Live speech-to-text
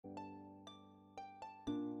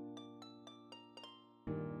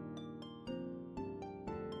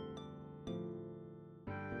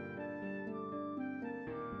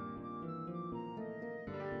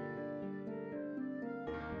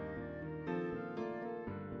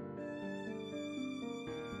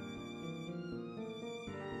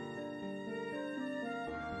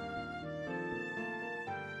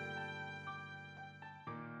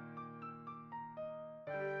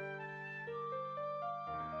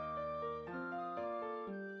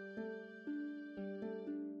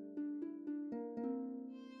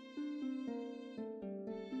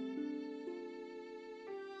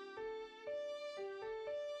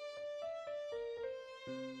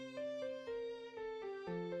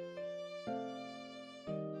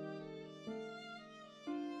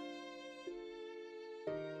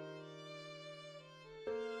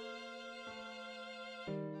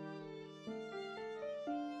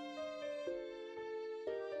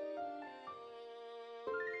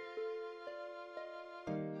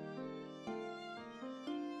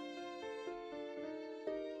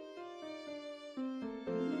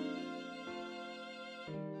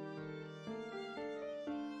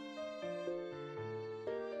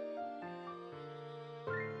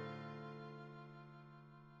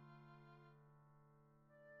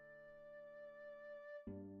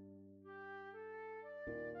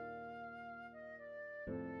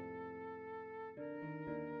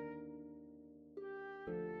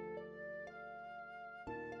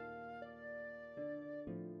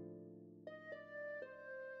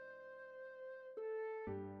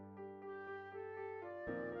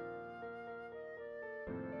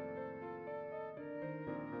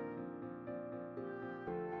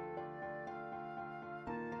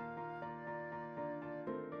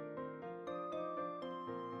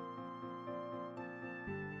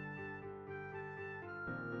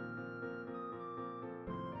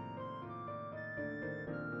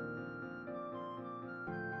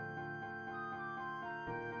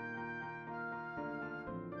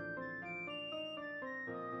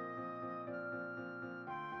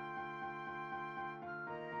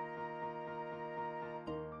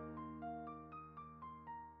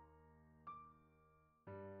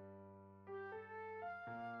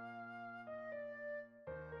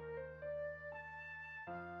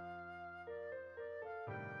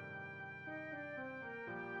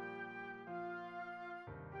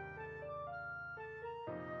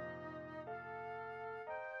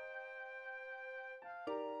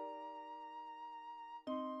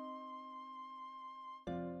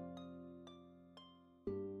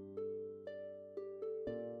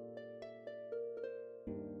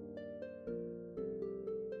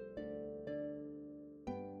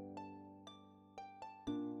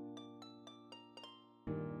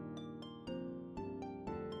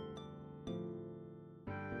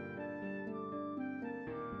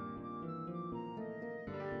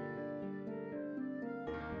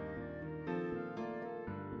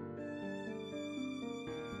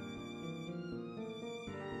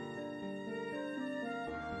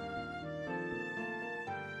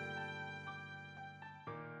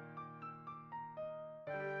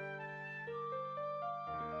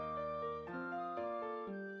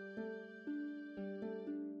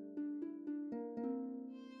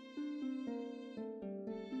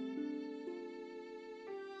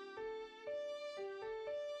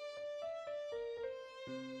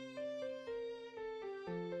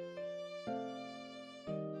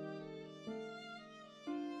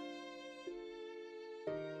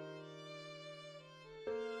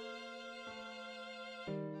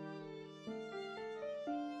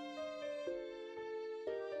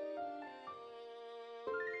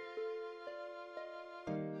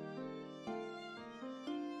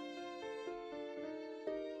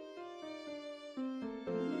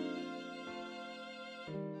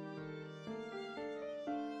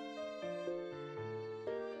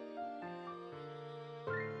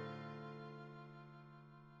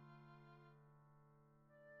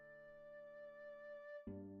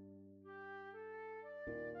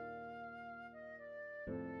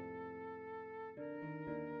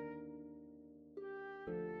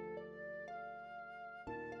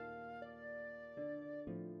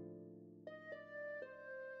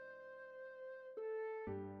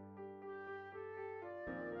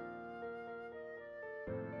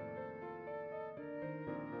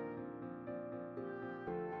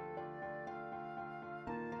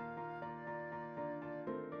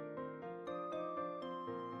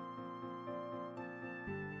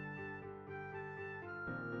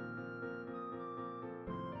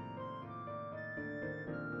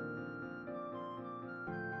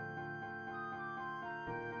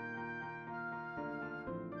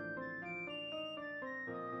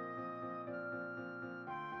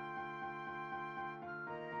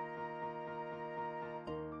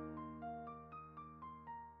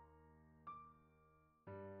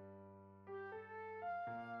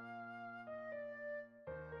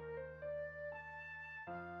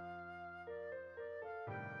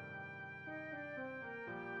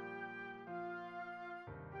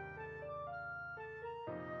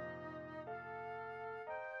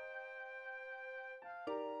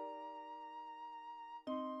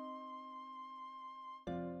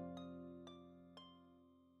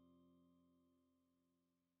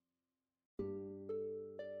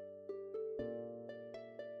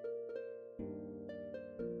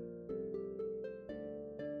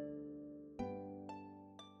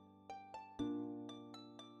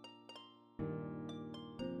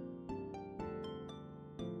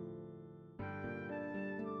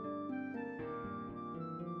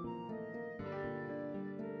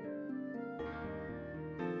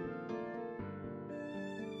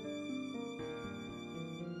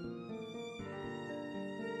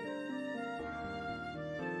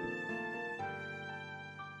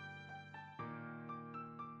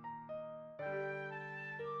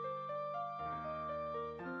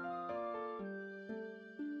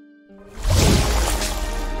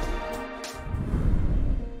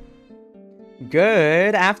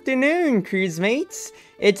Good afternoon, cruise mates.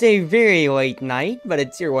 It's a very late night, but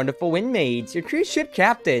it's your wonderful windmates, your cruise ship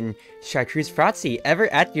captain, Chartreuse Frazzi, ever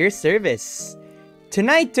at your service.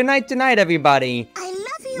 Tonight, everybody. I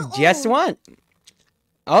love you all. Guess what?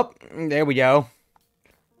 Oh, there we go.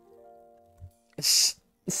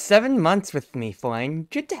 7 months with me, Flying.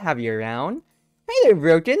 Good to have you around. Hey there,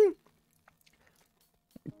 Broken.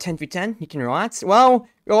 10 for 10, you can relax. Well,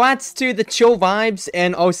 relax to the chill vibes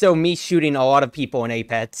and also me shooting a lot of people in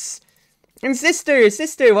Apex. And sister,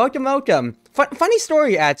 welcome. Funny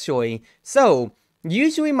story, actually. So,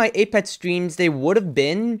 usually my Apex streams, they would have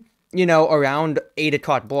been, you know, around 8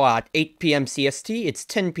 o'clock block, 8 p.m. CST. It's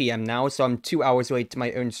 10 p.m. now, so I'm 2 hours late to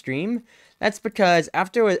my own stream. That's because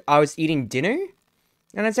after I was eating dinner,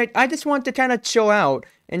 and I was like, I just want to kind of chill out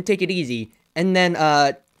and take it easy. And then,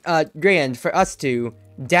 grand, for us two,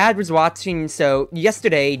 Dad was watching, so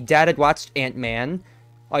yesterday, Dad had watched Ant-Man,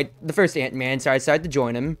 like, the first Ant-Man, so I decided to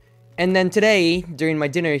join him. And then today, during my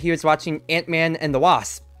dinner, he was watching Ant-Man and the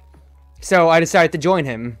Wasp. So I decided to join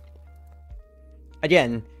him.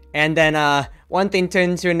 Again. And then, one thing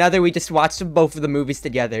turned to another, we just watched both of the movies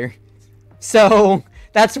together. So,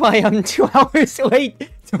 that's why I'm 2 hours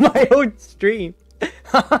late to my own stream.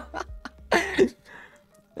 Oh,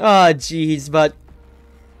 jeez, but...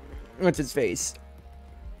 what's his face?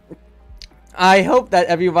 I hope that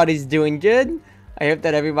everybody's doing good. I hope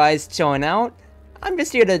that everybody's chilling out. I'm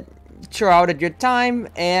just here to chill out a good time,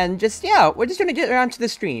 and just, yeah, we're just gonna get around to the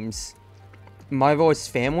streams. Marvelous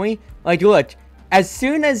Family? Like, look, as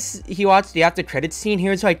soon as he watched the after credits scene, he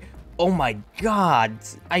was like, oh my god,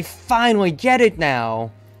 I finally get it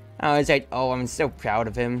now. I was like, oh, I'm so proud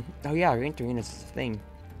of him. Oh yeah, Ranked Arena's a thing.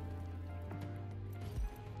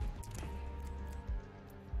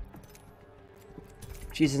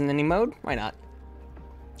 She's in any mode? Why not?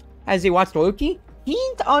 Has he watched Loki?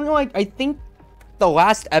 He's on, like, I think, the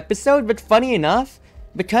last episode, but funny enough,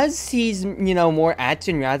 because he's, you know, more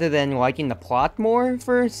action rather than liking the plot more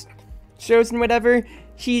for shows and whatever,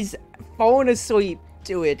 he's fallen asleep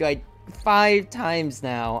to it, like, 5 times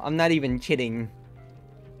now. I'm not even kidding.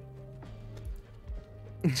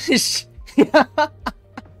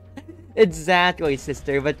 Exactly,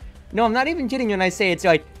 sister, but no, I'm not even kidding when I say it's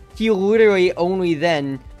like, he literally only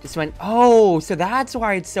then just went, oh, so that's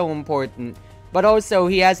why it's so important. But also,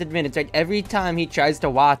 he has admitted, like, every time he tries to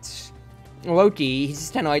watch Loki, he's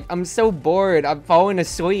just kind of like, I'm so bored, I'm falling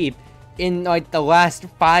asleep in, like, the last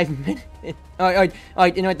 5 minutes.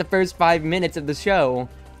 Like, in, like, the first 5 minutes of the show.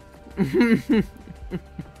 He's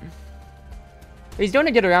going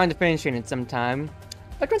to get around to finishing it sometime.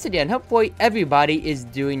 But once again, hopefully everybody is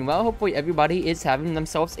doing well. Hopefully everybody is having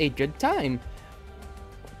themselves a good time.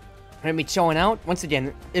 I'm gonna be chilling out. Once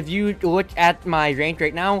again, if you look at my rank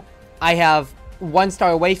right now, I have 1 star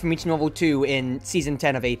away from reaching level 2 in Season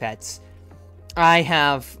 10 of Apex. I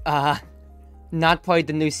have, not played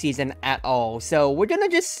the new season at all. So, we're gonna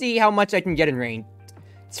just see how much I can get in rank.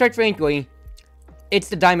 Quite frankly, it's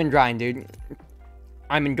the diamond grind, dude.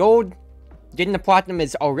 I'm in gold. Getting the platinum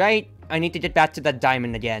is alright. I need to get back to that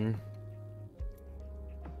diamond again.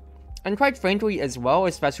 And quite frankly as well,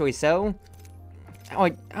 especially so...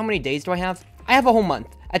 like, how many days do I have? I have a whole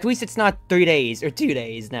month. At least it's not 3 days or 2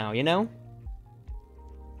 days now, you know?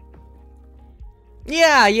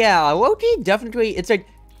 Yeah, Loki definitely, it's like,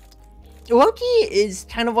 Loki is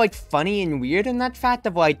kind of like funny and weird in that fact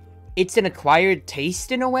of like, it's an acquired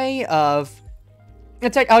taste in a way of,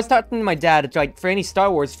 it's like, I was talking to my dad, it's like, for any Star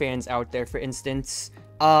Wars fans out there, for instance,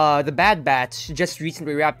 The Bad Batch just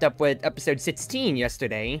recently wrapped up with episode 16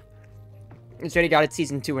 yesterday. It's already got its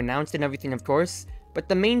season 2 announced and everything, of course. But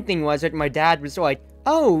the main thing was that my dad was like,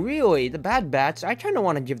 oh, really? The Bad Batch? I kind of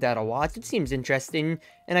want to give that a watch. It seems interesting.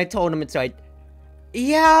 And I told him, it's like,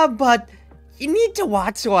 yeah, but you need to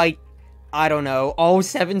watch, like, I don't know, all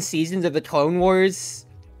 7 seasons of the Clone Wars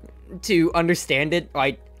to understand it,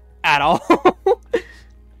 like, at all.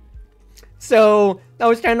 So, that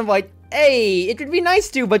was kind of like, hey, it would be nice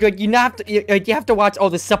to, but like you have to watch all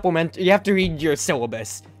the supplement. You have to read your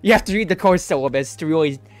syllabus. You have to read the course syllabus to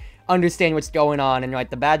really understand what's going on, and like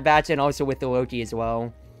the Bad Batch, and also with the Loki as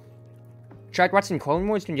well. Tried watching Clone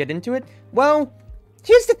Wars, can get into it. Well,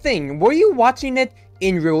 here's the thing: were you watching it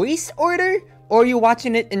in release order, or are you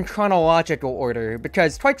watching it in chronological order?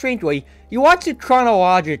 Because quite frankly, you watch it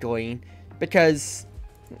chronologically, because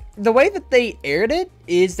the way that they aired it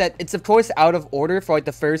is that it's of course out of order for like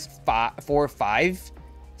the first 4 or 5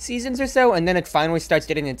 seasons or so, and then it finally starts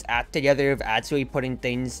getting its act together of actually putting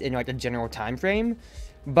things in like a general time frame.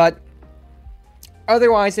 But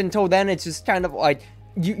otherwise, until then, it's just kind of like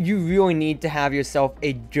you really need to have yourself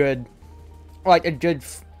a good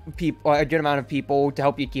people, a good amount of people to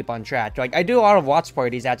help you keep on track. Like, I do a lot of watch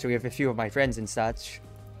parties actually with a few of my friends and such.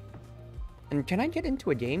 And can I get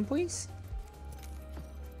into a game, please?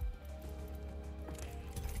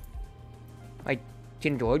 Like,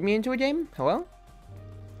 can you load me into a game? Hello?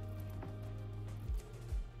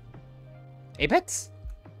 Apex?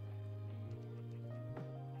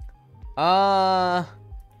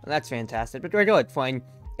 That's fantastic. But we're fine.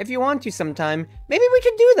 If you want to sometime, maybe we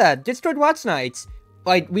could do that. Discord Watch Nights.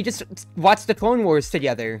 Like, we just watch the Clone Wars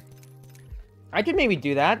together. I could maybe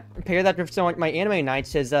do that. Pair that with some of my anime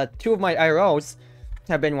nights, as, 2 of my IRLs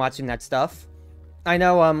have been watching that stuff. I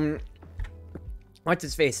know, what's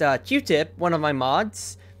his face? Q-Tip, one of my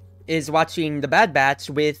mods, is watching The Bad Batch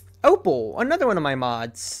with Opal, another one of my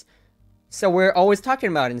mods. So we're always talking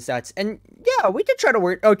about it and such. And yeah, we could try to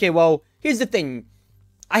work. Okay, well, here's the thing.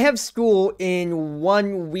 I have school in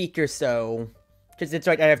 1 week or so. Because it's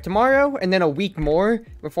like I have tomorrow and then a week more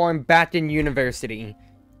before I'm back in university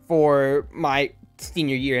for my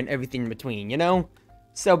senior year and everything in between, you know?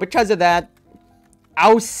 So because of that,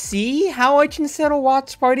 I'll see how I can settle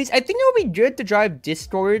watch parties. I think it would be good to drive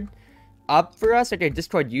Discord up for us, like a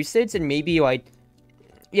Discord usage, and maybe like,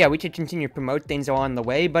 yeah, we could continue to promote things along the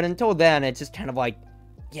way, but until then, it's just kind of like,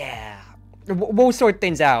 yeah, we'll sort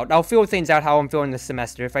things out. I'll feel things out how I'm feeling this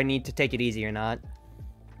semester, if I need to take it easy or not.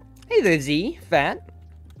 Hey there, Z, Fat.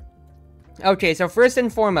 Okay, so first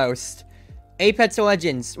and foremost, Apex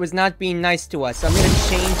Legends was not being nice to us, so I'm gonna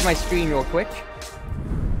change my screen real quick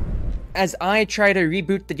as I try to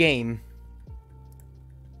reboot the game.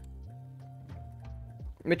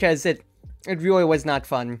 Because it really was not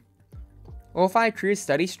fun. Lo-Fi Crew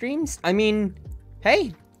study streams? I mean,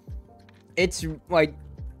 hey, it's like,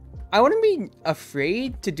 I wouldn't be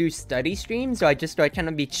afraid to do study streams, so I just like kind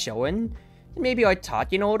of be chilling, and maybe like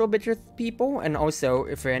talking a little bit with people, and also,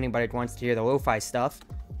 if for anybody that wants to hear the lo-fi stuff,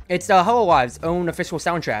 it's Hololive's own official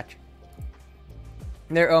soundtrack.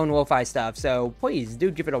 Their own lo-fi stuff, so please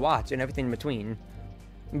do give it a watch and everything in between.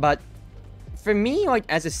 But for me, like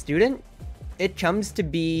as a student, it comes to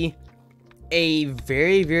be a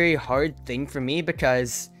very, very hard thing for me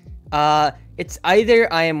because it's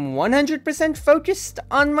either I am 100% focused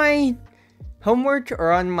on my homework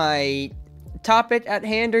or on my topic at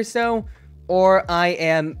hand or so, or I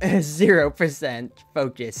am 0%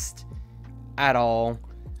 focused at all.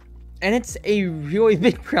 And it's a really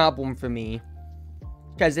big problem for me.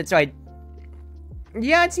 Because it's like,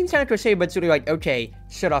 yeah, it seems kind of cliche, but it's really like, okay,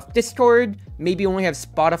 shut off Discord, maybe only have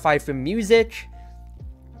Spotify for music,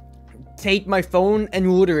 take my phone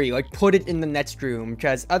and literally, like, put it in the next room,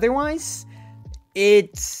 because otherwise,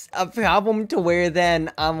 it's a problem to where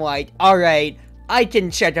then I'm like, alright, I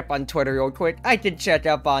can check up on Twitter real quick, I can check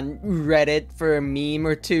up on Reddit for a meme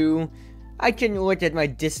or two, I can look at my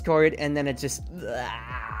Discord, and then it just...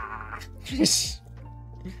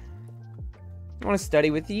 I want to study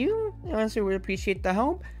with you. I honestly would appreciate the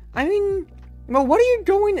help. I mean, well, what are you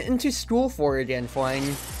going into school for again,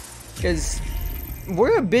 Flying? Because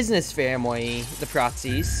we're a business family, the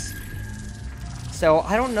Proxies. So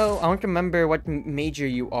I don't know. I don't remember what major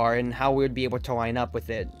you are and how we would be able to line up with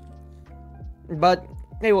it. But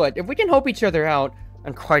hey, what? If we can help each other out,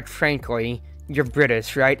 and quite frankly, you're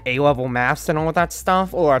British, right? A-level maths and all that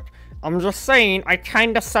stuff. Or I'm just saying, I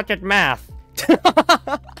kinda suck at math.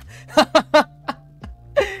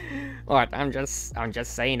 What? I'm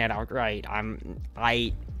just saying it outright. I'm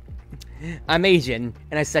Asian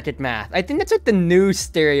and I suck at math. I think that's like the new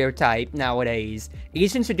stereotype nowadays.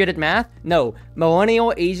 Asians are good at math? No,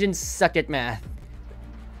 millennial Asians suck at math.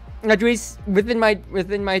 At least within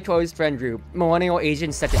my closed friend group, millennial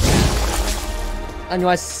Asians suck at math.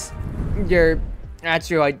 Unless you're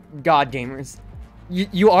actually like god gamers.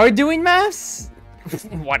 You are doing maths?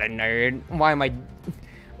 What a nerd.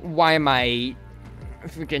 Why am I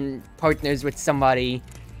freaking partners with somebody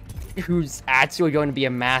who's actually going to be a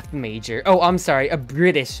math major? Oh, I'm sorry, a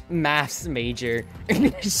British maths major.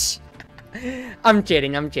 I'm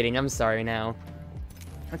kidding, I'm sorry now.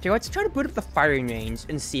 Okay, let's try to boot up the firing range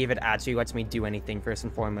and see if it actually lets me do anything first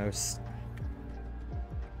and foremost.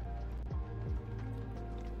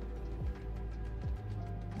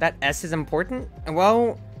 That S is important?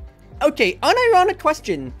 Well, okay, unironic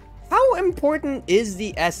question. How important is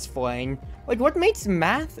the S, Flying? Like, what makes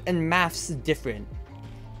math and maths different?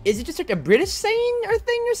 Is it just like a British saying or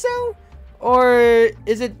thing or so? Or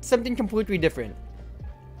is it something completely different?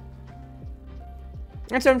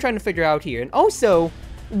 That's what I'm trying to figure out here. And also,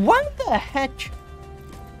 why the heck...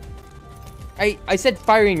 I said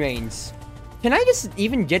firing range. Can I just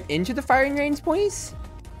even get into the firing range, please?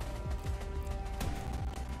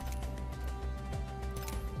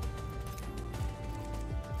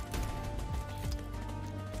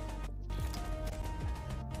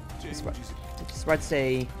 So let's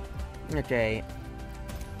say, okay.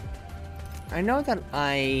 I know that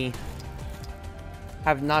I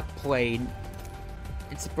have not played.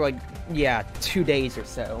 It's for like, yeah, 2 days or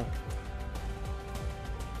so.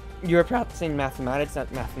 You're practicing mathematics,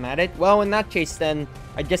 not mathematics? Well, in that case, then,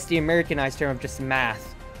 I guess the Americanized term of just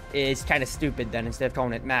math is kind of stupid then, instead of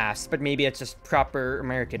calling it maths. But maybe it's just proper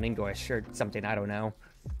American English or something, I don't know.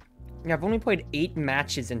 Yeah, I've only played 8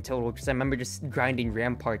 matches in total, because I remember just grinding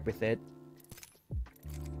Rampart with it.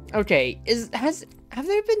 Okay, have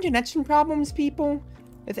there been connection problems, people?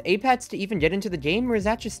 With Apex to even get into the game, or is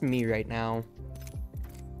that just me right now?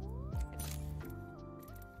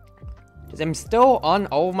 Because I'm still on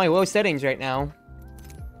all of my low settings right now.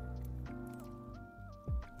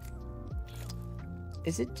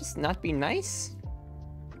 Is it just not being nice?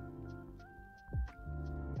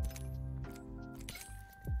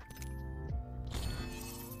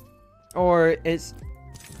 Or is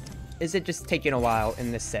it just taking a while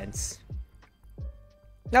in this sense?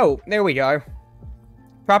 No, there we go.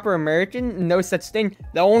 Proper American? No such thing.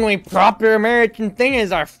 The only proper American thing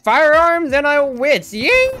is our firearms and our wits.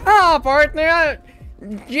 Yeehaw, partner!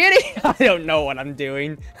 Giddy! I don't know what I'm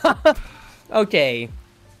doing. Okay.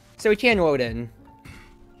 So we can load in.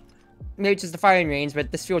 Maybe it's just the firing range,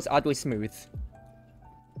 but this feels oddly smooth.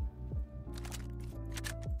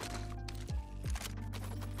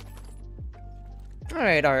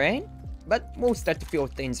 Alright. But we'll start to feel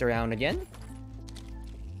things around again.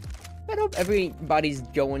 I hope everybody's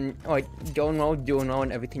going well, doing well,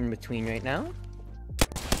 and everything in between right now.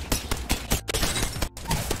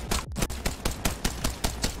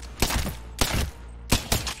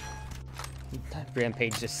 That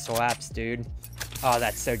Rampage just slaps, dude. Oh,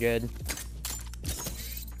 that's so good.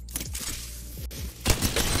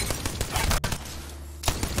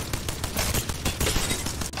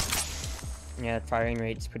 Yeah, that firing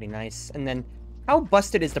rate's pretty nice. And then, how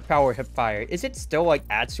busted is the power hip fire? Is it still, like,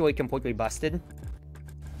 actually completely busted?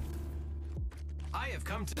 I have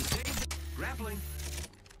come to the stage. Grappling.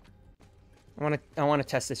 I wanna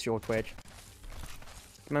test this real quick.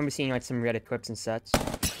 I remember seeing, like, some Reddit clips and such.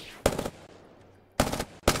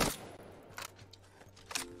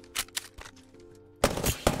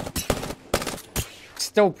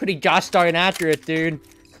 Still pretty gosh darn accurate, dude.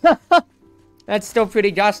 That's still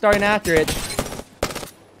pretty gosh darn accurate.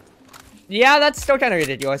 Yeah, that's still kind of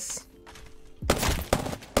ridiculous.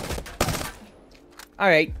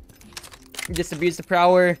 Alright. Just abuse the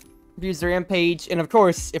Prowler, abuse the Rampage, and of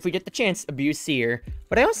course, if we get the chance, abuse Seer.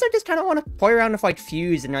 But I also just kind of want to play around with, like,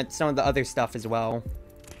 Fuse and some of the other stuff as well.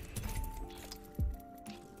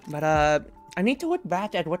 But, I need to look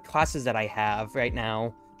back at what classes that I have right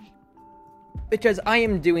now. Because I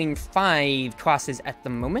am doing 5 classes at the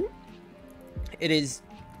moment. It is,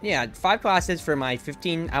 yeah, 5 classes for my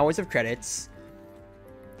 15 hours of credits.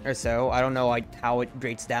 Or so. I don't know, like, how it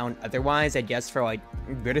breaks down otherwise. I guess for, like,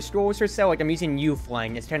 British schools or so. Like, I'm using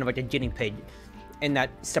Youthline. It's kind of like a guinea pig in that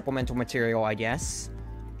supplemental material, I guess.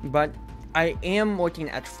 But I am looking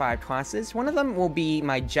at 5 classes. One of them will be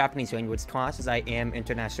my Japanese language class, as I am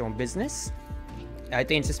international business. I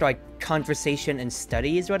think it's just, like, conversation and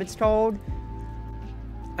study is what it's called.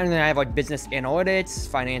 And then I have, like, business analytics,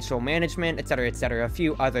 financial management, etc., a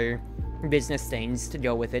few other business things to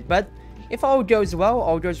go with it. But if all goes well,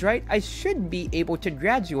 all goes right, I should be able to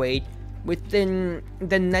graduate within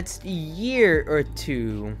the next year or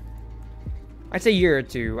two. I'd say year or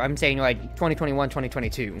two. I'm saying, like, 2021,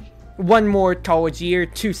 2022. 1 more college year,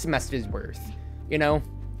 2 semesters worth, you know?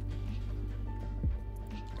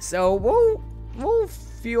 So, we'll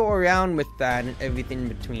feel around with that and everything in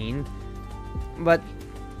between. But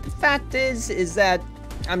the fact is that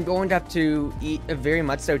I'm going to have to very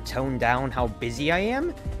much so tone down how busy I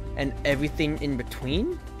am and everything in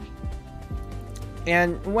between.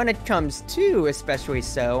 And when it comes to, especially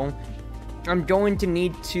so, I'm going to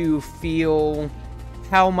need to feel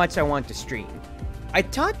how much I want to stream. I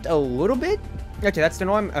talked a little bit. Okay, that's the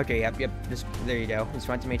norm. Okay, yep. Just, there you go. Just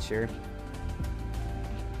wanted to make sure.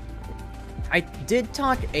 I did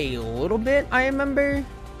talk a little bit, I remember,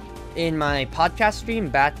 in my podcast stream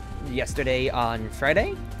back yesterday on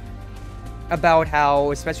Friday, about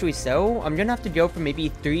how, especially so, I'm gonna have to go from maybe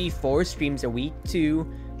 3-4 streams a week to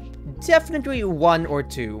definitely 1 or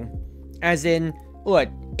 2. As in, look,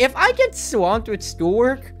 if I get swamped with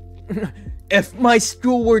schoolwork, if my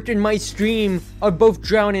schoolwork and my stream are both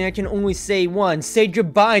drowning, I can only say one: say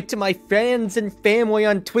goodbye to my friends and family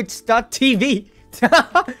on Twitch.tv.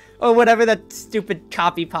 Or whatever that stupid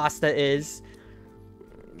copy pasta is.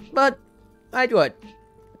 But,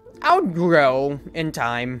 I'll grow in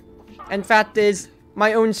time. And fact is,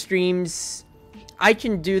 my own streams, I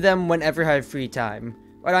can do them whenever I have free time.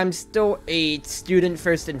 But I'm still a student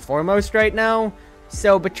first and foremost right now,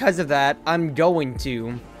 so because of that, I'm going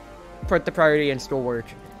to put the priority in schoolwork.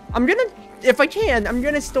 I'm gonna, if I can, I'm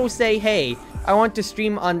gonna still say, hey, I want to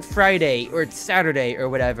stream on Friday or Saturday or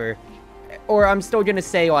whatever. Or I'm still gonna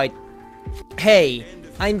say, like, hey,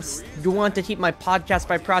 I want to keep my podcast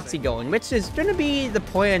by proxy going, which is gonna be the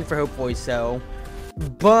plan for Hopefully So.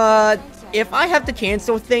 But if I have to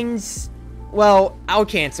cancel things, well, I'll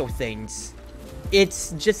cancel things.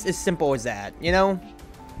 It's just as simple as that, you know?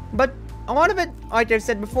 But a lot of it, like I've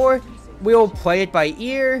said before, we'll play it by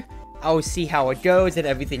ear, I'll see how it goes and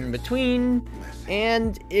everything in between,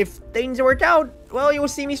 and if things work out, well, you'll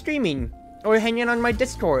see me streaming, or hanging on my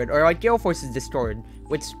Discord, or like Gale Force's Discord,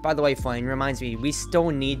 which, by the way, fine, reminds me, we still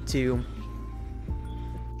need to,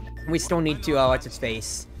 what's its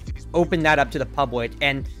face, open that up to the public,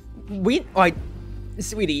 and we, like,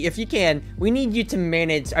 sweetie, if you can, we need you to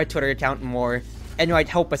manage our Twitter account more, and, like,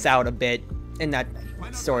 help us out a bit in that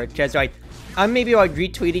sort, because, like, I'm maybe, like,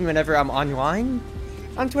 retweeting whenever I'm online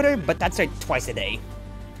on Twitter, but that's, like, twice a day.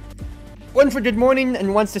 One for good morning,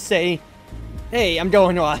 and once to say, hey, I'm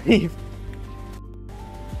going live.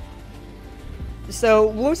 So,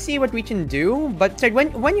 we'll see what we can do, but, like,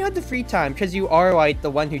 when you have the free time, because you are, like,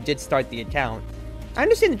 the one who did start the account, I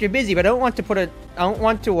understand that you're busy, but I don't want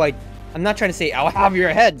to, like, I'm not trying to say, I'll have your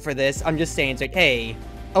head for this, I'm just saying, it's like, hey,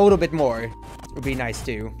 a little bit more would be nice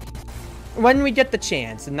too. When we get the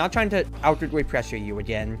chance, I'm not trying to outwardly pressure you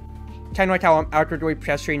again. Kind of like how I'm outwardly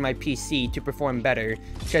pressuring my PC to perform better,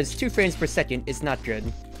 because 2 frames per second is not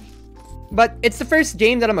good. But it's the first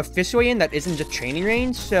game that I'm officially in that isn't just training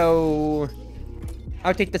range, so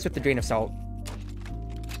I'll take this with a grain of salt.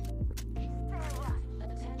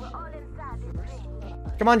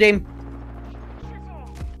 Come on, Dame.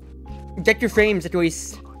 Get your frames at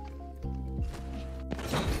least.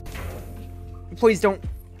 Please don't.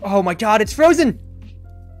 Oh my god, it's frozen!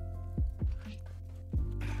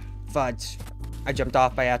 Fudge. I jumped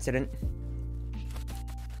off by accident.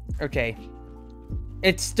 Okay.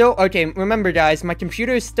 It's still. Okay, remember, guys, my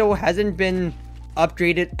computer still hasn't been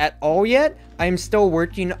upgraded at all yet. I'm still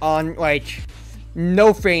working on, like,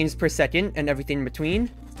 no frames per second and everything in between.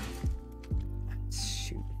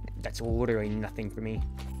 Shoot. That's literally nothing for me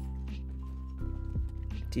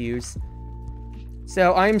to use.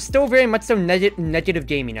 So I'm still very much so negative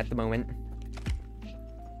gaming at the moment.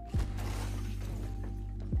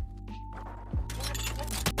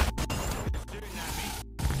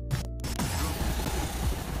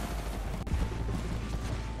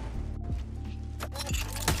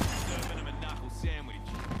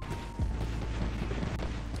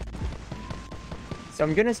 So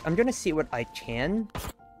I'm gonna see what I can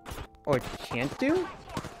or can't do.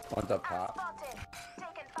 On the top.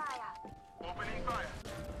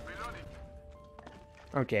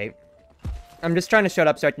 Okay. I'm just trying to shut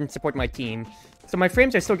up so I can support my team. So my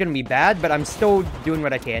frames are still gonna be bad, but I'm still doing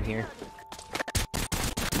what I can here.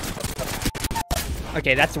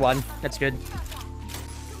 Okay, that's one. That's good.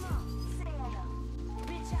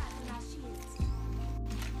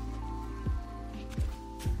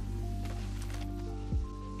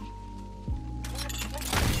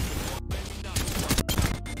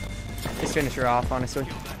 Just finish her off, honestly.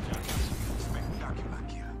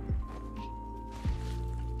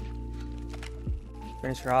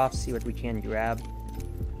 Finish her off, see what we can grab.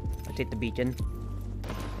 I'll take the beacon.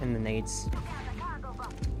 And the nades.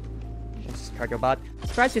 This is Cargo Bot.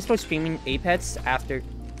 Surprised you're still streaming Apex after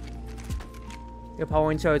your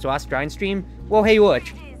Power Intro's last grind stream. Well, hey, look.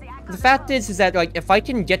 The fact is that, like, if I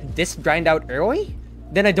can get this grind out early,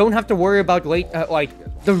 then I don't have to worry about like,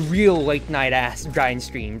 the real late night ass grind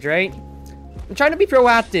streams, right? I'm trying to be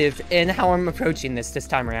proactive in how I'm approaching this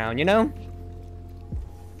time around, you know?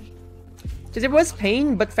 Because it was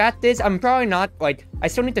pain, but fact is, I'm probably not, like, I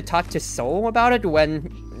still need to talk to Soul about it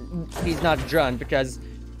when he's not drunk, because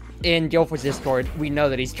in Guildford's Discord, we know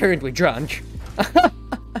that he's currently drunk.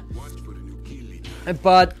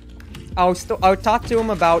 But I'll talk to him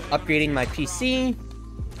about upgrading my PC,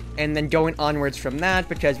 and then going onwards from that,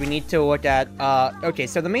 because we need to look at, okay,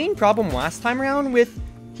 so the main problem last time around with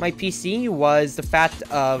my PC was the fact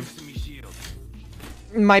of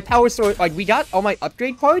my power source, like, we got all my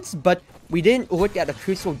upgrade parts, but we didn't look at a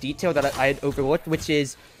crucial detail that I had overlooked, which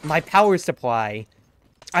is my power supply.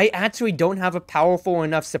 I actually don't have a powerful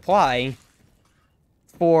enough supply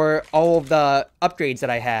for all of the upgrades that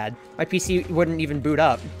I had. My PC wouldn't even boot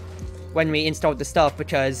up when we installed the stuff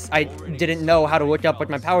because I didn't know how to look up what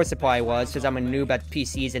my power supply was because I'm a noob at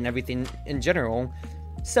PCs and everything in general.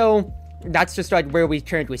 So that's just like where we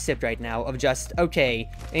currently sit right now, of just, okay,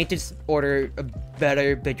 I need to just order a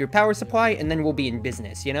better, bigger power supply, and then we'll be in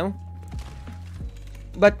business, you know?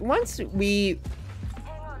 But once we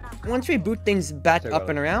boot things back up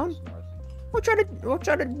and around, we'll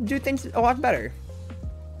try to do things a lot better.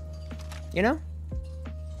 You know?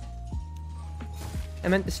 I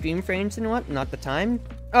meant the stream frames and what, not the time.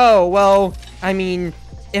 Oh, well, I mean,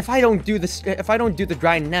 if I don't do the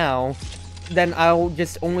grind now, then I'll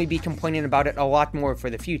just only be complaining about it a lot more for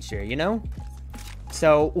the future, you know?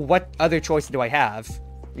 So, what other choice do I have?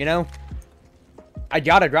 You know? I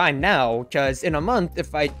gotta grind now, because in a month,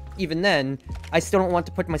 even then, I still don't want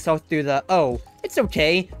to put myself through the, oh, it's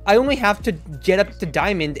okay, I only have to get up to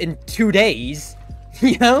Diamond in 2 days,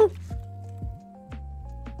 you know?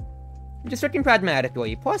 Just looking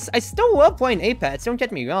pragmatically. Plus, I still love playing Apex, don't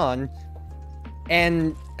get me wrong.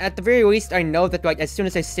 And at the very least, I know that, like, as soon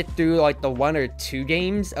as I sit through, like, the 1 or 2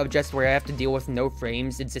 games of just where I have to deal with no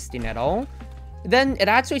frames existing at all, then it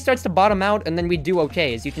actually starts to bottom out, and then we do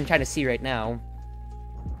okay, as you can kind of see right now.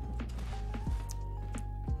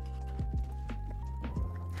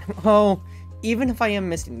 Well, even if I am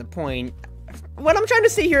missing the point, what I'm trying to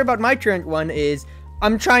say here about my current one is,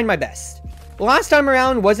 I'm trying my best. Last time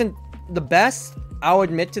around wasn't the best, I'll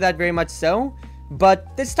admit to that very much so,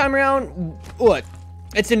 but this time around, look,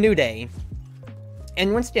 it's a new day.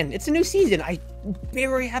 And once again, it's a new season. I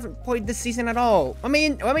barely haven't played this season at all. I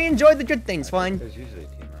mean, let me enjoy the good things, fine. There's usually a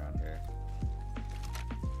team around here.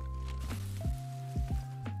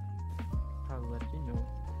 I'll let you know.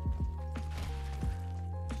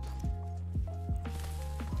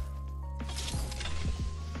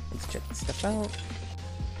 Let's check this stuff out.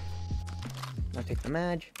 I'll take the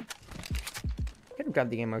mag. Could have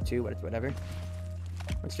grabbed the ammo too, but it's whatever.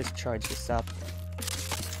 Let's just charge this up.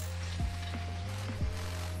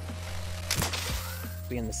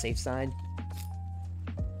 Be on the safe side.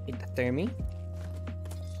 Get the thermi.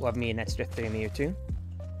 Love me an extra thermi or two.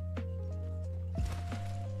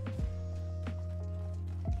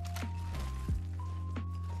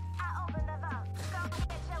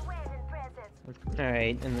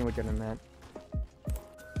 Alright, and then we're done on that.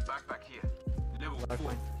 Backpack here. Level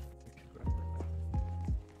 4.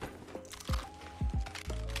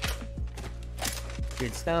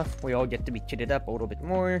 Good stuff. We all get to be kitted up a little bit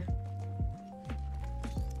more.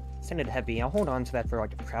 Send it heavy. I'll hold on to that for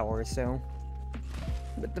like a hour or so.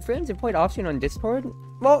 But the friends have played offstream on Discord?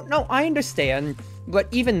 Well, no, I understand. But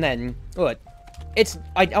even then, look,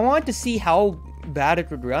 I wanted to see how bad it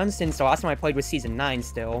would run since the last time I played was Season 9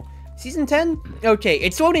 still. Season 10? Okay,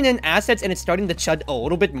 it's loading in assets and it's starting to chud a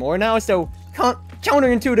little bit more now, so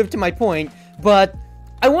counterintuitive to my point, but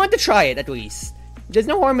I wanted to try it at least. There's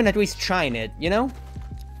no harm in at least trying it, you know?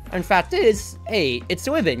 And fact is, hey, it's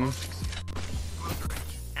living.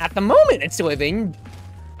 At the moment, it's living.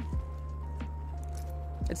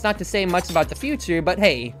 It's not to say much about the future, but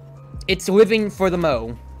hey, it's living for the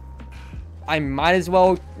mo. I might as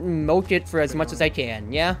well milk it for as much as I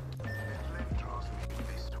can, yeah?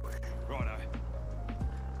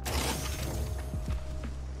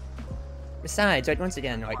 Besides, like, once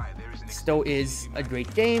again, like, still is a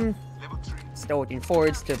great game. Still looking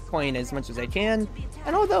forward to playing as much as I can.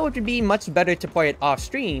 And although it would be much better to play it off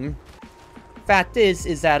stream, fact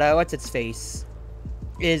is that, what's its face?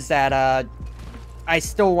 Is that, I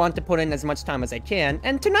still want to put in as much time as I can.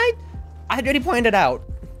 And tonight, I already planned it out.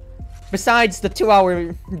 Besides the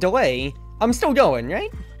 2-hour delay, I'm still going,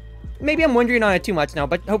 right? Maybe I'm wondering on it too much now,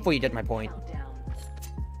 but hopefully you get my point.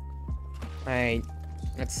 Alright,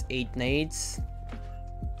 that's 8 nades.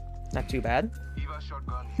 Not too bad.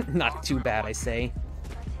 Not too bad, I say.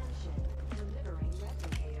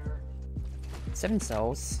 7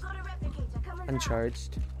 cells.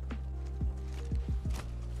 Uncharged.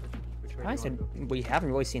 I said we haven't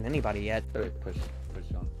really seen anybody yet. Push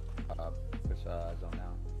zone. Push zone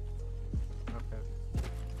now.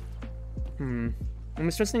 Okay. I'm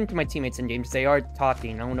just listening to my teammates in games. They are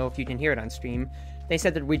talking. I don't know if you can hear it on stream. They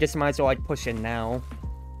said that we just might as well like push in now.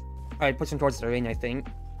 Alright, pushing towards the ring, I think.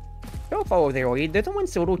 Don't follow their lead. They're the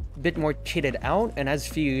ones a little bit more kitted out, and as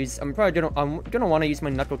Fuse, I'm gonna want to use my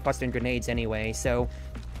knuckle cluster and grenades anyway, so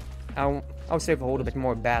I'll save a little bit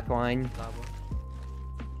more backline.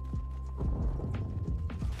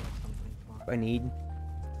 I need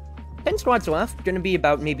 10 squads left. Gonna be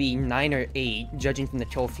about maybe 9 or 8, judging from the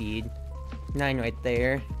kill feed. 9 right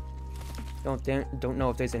there. Don't know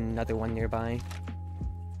if there's another one nearby.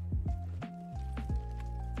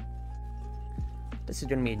 This is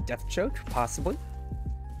gonna be a death choke, possibly.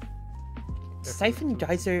 Siphon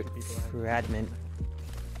Geyser Fragment.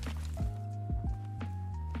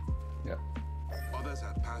 Yeah. Others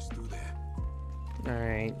have passed through there.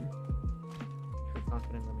 Alright. If you're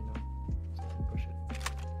confident, let me know. So I can push it.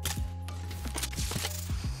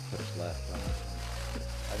 Push left.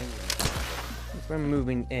 I think We're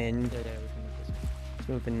moving in. Yeah, we can make this. It's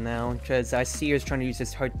moving now, because I see he's trying to use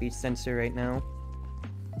his heartbeat sensor right now.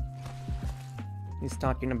 He's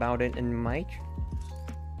talking about it in mic.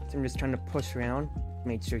 So I'm just trying to push around,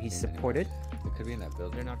 make sure he's supported. it could be in that They're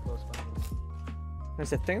building. not close by.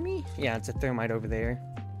 There's a thermi? Yeah, it's a thermite over there.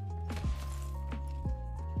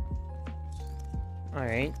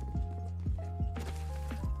 Alright,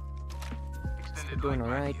 Extended doing light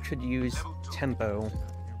back alright. here. Could use Level 2. tempo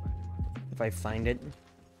if I find it.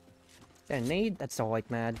 Yeah, nade, that's all like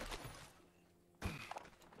mad.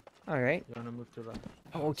 Alright, You wanna move to left?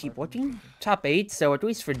 I'll keep watching. Top 8, so at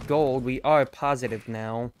least for gold, we are positive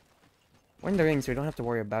now. We're in the rings, we don't have to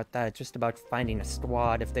worry about that. It's just about finding a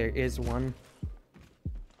squad if there is one.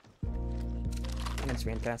 That's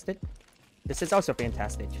fantastic. This is also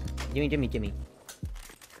fantastic. Gimme, gimme, gimme.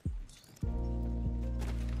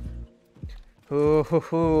 Hoo hoo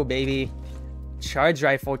hoo, baby. Charge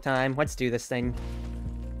rifle time. Let's do this thing.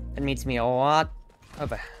 It makes me a lot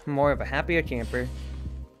of more of a happier camper.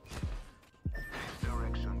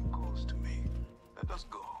 Direction calls to me. Let us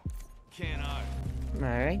go.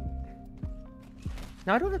 Alright.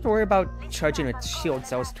 Now I don't have to worry about charging with shield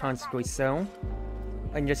cells constantly, so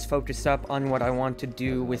I can just focus up on what I want to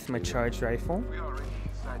do with my charge rifle. We are already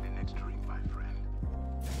inside the next ring, my friend.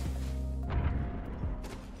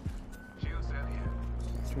 Shield cell here.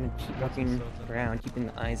 Just gonna keep looking around, keeping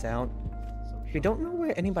the eyes out. We don't know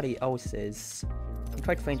where anybody else is. And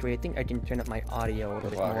quite frankly, I think I can turn up my audio a little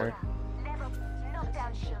bit more. Level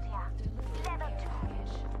knockdown shield here. Level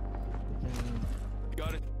 2.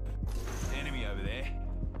 Got it. Enemy over there.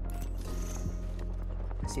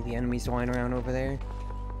 See the enemies lying around over there.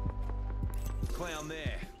 Clown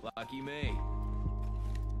there. Lucky me.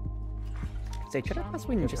 Say, should I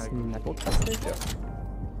possibly just knuckle test it?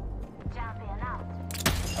 Jumping out.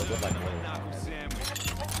 I would like to. Knuckle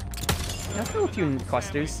sandwich. I'll throw a few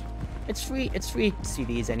clusters. It's free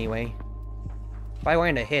CDs anyway. If I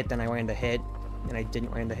land a hit, then I land a hit. And I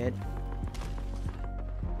didn't land a hit.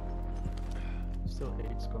 Still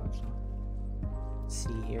 8 squads, huh? Let's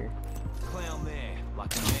see here. Clown there.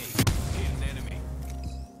 Lucky me. Hit an enemy.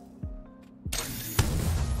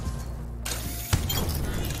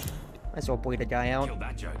 Might as well bleed a guy out. Kill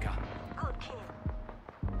that joker. Good kill.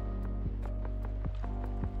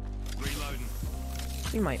 Reloading.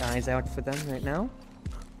 Keep my eyes out for them right now.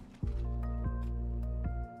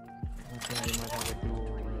 Okay, you might have a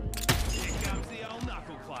duel. Here comes the old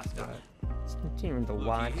knuckle cluster. Just continuing to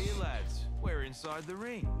watch. Looky here, lads. We're inside the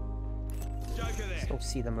ring. Joker there. Still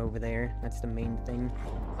see them over there. That's the main thing.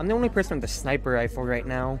 I'm the only person with the sniper rifle right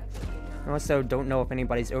now. I also don't know if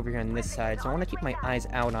anybody's over here on this side, so I want to keep my eyes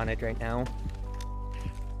out on it right now.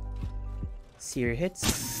 See your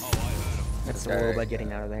hits. Oh, I heard him. That's Okay, a little bit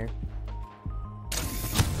getting out of there.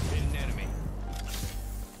 Hit an enemy.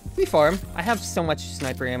 We farm. I have so much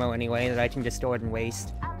sniper ammo anyway that I can just go ahead and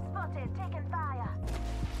waste. I'm spotted. Taking fire. I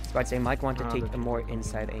was about to say, Mike want to Ah, take they're a more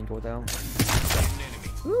inside angle though. Hit an enemy.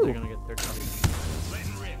 They're Ooh. gonna get third party.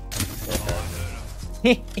 Letting rip. Oh,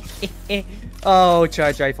 I heard him. Oh,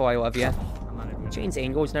 charge rifle, I love ya. I'm not even gonna Chain's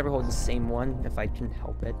angles never hold the same one if I can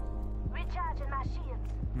help it. Recharging my shields.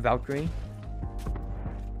 Valkyrie.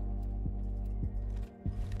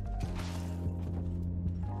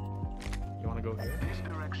 You wanna go here? This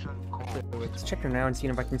direction calls. Let's check around,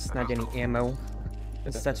 seeing if I can snag any ammo.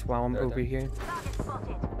 Guess that's while I'm over here. Target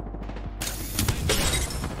spotted.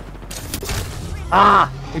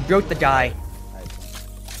 Ah! We broke the guy.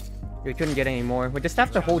 Nice. We couldn't get any more. We just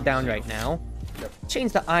have to hold down right now. Yep.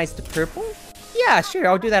 Change the eyes to purple? Yeah, sure,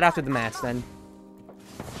 I'll do that after the match then.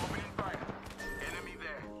 Opening fire. Enemy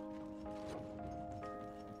there.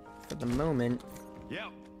 For the moment,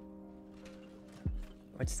 Yep.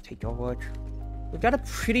 let's take a look. We've got a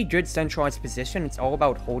pretty good centralized position. It's all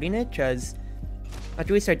about holding it, because at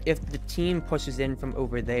least like, if the team pushes in from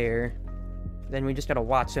over there, then we just gotta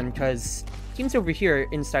watch them, because teams over here are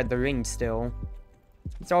inside the ring still.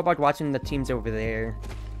 It's all about watching the teams over there.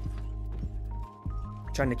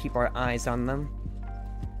 Trying to keep our eyes on them.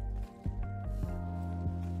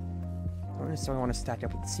 I don't necessarily want to stack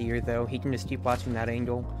up with Seer though. He can just keep watching that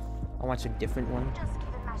angle. I'll watch a different one. Just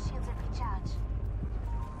giving my shields a recharge.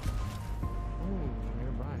 Oh,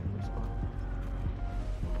 nearby. Respawn.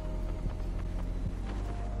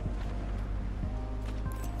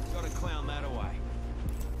 Gotta clown that away.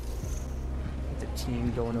 The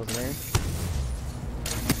team going over there.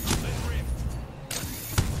 Letting rip.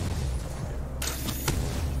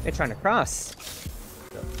 They're trying to cross.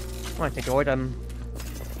 I want to take a look.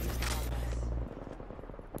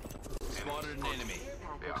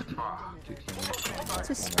 They are far. Let's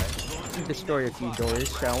just destroy a few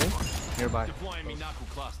doors, shall we? Nearby. Deploying me knuckle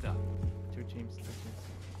cluster. Two teams.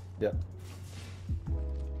 Yep.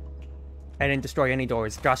 I didn't destroy any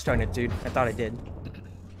doors. Gosh darn it, dude. I thought I did.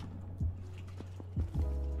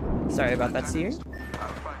 Sorry about that, Seer. I'll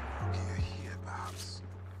find gear here, perhaps.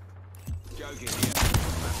 Joker here. I'm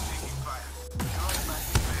taking fire. Join my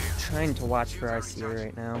veil. Trying to watch for our Seer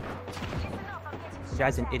right now. The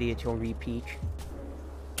guy's an idiot. He'll repeat.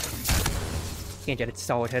 Can't get a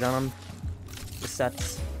solid hit on him. This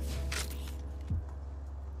sucks.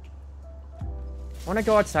 I want to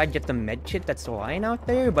go outside, get the med kit that's lying out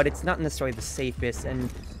there, but it's not necessarily the safest, and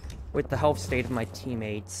with the health state of my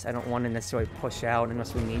teammates, I don't want to necessarily push out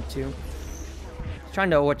unless we need to. Trying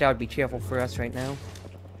to watch out, be careful for us right now.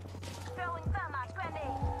 Throwing thermite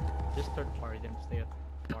grenade. Just third party them. Stay at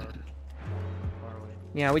far away.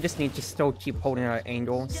 Yeah, we just need to still keep holding our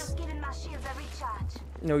angles. Just giving my shields a recharge.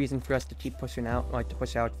 No reason for us to keep pushing out, like to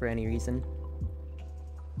push out for any reason.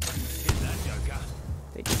 Hit that Joker.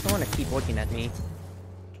 They just don't want to keep looking at me.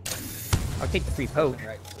 I'll take the free poke.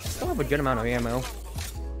 Right. Still have a good amount of ammo.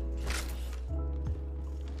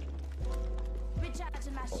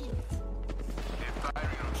 Recharging my shields. They're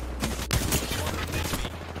firing on you.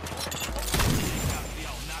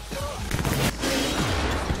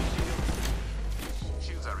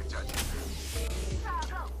 Shields are recharging.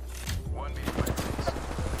 One minute, my friends.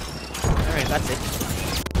 Alright, that's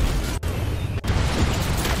it.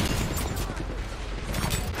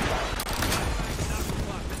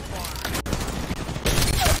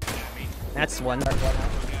 That's one. Back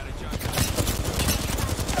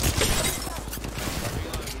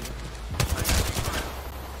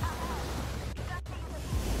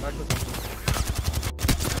with them.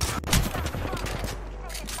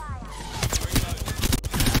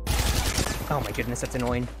 Oh my goodness, that's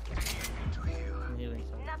annoying. I'm healing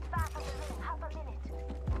some. Not far from the ring. Half a minute.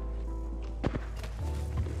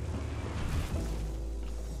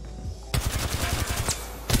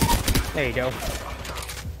 There you go.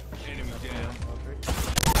 Enemy down.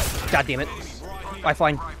 God damn it.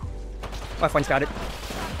 Lifeline. Lifeline's got it.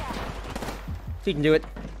 He can do it.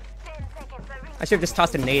 10 seconds. The ring. I should have just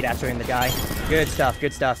tossed a nade after him, the guy. Good stuff,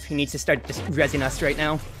 good stuff. He needs to start just rezzing us right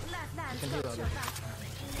now. Last man.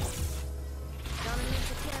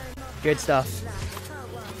 Good stuff.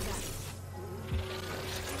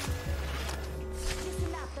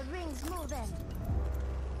 Listen up. The ring's moving.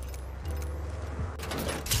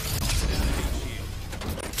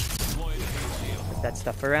 Put that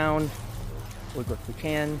stuff around. We'll go if we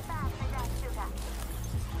can. Fast with that sugar.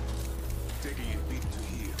 Taking a beat to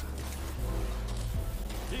heal.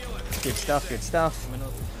 Good stuff, good stuff. I'm in a-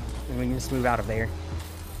 And we can just move out of there.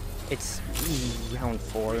 It's round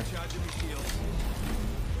 4. Charging me shield.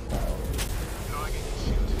 Throwing in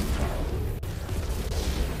shield.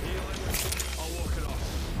 I'll walk it off.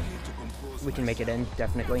 Need to compose We can make it in,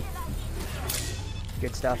 definitely.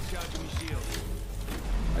 Good stuff. Charging me shield.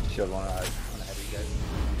 I just showed one on the head of you guys.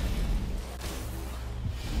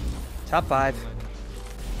 Top 5.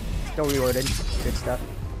 Still reloaded. Good stuff.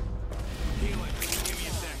 Healing. Give me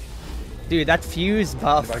a second. Dude, that fuse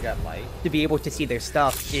buff Anybody got light? to be able to see their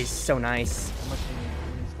stuff is so nice. How much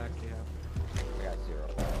many stacks do you have? I got 0.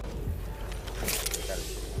 Got a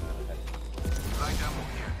Light ammo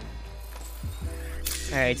here.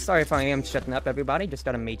 Alright, sorry if I am shutting up, everybody. Just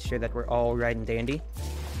gotta make sure that we're all right and dandy.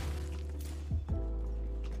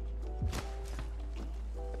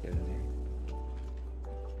 Get in here.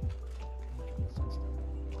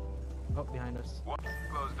 Oh, behind us. One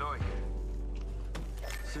closed door here.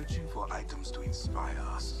 Searching for items to inspire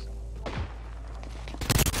us.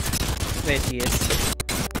 There she is.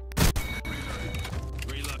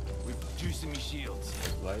 Reload. We're juicing me shields.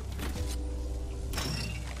 Light.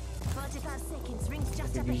 45 seconds. Rings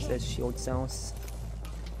just up We use ahead. those shield cells.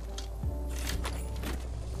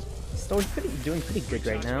 Still doing pretty good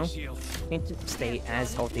right now. Shields. Need to stay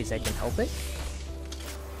as healthy as I can help it.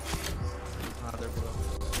 Ah, they're below.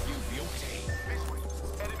 You beauty. This way.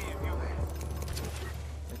 Enemy in view there.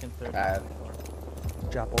 They can third. Bad.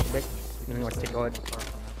 Drop a little bit. And then let's take a look. Far from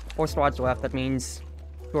that. 4 squads left. That means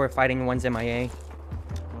who are fighting, one's MIA.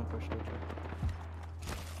 Don't push it.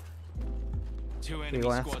 2 enemy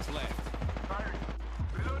left. squads left. Firing.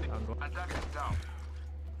 Reloading. I'm going. Attackers down.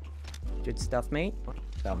 Good stuff, mate.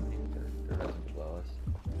 Some. They're resting below us.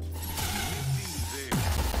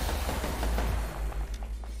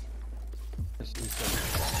 Just do some.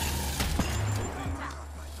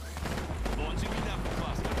 Launching me knuckle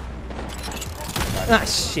cluster. Ah,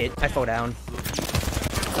 shit. I fell down.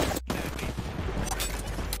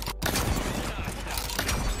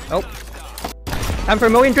 Oh. Time for a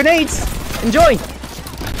million grenades! Enjoy!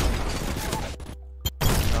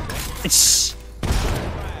 Shh.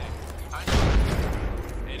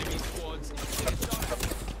 Enemy squads.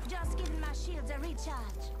 Just giving my shields a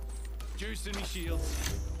recharge. Juicing me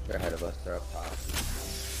shields. They're ahead of us. They're up top.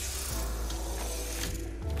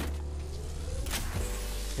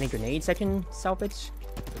 Any grenades I can salvage?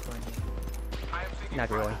 Not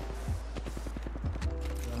really.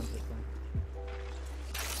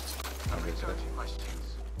 Recharging my shields.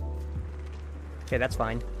 Okay, that's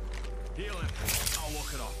fine. Healing. I'll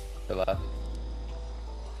walk it off. To the left.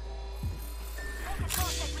 Make a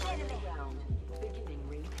contact with enemy.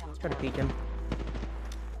 Let's try to peek him.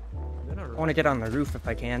 They're not I want to get on the roof if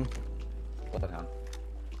I can. Bloodhound.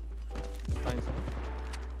 find someone.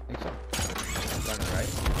 I think so. Running right.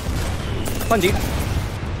 Fun, dude.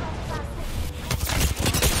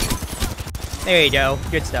 There you go.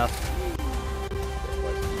 Good stuff.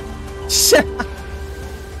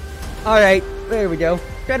 Alright, there we go.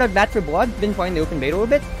 Tried out Bat for Blood, been playing the open beta a little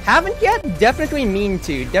bit. Haven't yet? Definitely mean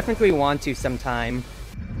to. Definitely want to sometime.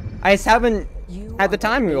 I just haven't had the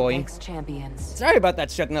time really. Champions. Sorry about that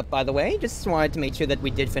shutting up, by the way. Just wanted to make sure that we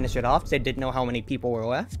did finish it off, because I didn't know how many people were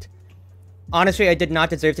left. Honestly, I did not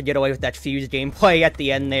deserve to get away with that Fuse gameplay at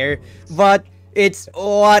the end there. But it's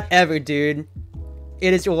whatever, dude.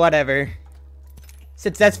 It is whatever.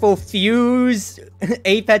 Successful Fuse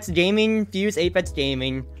Apex Gaming. Fuse Apex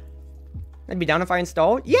Gaming. I'd be down if I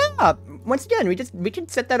installed. Yeah. Once again, we could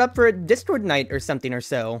set that up for a Discord night or something or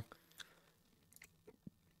so.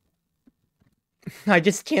 I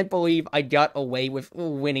just can't believe I got away with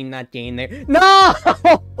winning that game there. No!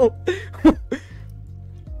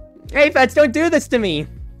 Apex, don't do this to me.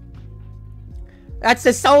 That's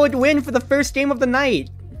a solid win for the first game of the night.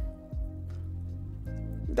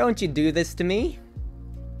 Don't you do this to me.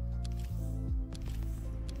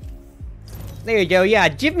 There you go, yeah,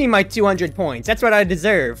 give me my 200 points. That's what I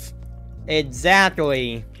deserve.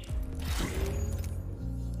 Exactly.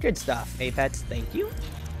 Good stuff, Apex, thank you.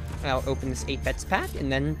 I'll open this Apex pack,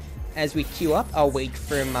 and then as we queue up, I'll wait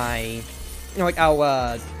for my... You know what,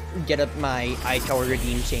 I'll get up my iTower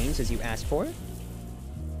redeem chains as you asked for.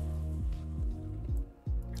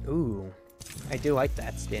 Ooh, I do like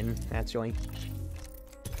that skin, actually.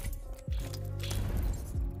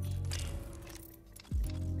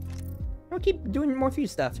 I'll keep doing more Fuse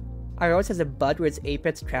stuff. Iros has a bud where his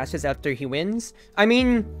Apex crashes after he wins. I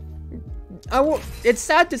mean, it's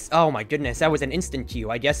sad to... Oh my goodness, that was an instant queue.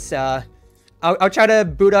 I guess, I'll try to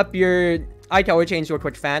boot up your iTower change real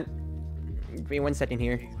quick, Fat. Give me 1 second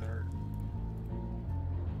here.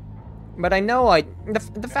 But I know, like,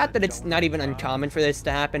 the fact that it's not even uncommon for this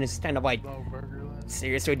to happen is kind of like...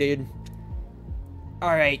 Seriously, dude.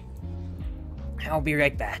 Alright. I'll be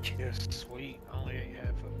right back. Yes, sweet. Only ate half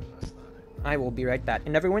of it. That's not it. I will be right back.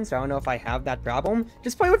 And everyone, so I don't know if I have that problem.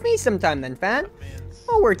 Just play with me sometime then, Fan.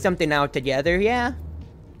 We'll work something out together, yeah?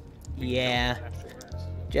 Yeah.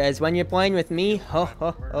 Just when you're playing with me, ho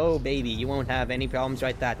ho ho, baby, you won't have any problems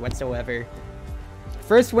like that whatsoever.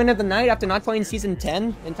 First win of the night after not playing Season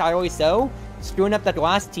 10, entirely so. Screwing up that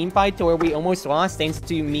last team fight to where we almost lost thanks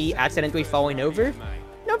to me accidentally falling over.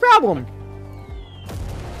 No problem.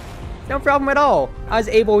 No problem at all. I was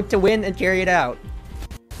able to win and carry it out.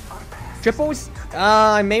 Triples?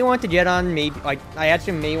 I may want to get on, maybe, like, I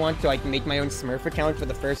actually may want to, like, make my own Smurf account for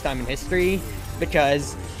the first time in history,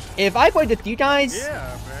 because if I played with you guys,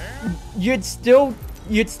 Yeah, man. you'd still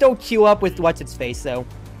queue up with what's-its-face, though.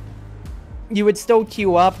 You would still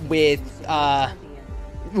queue up with,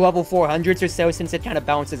 level 400s or so, since it kind of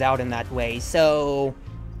balances out in that way, so...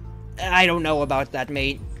 I don't know about that,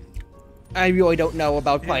 mate. I really don't know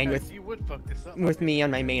about playing Yeah, with you would fuck this up. with me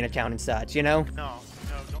on my main account and such, you know? No,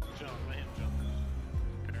 don't jump. Let him jump.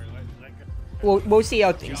 Let go. We'll see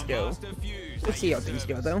how things go. Master Fuse. We'll see how things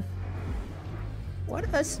go, though.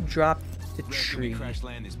 Let us drop the Let me tree. crash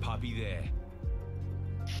land this puppy there.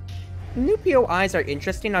 New POIs are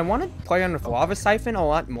interesting. I want to play on with Lava Siphon a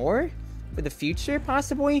lot more for the future,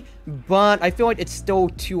 possibly, but I feel like it's still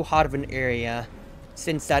too hot of an area,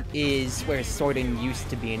 since that is where sorting used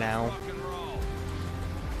to be now. Rock and roll.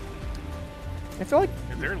 I feel like...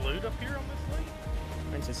 Is there loot up here on this thing?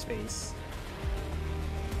 Where's his face?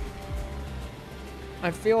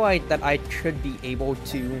 I feel like that I could be able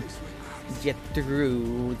to get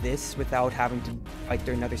through this without having to fight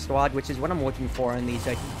through another squad, which is what I'm looking for in these,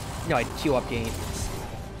 like, you know, like, queue-up games.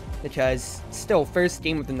 Because, still, first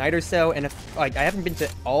game of the night or so, and if, like, I haven't been to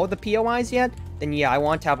all the POIs yet, then yeah, I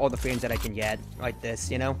want to have all the frames that I can get, like this,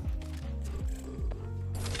 you know?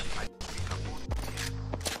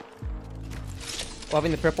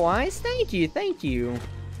 Loving the purple eyes? Thank you, thank you.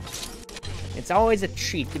 It's always a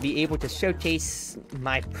treat to be able to showcase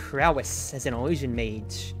my prowess as an illusion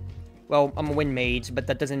mage. Well, I'm a wind mage, but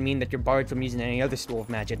that doesn't mean that you're barred from using any other school of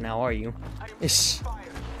magic now, are you? Ish.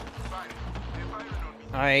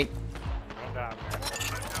 Alright, I'm down, man.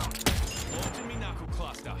 Launching me knuckle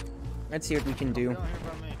cluster. let's see what we can do. Down here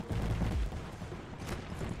by me.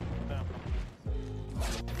 Down.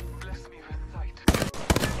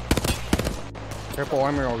 Purple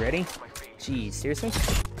armor already? Jeez, seriously?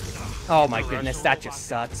 Oh my goodness, that just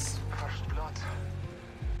sucks. First blood.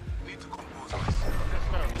 Need to compose Let's myself.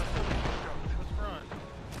 go. Let's run.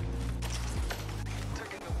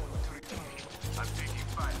 Taking a moment to regenerate. I'm taking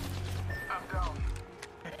fire. I'm down.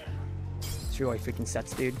 It's really freaking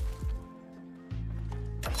sucks, dude. Here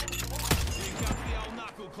comes the old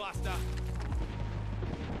knuckle cluster.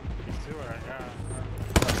 These two are, yeah.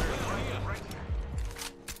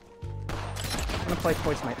 I'm gonna play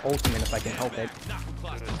towards my ultimate if I can help it. Knuckle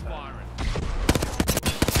cluster's firing.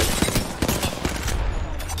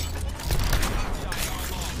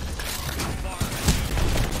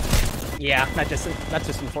 Yeah, that's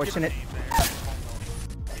just unfortunate.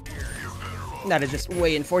 That is just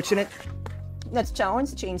way unfortunate. Next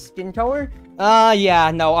challenge, change skin color.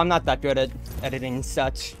 Yeah, no, I'm not that good at editing and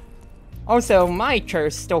such. Also, my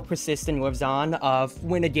curse still persists and lives on of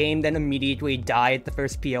win a game, then immediately die at the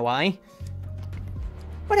first POI.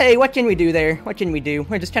 But hey, what can we do there? What can we do?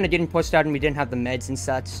 We're just kind of getting pushed out and we didn't have the meds and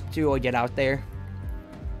such to really get out there.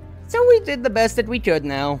 So we did the best that we could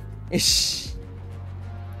now. Ish.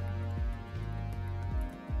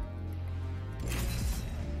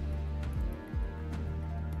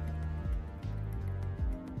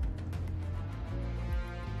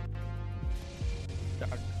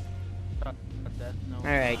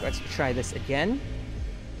 Alright, let's try this again.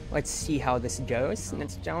 Let's see how this goes.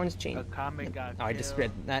 Next challenge change. A comic got Oh, I just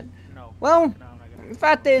killed. read that. No. Well, No, I'm not gonna. the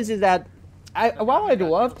fact is that while I'd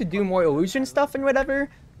love to do more illusion stuff and whatever,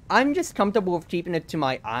 I'm just comfortable with keeping it to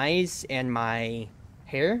my eyes and my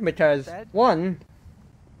hair because, one,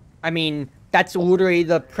 I mean, that's literally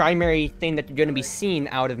the primary thing that you're going to be seeing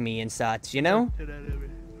out of me and such, you know?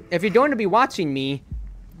 If you're going to be watching me,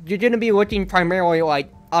 you're going to be looking primarily,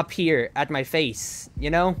 like, up here at my face, you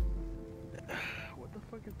know? What the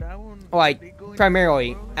fuck is that one? Like,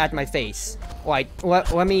 primarily at my face. Like,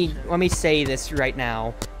 let me say this right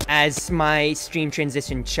now, as my stream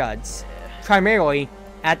transition chuds. Primarily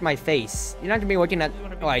at my face. You're not gonna be looking at,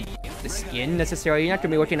 like, the skin necessarily. You're not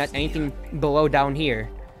gonna be looking at anything below down here.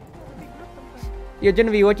 You're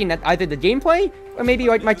gonna be looking at either the gameplay, or maybe,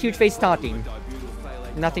 like, my cute face talking.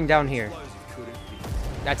 Nothing down here.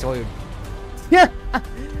 That's weird. Yeah!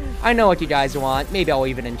 I know what you guys want. Maybe I'll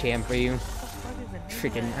leave it in cam for you.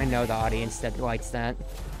 Freaking, I know the audience that likes that.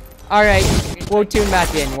 Alright, we'll tune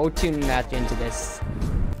back in. We'll tune back into this.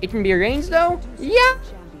 It can be arranged, though? Yeah!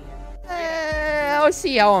 I'll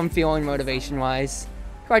see how I'm feeling motivation-wise.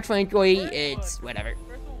 Quite frankly, it's whatever.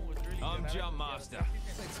 I'm Jump Master.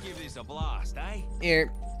 Let's give this a blast, eh?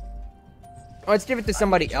 Here. Let's give it to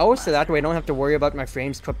somebody else, so that way I don't have to worry about my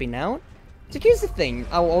frames clipping out. So here's the thing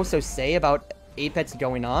I'll also say about Apex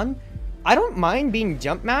going on. I don't mind being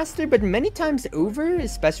Jump Master, but many times over,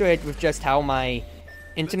 especially with just how my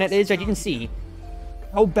internet is, like you can see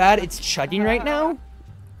how bad it's chugging right now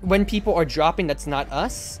when people are dropping that's not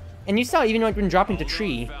us. And you saw even like when dropping to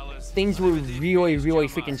tree, things were really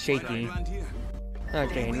freaking shaky.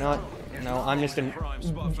 Okay, no, I'm just gonna.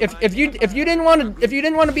 If you didn't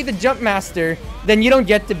want to be the Jump Master, then you don't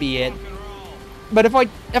get to be it. But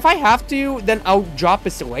if I have to, then I'll drop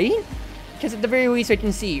this away, because at the very least I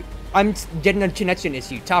can see I'm getting a connection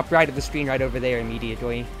issue. Top right of the screen, right over there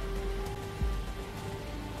immediately.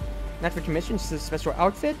 Not for commission, just a special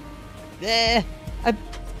outfit. You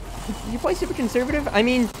play super conservative? I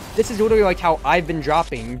mean, this is literally like how I've been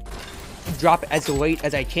dropping. Drop as late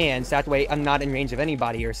as I can, so that way I'm not in range of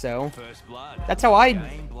anybody or so. That's how I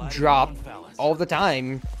drop all the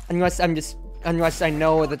time, unless I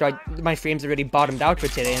know that my frames already bottomed out for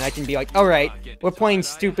today, and I can be like, alright, we're playing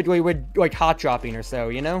stupidly, we're like hot dropping or so,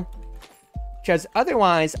 you know? Because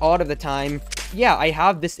otherwise, all of the time, yeah, I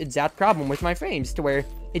have this exact problem with my frames, to where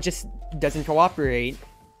it just doesn't cooperate,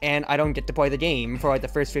 and I don't get to play the game for like the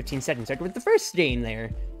first 15 seconds, like with the first game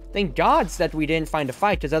there. Thank gods that we didn't find a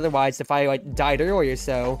fight, because otherwise, if I like died earlier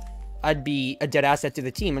so, I'd be a dead asset to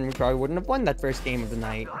the team, and we probably wouldn't have won that first game of the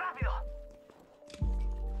night.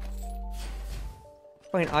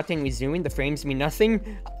 Playing Octane resuming, the frames mean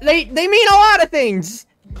nothing. They mean a lot of things!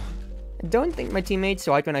 I don't think my teammates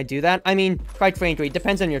like when I do that. I mean, quite frankly, it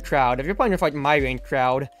depends on your crowd. If you're playing with like my ranked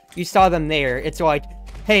crowd, you saw them there, it's like,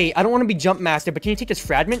 hey, I don't want to be Jump Master, but can you take this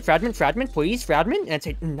fragment, please, fragment? And it's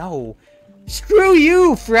like, no. Screw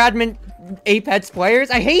you, Fragment Apex players.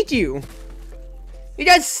 I hate you. You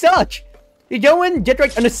guys suck. You go in, get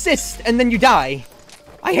like an assist, and then you die.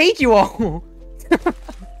 I hate you all.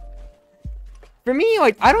 For me,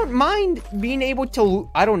 like, I don't mind being able to,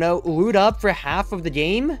 I don't know, loot up for half of the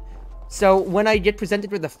game. So when I get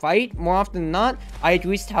presented with a fight, more often than not, I at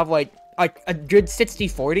least have like a good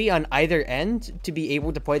 60-40 on either end to be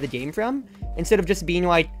able to play the game from. Instead of just being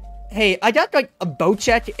like, hey, I got like a bow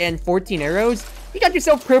check and 14 arrows. You got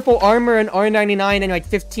yourself purple armor and R99 and like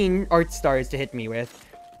 15 art stars to hit me with.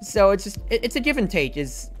 So it's just, it's a give and take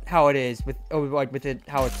is how it is with, like with it,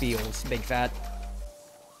 how it feels, Big Fat.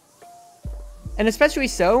 And especially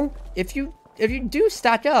so, if you do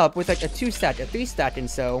stack up with like a 2-stat, a 3-stat and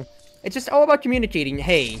so, it's just all about communicating,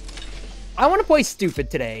 hey, I want to play stupid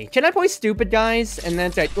today. Can I play stupid, guys? And then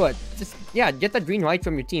it's like, what? Just, yeah, get that green light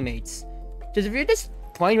from your teammates. Because if you're just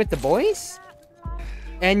playing with the boys,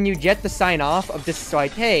 and you get the sign off of just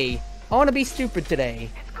like, hey, I want to be stupid today.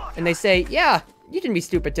 And they say, yeah, you can be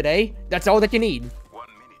stupid today. That's all that you need. 1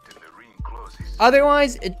 minute and the ring closes.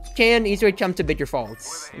 Otherwise, it can easily come to bigger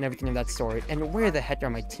faults and everything of that sort. And where the heck are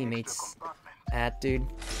my teammates at, dude?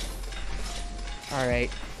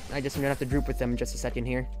 Alright, I guess I'm gonna have to group with them in just a second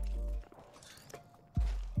here.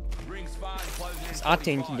 Because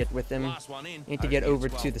Octane can get with them. Need to get over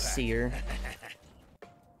to the Seer.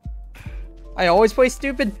 I always play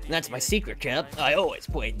stupid? That's my secret, Cap. I always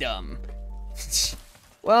play dumb.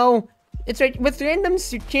 Well, it's like, with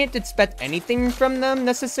randoms, you can't expect anything from them,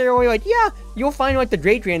 necessarily. Like, yeah, you'll find, like, the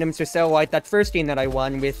great randoms or so, like that first game that I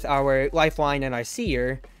won with our Lifeline and our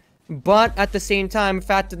Seer. But, at the same time,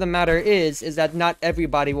 fact of the matter is that not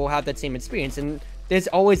everybody will have that same experience, and there's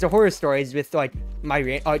always the horror stories with, like,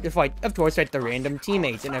 of course, like, the random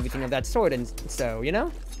teammates and everything of that sort, and so, you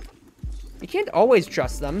know? You can't always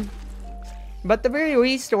trust them. But at the very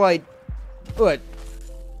least, like, what?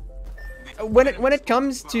 When it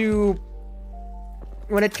comes to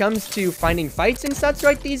finding fights and such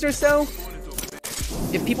like these or so,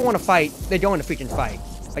 if people want to fight, they go in a freaking fight.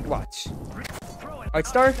 Like, watch. Art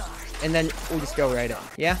star, and then we'll just go right in.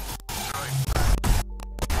 Yeah?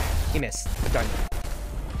 He missed. Done.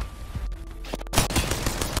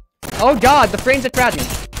 Oh god, the frames at Pradman.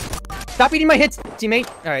 Stop eating my hits, teammate.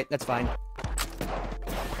 Alright, that's fine.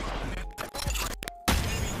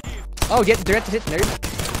 Oh, get direct hit, nerd.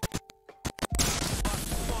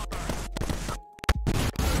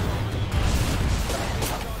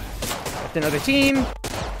 That's another team.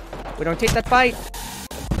 We don't take that fight.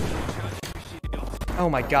 Oh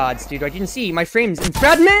my god, dude, I didn't see my frames in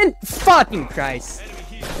Pradman! Fucking Christ.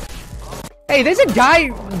 Hey, there's a guy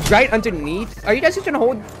right underneath. Are you guys just gonna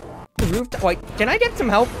hold the roof? Like, can I get some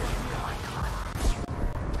help?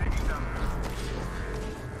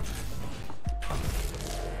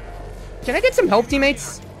 Can I get some help,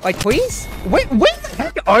 teammates? Like, please? Wait, where the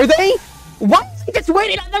heck are they? Why is he just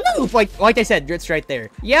waiting on the roof? Like I said, it's right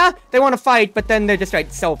there. Yeah, they want to fight, but then they're just,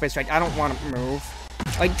 like, selfish. Like, I don't want to move.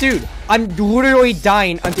 Like, dude, I'm literally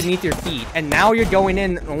dying underneath your feet, and now you're going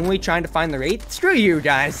in only trying to find the Wraith? Screw you,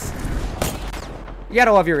 guys. You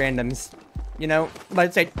gotta love your randoms. You know? But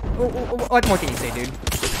it's like, what more can you say, dude?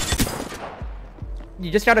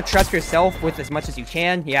 You just gotta trust yourself with as much as you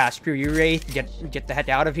can. Yeah, screw you, Wraith. Get the heck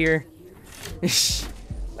out of here.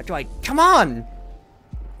 Like, come on!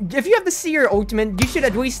 If you have the Seer ultimate, you should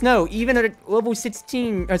at least know, even at level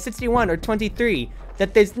 16, or 61, or 23,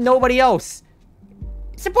 that there's nobody else.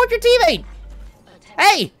 Support your teammate!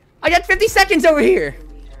 Hey! I got 50 seconds over here!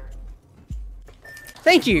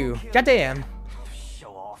 Thank you! Goddamn.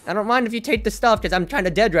 I don't mind if you take the stuff, because I'm kinda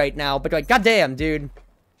dead right now, but like, goddamn, dude.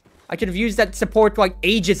 I could have used that support like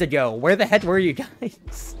ages ago. Where the heck were you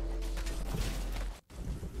guys?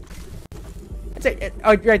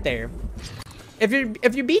 Right there.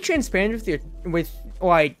 If you be transparent with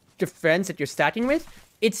like the friends that you're stacking with,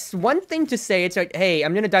 it's one thing to say it's like, hey,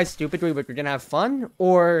 I'm gonna die stupidly, but we're gonna have fun,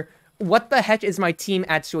 or what the heck is my team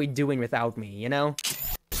actually doing without me, you know?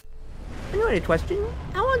 Anyway, question: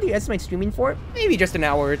 how long do you estimate streaming for? Maybe just an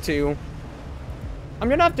hour or two. I'm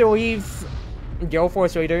gonna have to leave Gale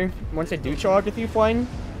Force later once I do charge with you flying,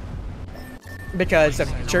 because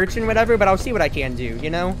of church and whatever. But I'll see what I can do, you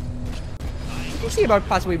know. We'll see about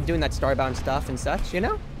possibly doing that Starbound stuff and such, you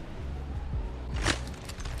know?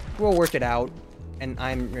 We'll work it out. And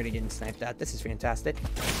I'm really getting sniped at. This is fantastic.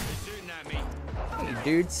 Hey,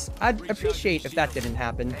 dudes. I'd appreciate if that didn't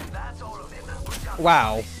happen.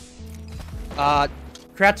 Wow.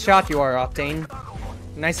 Crap shot you are, Octane.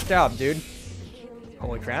 Nice job, dude.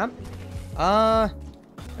 Holy crap.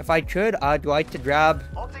 If I could, I'd like to grab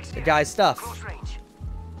the guy's stuff.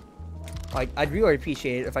 Like, I'd really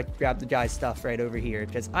appreciate it if I could grab the guy's stuff right over here,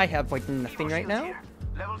 because I have, like, nothing right now.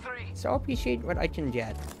 Level 3. So I'll appreciate what I can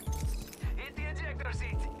get. Hit the ejector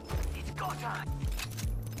seat. It's go time.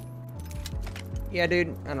 Yeah,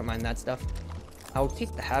 dude, I don't mind that stuff. I'll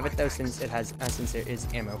take the Habit, though, since there is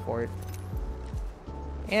ammo for it.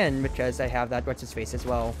 And because I have that what's-his-face as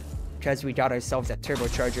well. Because we got ourselves that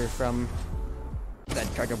turbocharger from that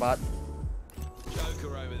charger bot.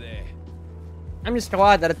 Joker over there. I'm just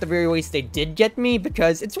glad that at the very least they did get me,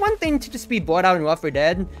 because it's one thing to just be bled out in Left 4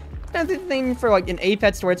 Dead. Another thing for, like, an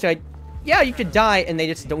Apex where it's like, yeah, you could die and they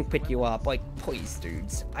just don't pick you up. Like, please,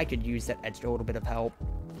 dudes. I could use that extra little bit of help.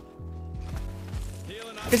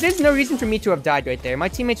 Because there's no reason for me to have died right there. My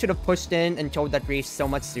teammates should have pushed in and killed that Wraith so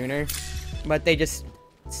much sooner. But they just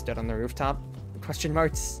stood on the rooftop. Question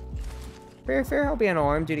marks. Fair, I'll be on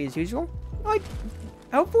alarm duty as usual. Like,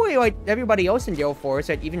 hopefully, like, everybody else in Gale Force,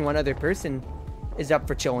 like, even one other person is up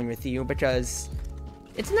for chilling with you, because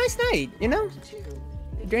it's a nice night, you know?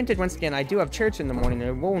 Granted, once again, I do have church in the morning, and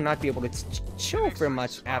I will not be able to chill for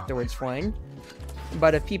much afterwards flying.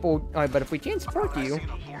 But if people, but if we can support you,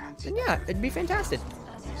 then yeah, it'd be fantastic.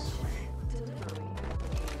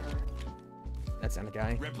 That's not a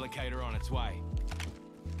guy. Replicator on its way.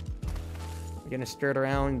 We're gonna stir it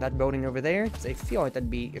around that building over there, because I feel like that'd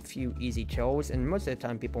be a few easy kills, and most of the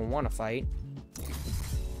time people want to fight.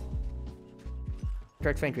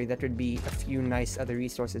 Quite frankly, that would be a few nice other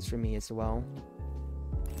resources for me as well.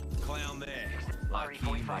 Clown there. Larry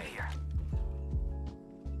 45 here.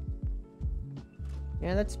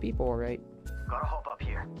 Yeah, that's people, alright. Gotta hop up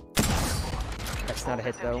here. That's not a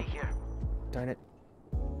hit, though. Here. Darn it.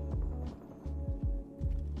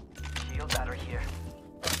 Shield battery here.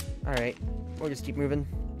 Alright, we'll just keep moving.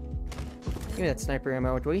 Give me that sniper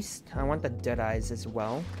ammo at least. I want the Deadeyes as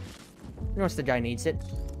well. Unless the guy needs it.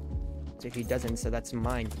 So if he doesn't, so that's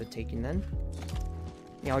mine for the taking then.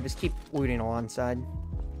 Yeah, I'll just keep looting alongside.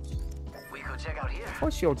 We could check out here.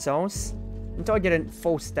 4 shield cells. Until I get a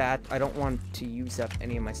full stat, I don't want to use up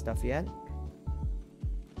any of my stuff yet.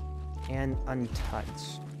 And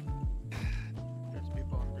untouched. There's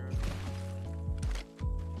people on there.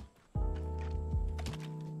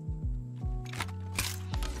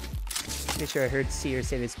 Pretty sure I heard Seer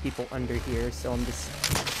say there's people under here, so I'm just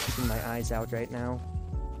keeping my eyes out right now.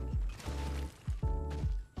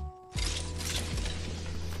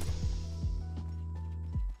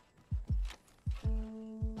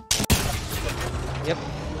 Yep,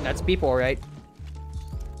 that's people, alright.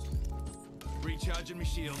 Recharging my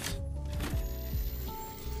shields.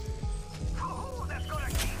 Ooh, that's gonna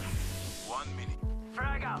kick. 1 minute.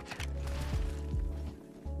 Frag out.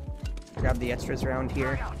 Grab the extras around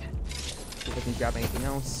here. Frag out. See if I can grab anything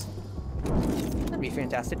else. That'd be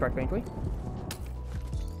fantastic, quite frankly.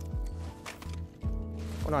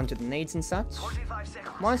 Hold on to the nades and such. 45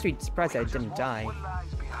 seconds. I'm honestly surprised I didn't die. What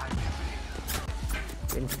lies behind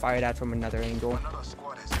every Didn't fire that from another angle. Another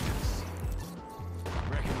squad has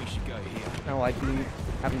entered. Reckon we should go here. No, like you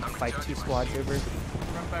having to fight 2 squads over. Run back,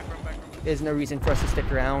 run back, run back. There's no reason for us to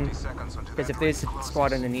stick around. 30 seconds until Because that if there's a ring squad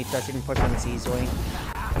closes. underneath us, you can push on us easily.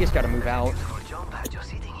 You just gotta move out. Good jump pad just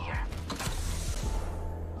sitting here.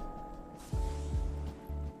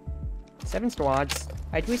 7 squads.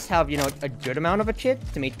 I at least have, you know, a good amount of a kit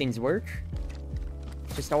to make things work.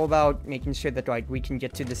 Just all about making sure that, like, we can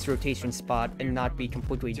get to this rotation spot and not be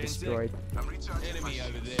completely destroyed. I'm recharging my Enemy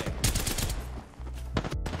over shields. there.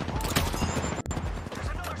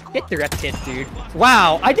 Hit direct hit, dude.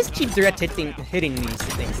 Wow, I just keep direct hitting these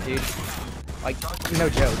things, dude. Like, no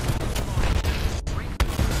joke.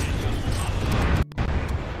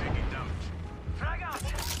 Frag out.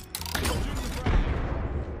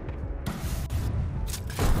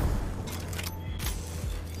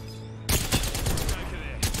 Joker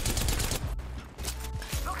there.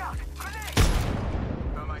 Look out. Grenade.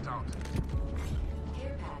 Thermite out.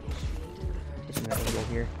 Just another angle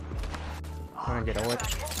here. I wanna get all it.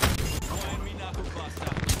 Find me knuckle buster.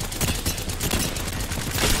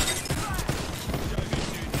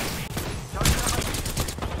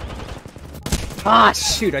 Ah,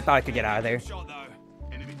 shoot, I thought I could get out of there. Shot though.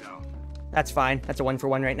 Enemy down. That's fine. That's a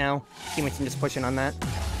 1-for-1 right now. Teammates can just push in on that.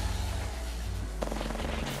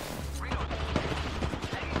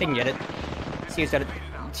 They can get it. See, that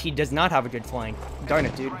he does not have a good flank. Darn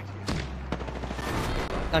it, dude.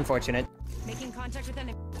 Unfortunate. Making contact with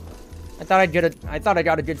enemy. I thought I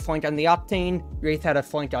got a good flank on the Octane. Wraith had a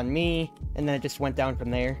flank on me, and then it just went down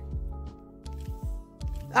from there.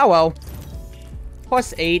 Oh well.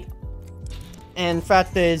 +8. And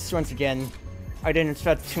fact is, once again, I didn't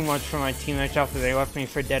expect too much from my teammates after they left me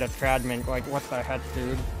for dead at Tradman. Like, what the heck,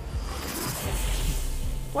 dude?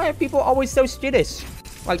 Why are people always so skittish?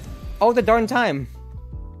 Like, all the darn time.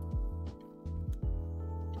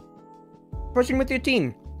 Pushing with your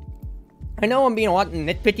team. I know I'm being a lot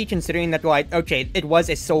nitpicky considering that, like, okay, it was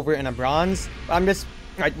a silver and a bronze. But I'm just,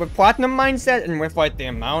 like, with platinum mindset and with, like, the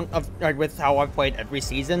amount of, like, with how I've played every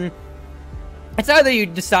season. It's either you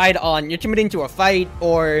decide on you're committing to a fight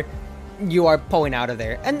or you are pulling out of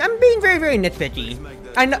there. And I'm being very, very nitpicky.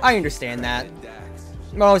 I understand that.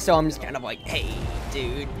 Also, I'm just kind of like, hey,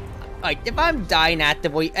 dude. Like, if I'm dying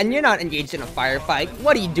actively and you're not engaged in a firefight,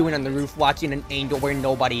 what are you doing on the roof watching an angel where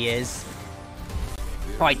nobody is?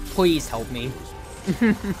 Like, please help me.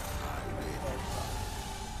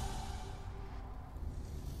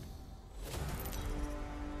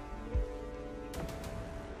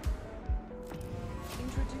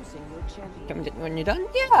 When you're done?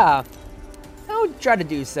 Yeah! I'll try to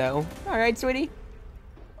do so. Alright, sweetie.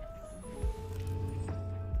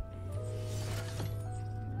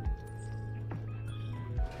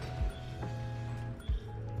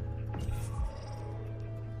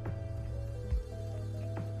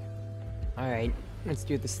 Alright, let's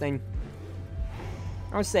do this thing.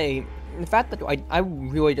 I would say, the fact that I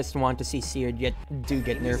really just want to see Seer get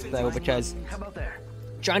nerfed though, because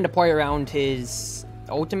trying to play around his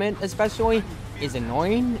ultimate especially is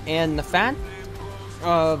annoying, and the fact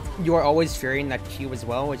of you're always fearing that Q as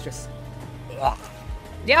well is just ugh.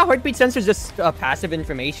 Yeah, heartbeat sensor is just passive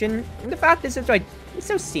information. And the fact is, it's like it's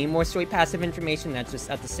so seamlessly passive information that's just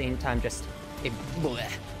at the same time just a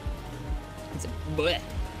bleh. It's a bleh.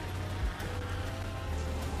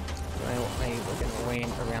 We're gonna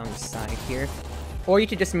land around the side here, or you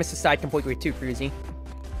could just miss the side completely too, Cruzy.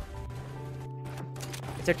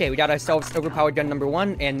 It's okay, we got ourselves overpowered gun number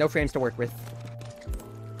 1 and no frames to work with.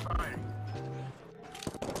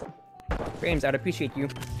 Frames, I'd appreciate you.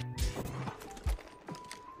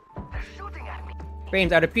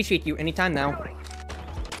 Frames, I'd appreciate you anytime now.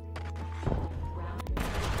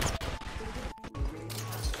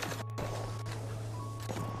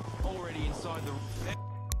 Already inside the...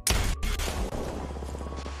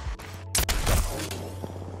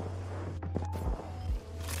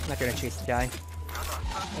 I'm not gonna chase the guy.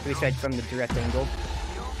 At least right from the direct angle.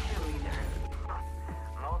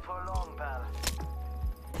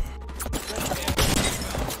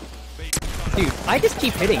 Dude, I just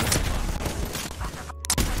keep hitting.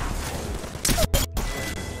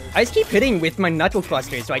 I just keep hitting with my knuckle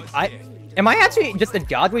clusters. Like, am I actually just a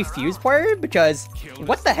godly fuse player? Because,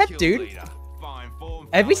 what the heck, dude?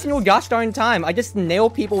 Every single gosh darn time, I just nail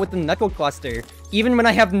people with the knuckle cluster, even when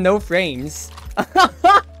I have no frames.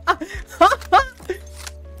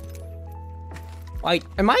 Like,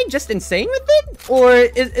 am I just insane with it? Or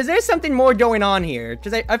is there something more going on here?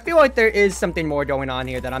 Because I feel like there is something more going on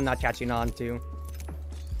here that I'm not catching on to.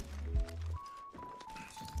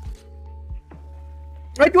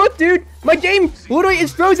 Like, look, dude! My game literally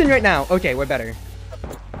is frozen right now! Okay, we're better.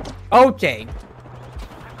 Okay.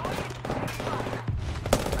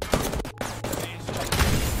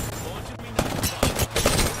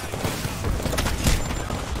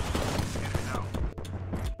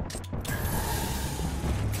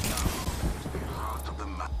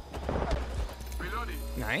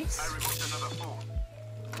 Nice.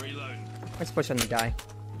 Let's push on the guy.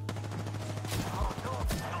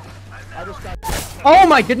 Oh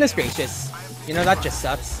my goodness gracious! You know, that just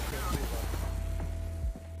sucks.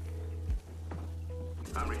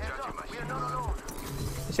 I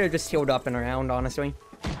should have just healed up and around, honestly.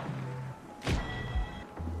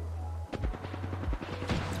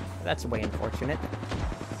 That's way unfortunate.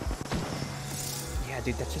 Yeah,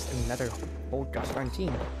 dude, that's just another whole gosh darn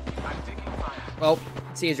team. Well,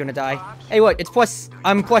 Seer's gonna die. Hey, look, it's plus...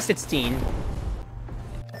 I'm plus 16.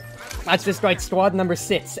 That's just right, squad number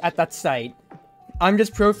 6 at that site. I'm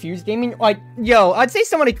just pro fuse gaming. Like, yo, I'd say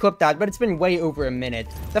somebody clipped that, but it's been way over a minute.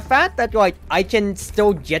 The fact that, like, I can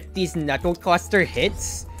still get these knuckle cluster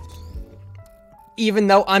hits, even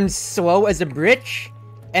though I'm slow as a brick,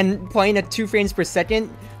 and playing at 2 frames per second,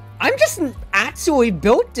 I'm just actually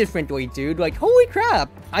built differently, dude. Like, holy crap,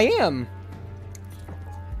 I am.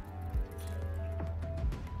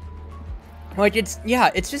 Like, it's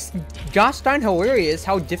just gosh darn hilarious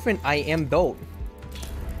how different I am built.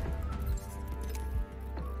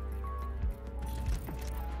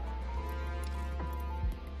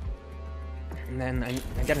 And then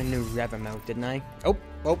I got a new rev emote, didn't I? Oh,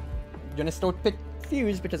 gonna still pick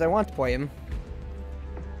Fuse because I want to play him.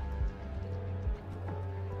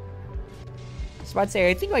 So I'd say,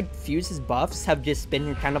 I think, like, Fuse's buffs have just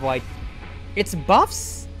been kind of like... It's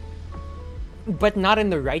buffs, but not in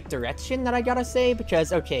the right direction, that I gotta say,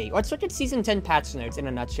 because, okay, let's look at Season 10 patch notes in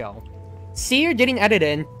a nutshell. Seer getting added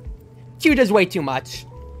in. Q does way too much.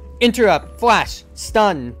 Interrupt, flash,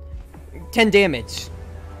 stun, 10 damage.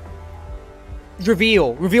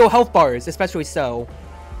 Reveal health bars, especially so.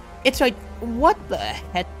 It's like, what the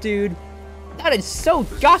heck, dude? That is so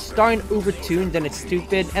gosh darn overtuned and it's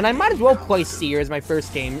stupid, and I might as well play Seer as my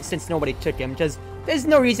first game since nobody took him, because there's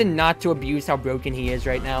no reason not to abuse how broken he is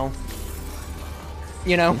right now.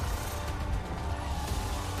 You know?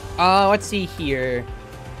 Let's see here.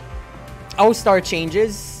 All-Star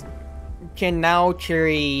changes can now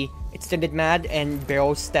carry Extended Mad and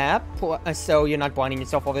Barrel Stab, so you're not blinding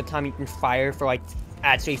yourself all the time. You can fire for like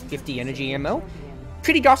actually 50 energy ammo.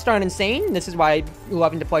 Pretty gosh darn insane. This is why I'm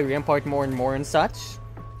loving to play Rampart more and more and such.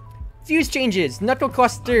 Fuse changes. Knuckle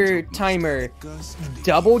Cluster timer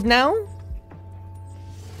doubled now.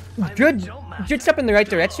 Good step in the right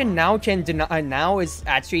direction. Now can deny. Now is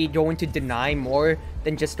actually going to deny more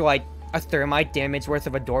than just like a thermite damage worth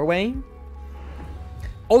of a doorway.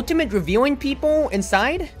 Ultimate revealing people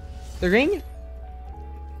inside the ring.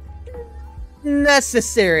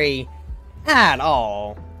 Necessary at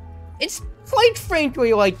all. It's quite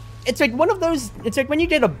frankly like, it's like one of those, it's like when you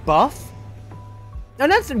get a buff. No,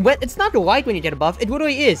 it's not like when you get a buff, it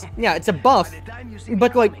literally is. Yeah, it's a buff,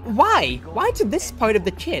 but like, why? Why to this part of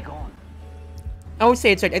the kit? I would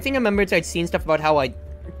say it's like, I think I remember I'd seen stuff about how like,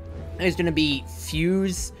 there's gonna be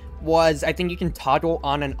Fuse was, I think you can toggle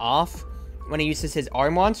on and off when he uses his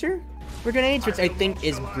arm launcher for grenades, which I think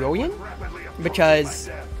is brilliant, because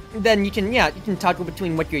then you can, yeah, you can toggle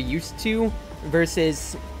between what you're used to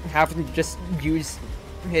versus having to just use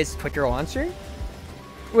his quicker launcher,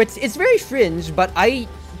 which is very fringe, but I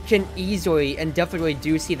can easily and definitely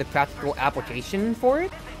do see the practical application for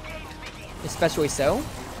it, especially so.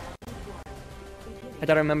 I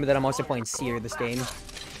gotta remember that I'm also playing Seer this game.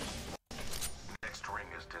 Next ring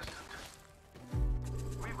is distant.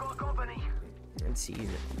 We've got company. Let's see here.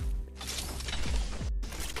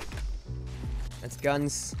 That's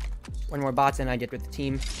guns. One more bots and I get with the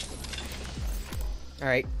team.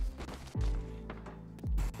 Alright.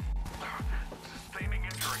 Sustaining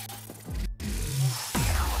injury.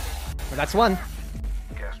 Well, that's one.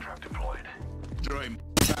 Gas trap deployed. Join.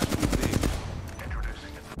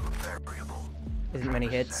 Introducing a new variable. Isn't many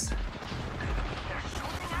hits.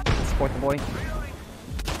 Support the boy.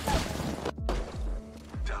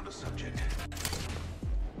 Down to subject.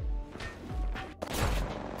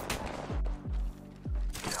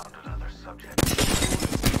 Down to another subject.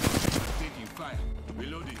 Taking fire.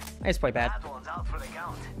 Reloading. I just play bad. That one's out for the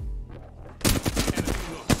count. Enemy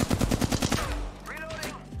lost.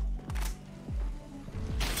 Reloading.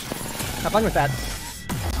 Have fun with that.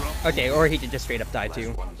 Okay, or he could just straight up die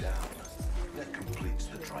too. One down. That completes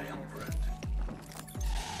the triumvirate.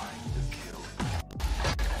 Find the kill.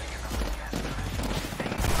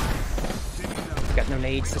 Got no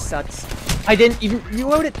nades, this sucks. I didn't even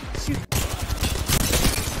reload it! Shoot!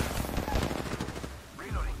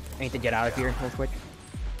 I need to get out of here real quick.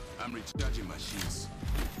 I'm recharging my shields.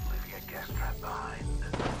 Leaving a gas trap behind.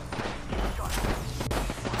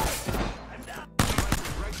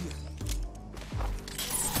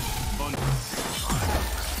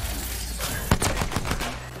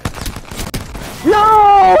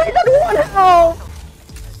 No! He's at 1 health!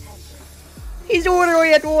 He's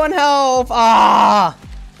literally at 1 health! Ah!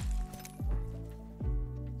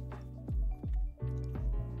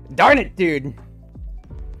 Darn it, dude.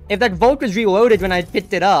 If that Volt was reloaded when I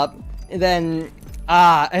picked it up, then...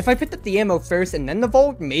 if I picked up the ammo first and then the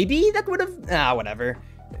Volt, maybe that would have... whatever.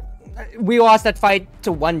 We lost that fight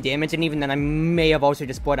to 1 damage, and even then I may have also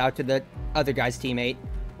just split out to the other guy's teammate.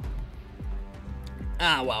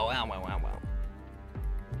 Well.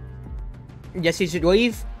 Yes, he should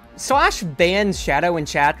leave. Slash ban Shadow in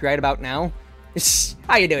chat right about now.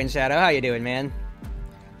 How you doing, Shadow? How you doing, man?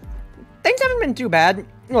 Things haven't been too bad.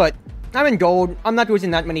 Look, I'm in gold. I'm not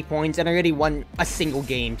losing that many points, and I already won a single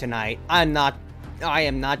game tonight. I am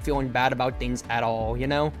not feeling bad about things at all, you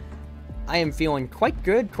know? I am feeling quite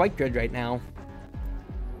good right now.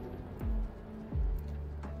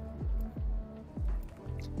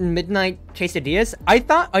 Midnight quesadillas. I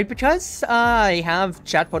thought, because I have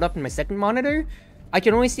chat put up in my second monitor, I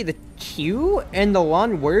can only see the Q, and the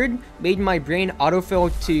one word made my brain autofill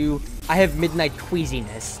to, I have midnight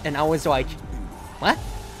queasiness, and I was like, what?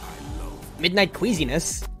 Midnight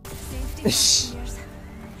queasiness?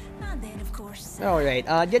 Alright,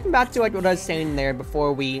 getting back to like what I was saying there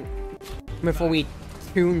before we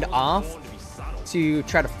tuned off to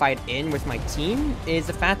try to fight in with my team, is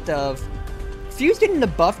the fact of Fuse getting the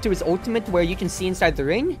buff to his ultimate where you can see inside the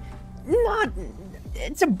ring.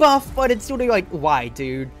 It's a buff, but it's sort of like, why,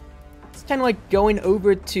 dude? It's kind of like going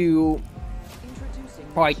over to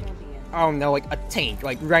like, I don't know, like a tank,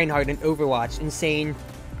 like Reinhardt in Overwatch, and saying,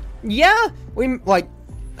 yeah, we, like,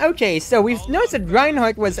 okay, so we've noticed that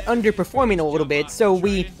Reinhardt was underperforming a little bit, so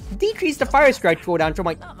we decreased the fire strike cooldown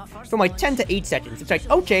from like 10 to 8 seconds. It's like,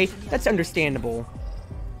 okay, that's understandable.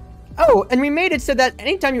 Oh, and we made it so that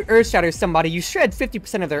anytime you earth shatter somebody, you shred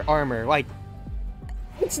 50% of their armor. Like,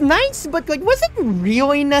 it's nice, but like, was it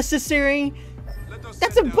really necessary?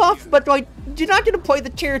 That's a buff, but like, you're not gonna play the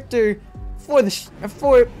character for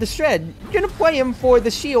the shred. You're gonna play him for the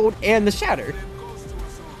shield and the shatter.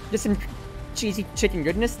 Just some cheesy chicken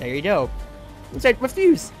goodness. There you go. It's like,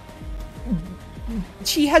 refuse.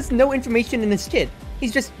 He has no information in his kit.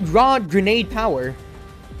 He's just raw grenade power.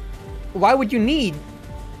 Why would you need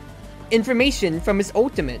information from his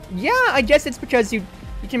ultimate? Yeah, I guess it's because you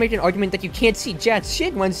can make an argument that you can't see jack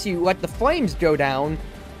shit once you let the flames go down.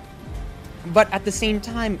 But at the same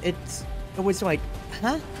time, it was like,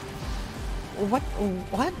 huh? What?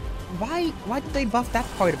 Why did they buff that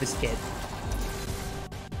part of his kit?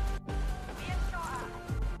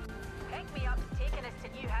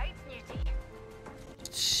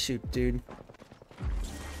 Shoot, dude.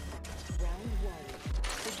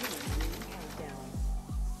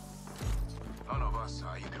 None of us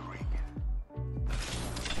are in the ring.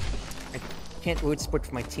 I can't loot split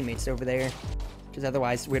for my teammates over there, because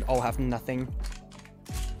otherwise we'd all have nothing.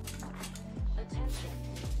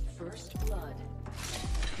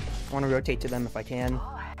 I want to rotate to them if I can.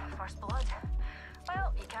 First blood.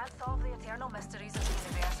 Well, you can't solve the eternal mysteries of the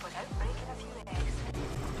universe without breaking a few eggs.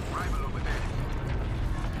 Rival over there.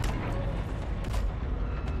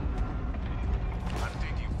 I'm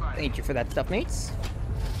taking fire. Thank you for that stuff, mates.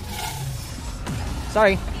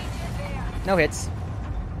 Sorry. No hits. Need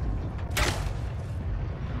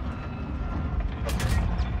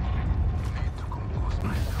to compose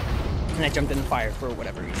myself. And I jumped in the fire for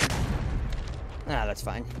whatever reason. Ah, that's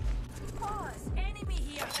fine. Pause. Enemy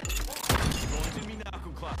here.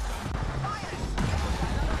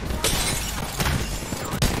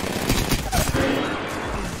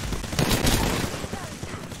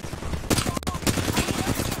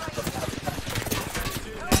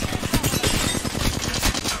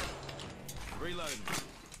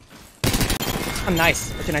 I'm nice.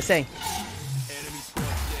 What can I say?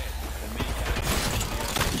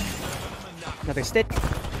 Another stick.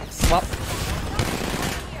 Swap.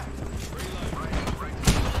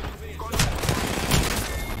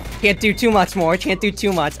 Can't do too much more. Can't do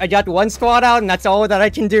too much. I got one squad out, and that's all that I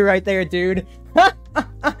can do right there, dude.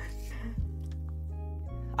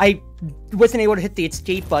 I wasn't able to hit the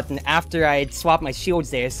escape button after I had swapped my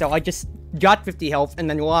shields there, so I just got 50 health and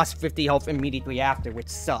then lost 50 health immediately after, which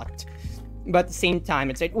sucked. But at the same time,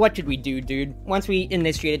 it's like, what should we do, dude? Once we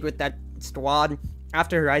initiated with that squad,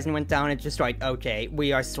 after Horizon went down, it's just like, okay,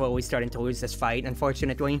 we are slowly starting to lose this fight,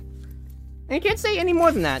 unfortunately. And you can't say any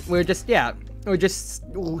more than that. We're just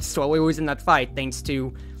slowly losing that fight, thanks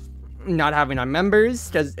to not having our members,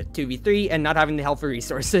 2v3, and not having the health or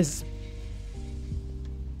resources.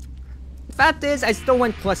 The fact is, I still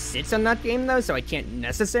went +6 on that game, though, so I can't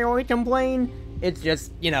necessarily complain. It's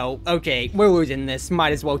just, you know, okay, we're losing this,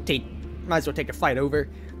 might as well take a fight over.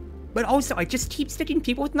 But also, I just keep sticking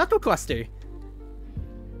people with Knuckle Cluster.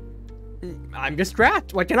 I'm just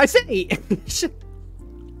trapped, what can I say? So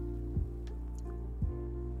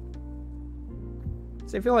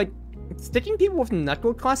I feel like sticking people with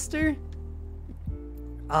Knuckle Cluster,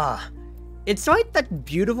 it's like that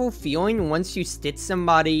beautiful feeling once you stitch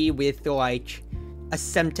somebody with like a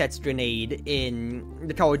Semtex grenade in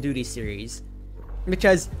the Call of Duty series.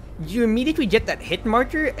 Because you immediately get that hit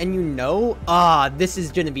marker and you know, this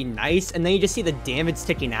is gonna be nice, and then you just see the damage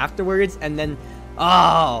ticking afterwards, and then,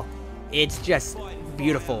 it's just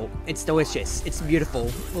beautiful. It's delicious. It's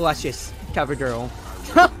beautiful. Luscious. Cover girl.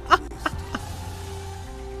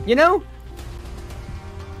 You know?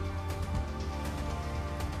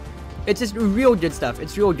 It's just real good stuff.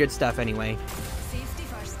 It's real good stuff anyway. Safety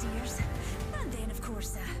first, dears. And then, of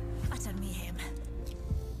course, utter mayhem.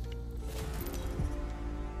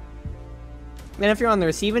 And if you're on the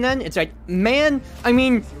receiving end, it's like, man, I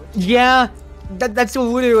mean, yeah, that's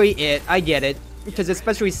literally it. I get it. Because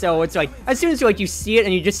especially so, it's like, as soon as you see it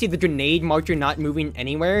and you just see the grenade marker not moving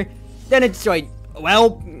anywhere, then it's like,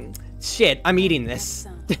 well, shit, I'm eating this.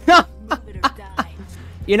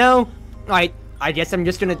 You know, I guess I'm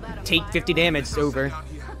just gonna take 50 damage over.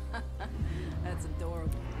 That's adorable.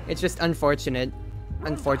 It's just unfortunate.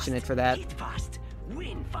 Unfortunate for that. Eat fast,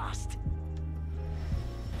 win fast.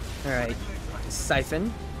 Alright.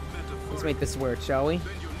 Siphon. Let's make this work, shall we?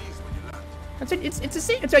 It's the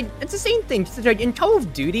same thing. It's like in Call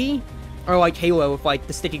of Duty, or like Halo with like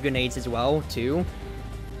the sticky grenades as well, too.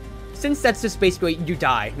 since that's just basically you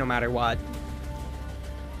die no matter what.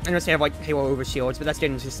 Unless you have like Halo over shields, but that's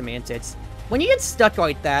getting into semantics. When you get stuck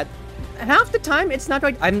like that, half the time it's not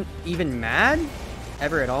like I'm even mad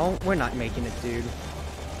ever at all. We're not making it, dude.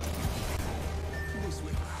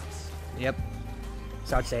 Yep.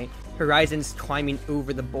 So I'd say Horizon's climbing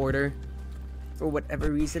over the border for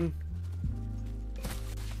whatever reason.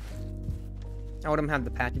 I'll let him have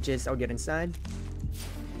the packages. I'll get inside.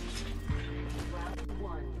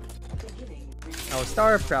 Oh,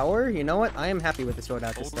 Star of Prowler. You know what? I am happy with this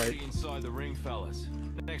loadout to start. Already inside the ring, fellas.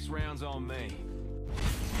 The next round's on me.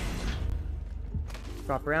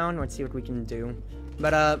 Drop around. Let's see what we can do.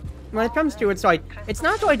 But when it comes to it, it's like it's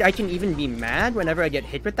not like I can even be mad whenever I get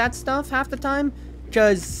hit with that stuff half the time,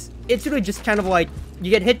 because it's really just kind of like you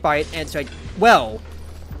get hit by it and it's like, well,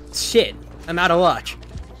 shit, I'm out of luck.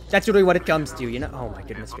 That's really what it comes to, you know? Oh my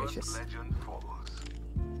goodness gracious. Legend follows.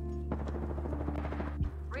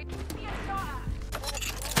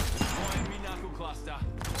 Find me knuckle cluster.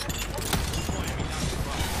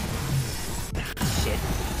 Shit.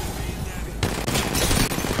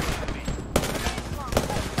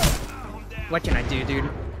 What can I do, dude?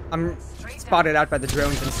 I'm spotted out by the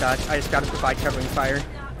drones and such. I just gotta provide covering fire.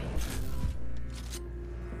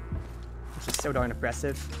 Which is so darn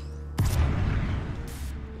impressive.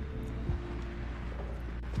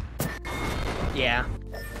 Yeah.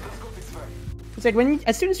 It's like when,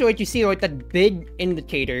 as soon as you see like that big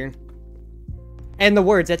indicator and the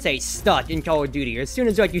words that say stuck in Call of Duty, or as soon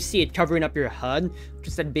as like you see it covering up your HUD,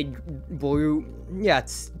 just that big blue, yeah,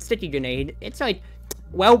 it's sticky grenade. It's like,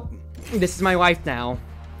 well, this is my life now.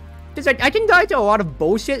 It's like I can die to a lot of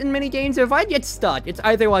bullshit in many games. If I get stuck, it's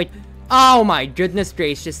either like, oh my goodness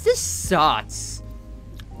gracious, this sucks,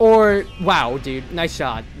 or wow, dude, nice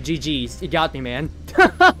shot, GG's, you got me, man.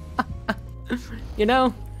 You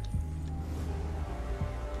know?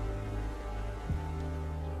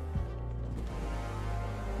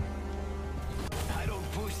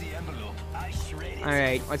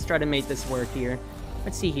 Alright, let's try to make this work here.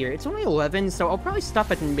 Let's see here. It's only 11, so I'll probably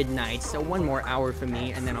stop at midnight, so 1 more hour for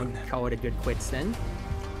me, and then I'll call it a good quits then.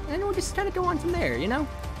 And we'll just kind of go on from there, you know?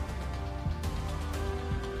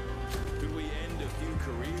 Could we end a few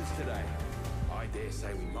careers today? I dare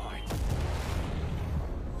say we might.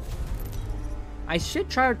 I should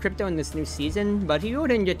try out crypto in this new season, but he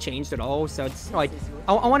didn't get changed at all, so it's like,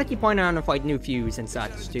 I want to keep pointing on like new fuse and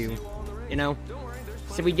such too, you know?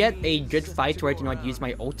 So if we get a good fight where I can like use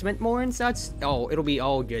my ultimate more and such, oh, it'll be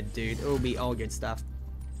all good, dude. It'll be all good stuff.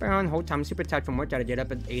 Baron, whole time super tired from work, gotta get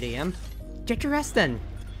up at 8 AM. Get your rest then.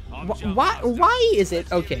 Why is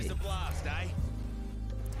it okay?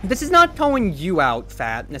 This is not calling you out,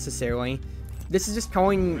 Fat, necessarily. This is just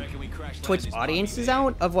calling Twitch audiences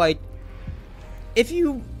out of like, if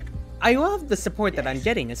you, I love the support that I'm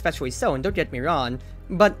getting, especially so, and don't get me wrong,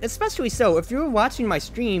 but especially so, if you're watching my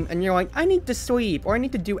stream and you're like, I need to sleep, or I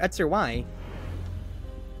need to do X or Y,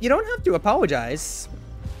 you don't have to apologize,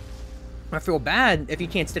 or feel bad if you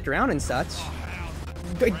can't stick around and such.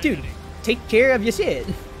 Dude, take care of your shit.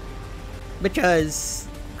 Because,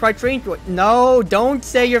 quite frankly, no, don't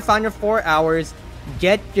say you're fine for 4 hours,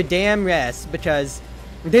 get your damn rest, because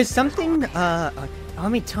there's something,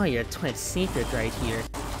 let me tell you a Twitch secret right here.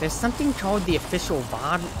 There's something called the official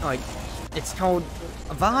VOD, like, it's called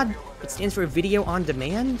VOD, it stands for Video On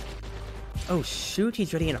Demand. Oh shoot,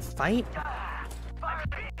 he's ready in a fight?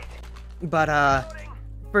 But,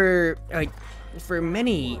 for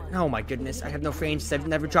many, oh my goodness, I have no frames, I've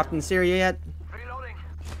never dropped in Syria yet. Reloading.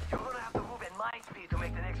 You're gonna have to move at light speed to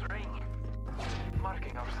make the next ring.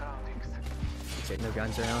 Marking our surroundings. Shit, no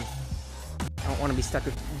guns around. I don't want to be stuck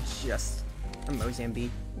with just a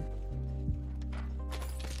Mozambique.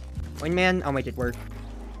 Wingman, I'll make it work.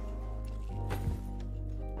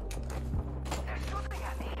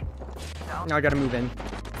 Now I gotta move in.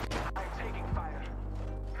 I'm taking fire.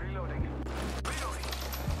 Reloading. Reloading.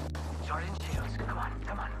 Charging shields. Come on,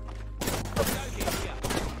 come on.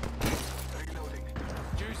 Reloading.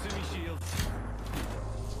 Juicing me shields.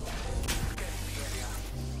 Getting the area.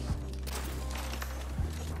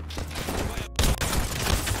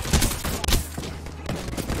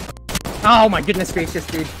 Oh my goodness gracious,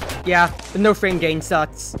 dude. Yeah, the no frame gain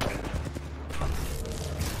sucks.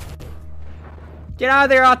 Get out of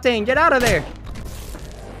there, Octane! Get out of there!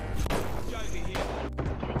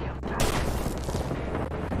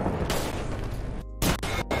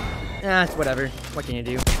 Ah, it's whatever. What can you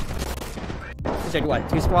do? There's like, what,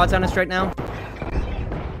 2 squads on us right now?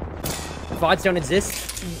 VODs don't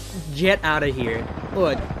exist? Get out of here.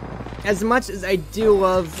 Look, as much as I do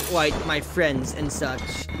love, like, my friends and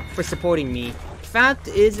such for supporting me, fact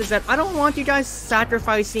is that I don't want you guys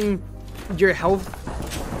sacrificing your health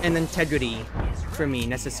and integrity for me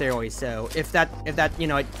necessarily. So if that you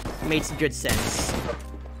know, it makes good sense.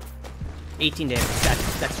 18 damage.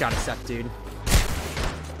 That's gotta suck, dude.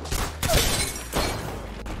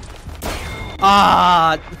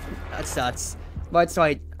 Ah, that sucks. But it's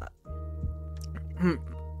like,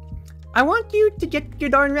 I want you to get your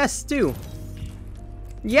darn rest too.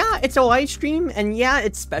 Yeah, it's a live stream, and yeah,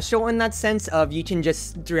 it's special in that sense of you can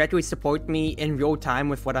just directly support me in real time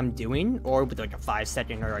with what I'm doing, or with like a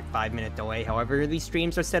 5-second or like 5-minute delay, however these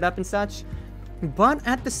streams are set up and such. But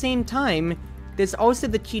at the same time, there's also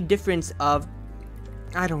the key difference of,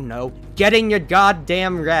 I don't know, getting your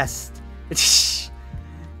goddamn rest.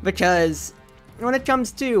 Because when it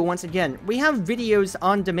comes to, once again, we have videos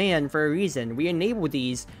on demand for a reason. We enable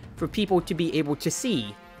these for people to be able to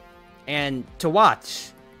see and to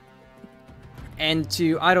watch and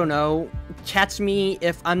to, I don't know, catch me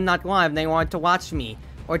if I'm not live and they want to watch me,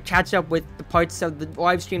 or catch up with the parts of the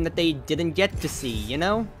live stream that they didn't get to see, you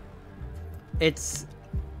know? It's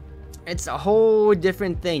a whole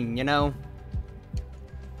different thing, you know?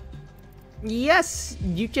 Yes,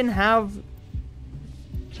 you can have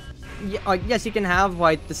yes, you can have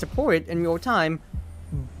like the support in real time,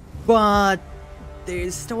 but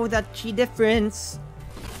there's still that key difference.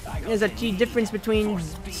 There's a key difference between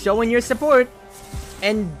showing your support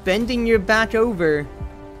and bending your back over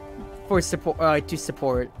for support to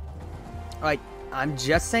support. Like, I'm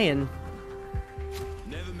just saying,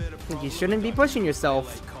 you shouldn't be pushing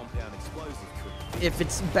yourself if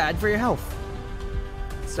it's bad for your health.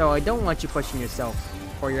 So I don't want you pushing yourself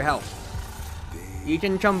for your health. You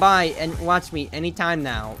can come by and watch me anytime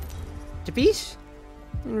now. Capiche?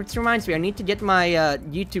 Which reminds me, I need to get my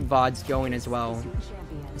YouTube VODs going as well.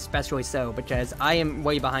 Especially so, because I am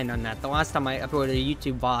way behind on that. The last time I uploaded a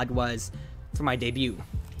YouTube VOD was for my debut.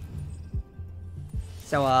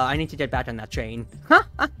 So, I need to get back on that train.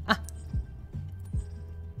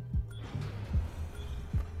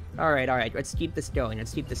 Alright, let's keep this going,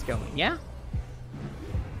 yeah?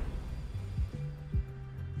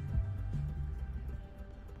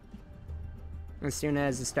 As soon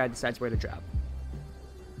as this guy decides where to drop.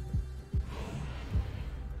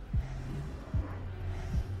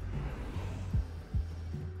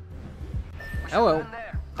 Hello.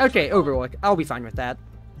 Okay, Overlook. I'll be fine with that.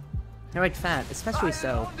 I like Fat, especially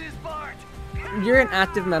so. You're an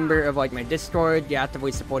active member of, like, my Discord. You're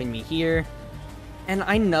actively supporting me here. And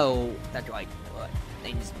I know that, like, look,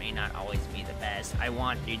 things may not always be the best. I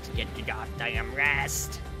want you to get your goddamn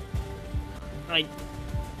rest. Like,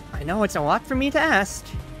 I know it's a lot for me to ask.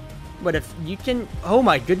 But if you can... Oh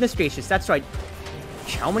my goodness gracious, that's like...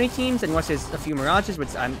 How many teams? Unless there's a few Mirages,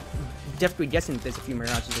 which I'm definitely guessing that there's a few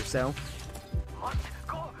Mirages or so.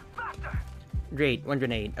 Great, 1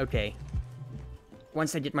 grenade, okay.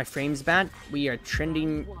 Once I get my frames back, we are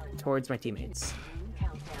trending towards my teammates.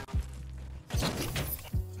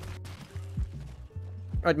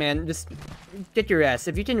 Alright man, just get your ass.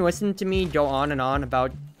 If you can listen to me go on and on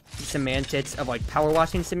about semantics of like Power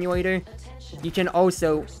Washing Simulator, you can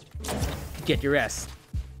also get your rest.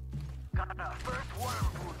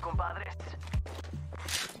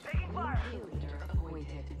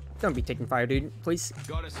 Don't be taking fire, dude, please.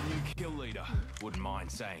 Got us a new kill leader. Wouldn't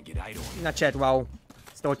mind saying g'day to him. Not yet, well,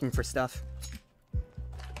 still looking for stuff.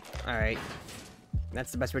 Alright.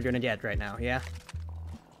 That's the best we're gonna get right now, yeah?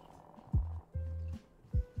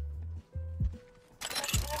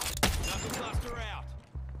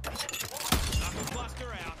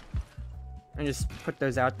 And just put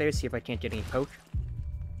those out there, see if I can't get any poke.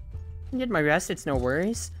 Get my rest, it's no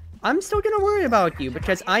worries. I'm still gonna worry about you,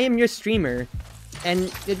 because I am your streamer.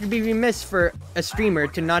 And it would be remiss for a streamer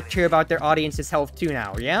to not care about their audience's health too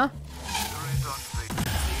now, yeah?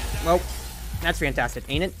 Well, that's fantastic,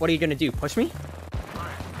 ain't it? What are you gonna do, push me?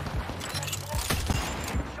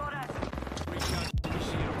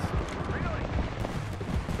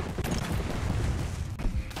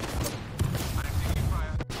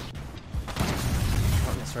 I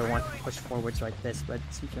don't necessarily want to push forwards like this, but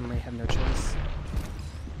Seeker may have no choice.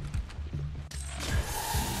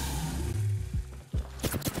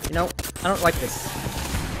 You know, I don't like this.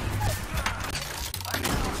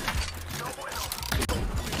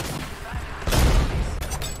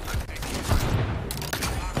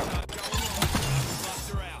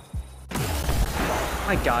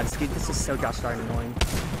 My god, dude, this is so gosh darn annoying.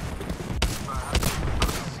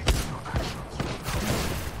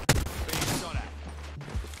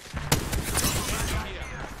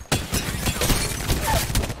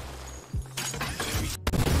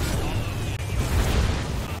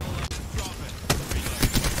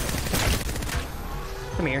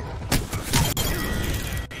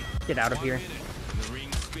 Get out of here. The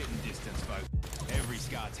ring's spitting distance, folks. Every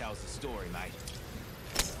scar tells the story, mate.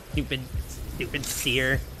 Stupid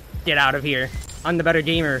seer. Get out of here. I'm the better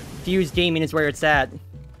gamer. Fuse gaming is where it's at.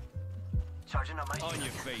 Charging up my On your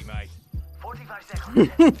feet, mate. 45 seconds.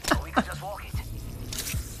 So we can just walk it.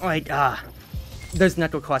 Like, those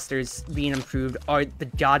knuckle clusters being improved are the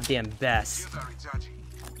goddamn best. Shields are recharging.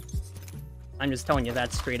 I'm just telling you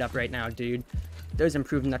that straight up right now, dude. Those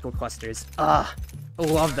improved knuckle clusters. I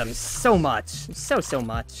love them so much. So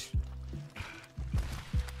much.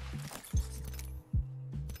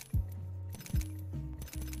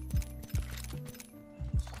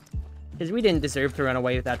 Because we didn't deserve to run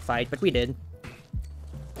away with that fight, but we did.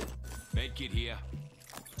 Medkit here.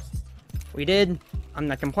 We did. I'm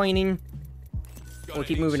not complaining. Got We'll an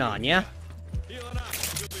keep moving shield on, yeah? here. Healing up.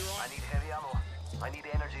 You'll be I right. need heavy ammo. I need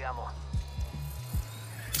energy ammo.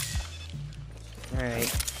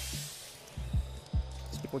 Alright.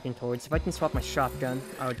 Let's keep working towards. If I can swap my shotgun,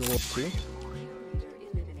 I would do a little too.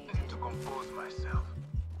 Need to compose myself.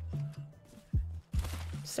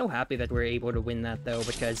 So happy that we're able to win that though,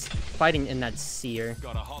 because fighting in that seer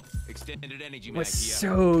Got a hot extended energy mag was here.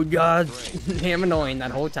 so goddamn annoying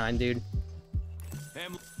that whole time, dude.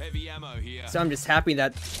 Heavy ammo here. So I'm just happy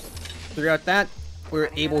that throughout that, we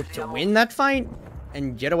were able to win that fight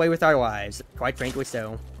and get away with our lives. Quite frankly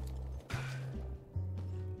so.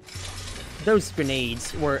 Those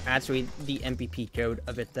grenades were actually the MVP code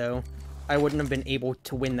of it though. I wouldn't have been able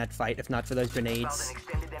to win that fight if not for those Found grenades. an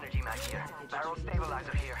extended energy mag here. Barrel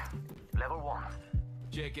stabilizer here. Level 1.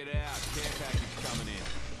 Check it out. Care package coming in.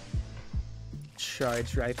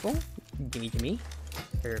 Charge rifle. Gimme.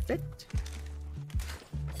 Perfect.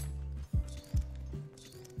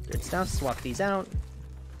 Good stuff. Swap these out.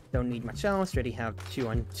 Don't need much else. Already have 2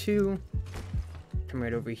 on 2. Come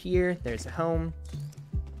right over here. There's a home.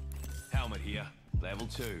 Helmet here. Level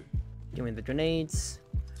 2. Give me the grenades.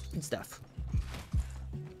 Good stuff.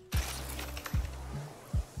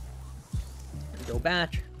 Go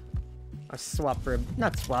back. I'll swap for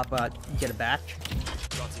not swap, get a bat.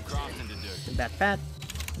 Got some crafting to do. A bat.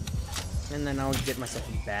 And then I'll get myself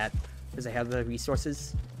a bat. Because I have the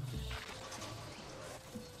resources.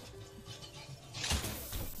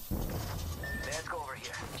 Let's go over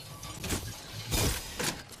here.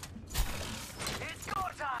 It's go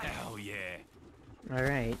time! Hell yeah.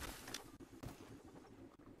 Alright.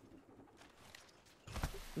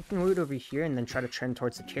 We can loot over here and then try to trend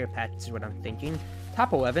towards the care package is what I'm thinking.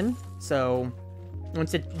 Top 11, so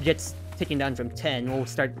once it gets ticking down from 10, we'll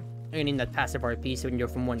start earning that passive RP so we can go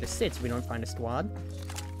from 1 to 6 if we don't find a squad.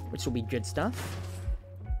 Which will be good stuff.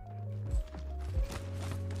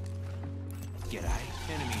 G'day.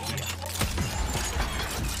 Enemy here.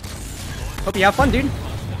 Hope you have fun, dude.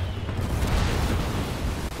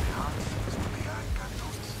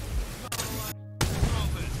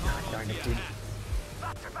 Darn it, dude.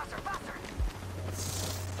 Faster, faster, faster!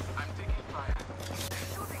 I'm taking fire.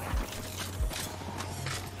 Shooting at me.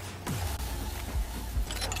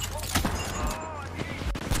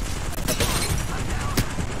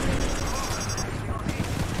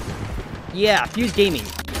 Yeah, Fuse Gaming.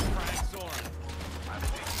 Frank Soren.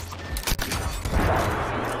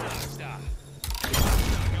 Star.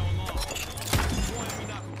 Going long. One enemy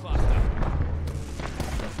knuckle cluster.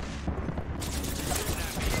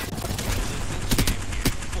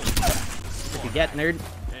 What you get, nerd?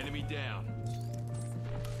 Enemy down.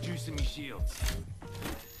 Juicing me shields.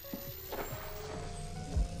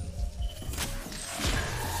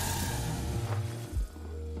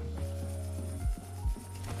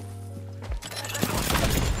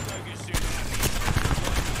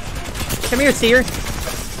 Come here, Seer. You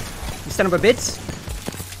son of a bitch.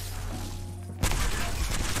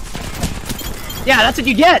 Yeah, that's what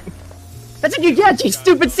you get. That's what you get, you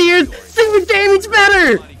stupid Seers. Stupid Gaming's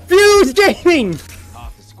better. Fuse Gaming.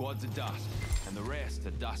 Half the squad's a dust, and the rest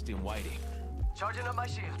are dust in waiting. Charging up my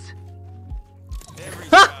shields. Every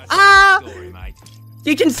Ha! scar's got a story, mate.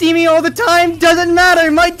 You can see me all the time. Doesn't matter.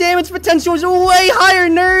 My damage potential is way higher,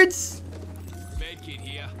 nerds. Medkit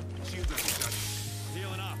here. Shields are recharging.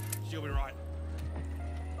 Healing up. She'll be right.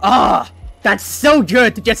 Ah, that's so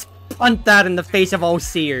good to just punt that in the face of all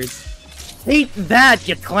Seers. Hate that,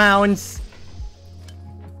 you clowns.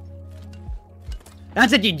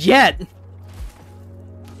 That's what you get.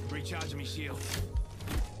 Recharging me shields.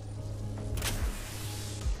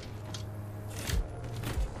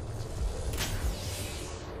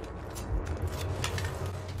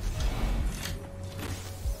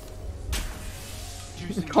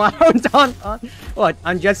 Juicing me Clowns on. What?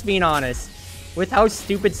 I'm just being honest. With how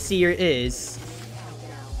stupid Seer is.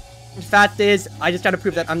 The fact is, I just gotta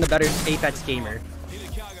prove that I'm the better Apex gamer. Need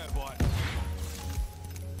a cargo, boy.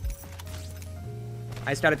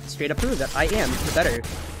 I just gotta straight up prove that I am the better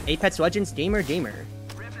Apex Legends gamer.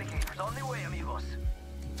 Replicators on the way, amigos.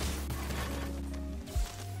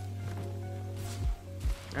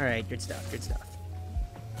 Alright, good stuff.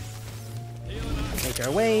 Make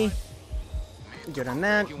our way. Good on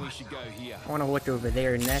that. We should go here. I want to look over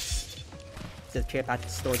there next. The trip at the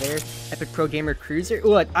store there. Epic Pro Gamer Cruiser.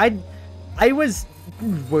 Look, I was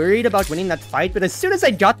worried about winning that fight, but as soon as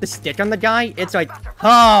I got the stick on the guy, it's like,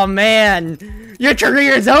 oh man, your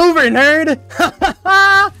career's over, nerd!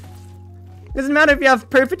 Doesn't matter if you have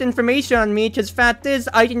perfect information on me, because fact is,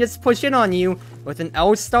 I can just push in on you with an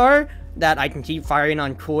L-Star that I can keep firing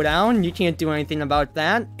on cooldown. You can't do anything about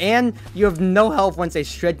that, and you have no health once I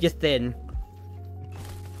shred you thin.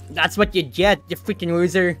 That's what you get, you freaking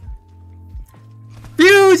loser.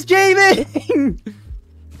 Fuse gaming!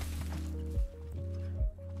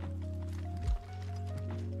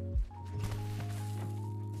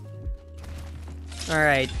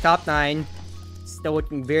 Alright, top 9. Still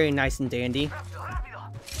looking very nice and dandy.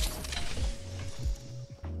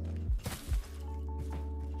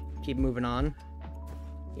 Keep moving on.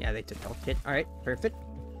 Yeah, they took health kit. Alright, perfect.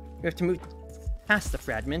 We have to move past the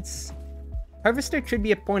fragments. Harvester could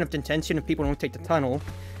be a point of contention if people don't take the tunnel.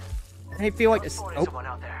 I feel like it's... Oh.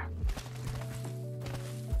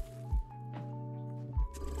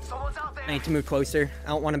 I need to move closer. I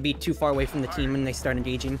don't want to be too far away from the team when they start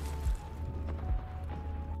engaging.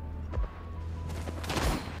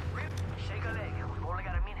 Shake a leg. We've only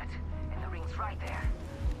got a minute, and the ring's right there.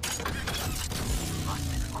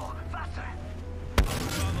 Go faster.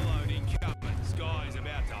 Another load incoming. Sky's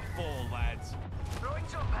about to fall, lads. Throwing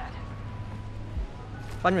jump pad.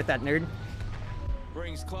 Fun with that, nerd.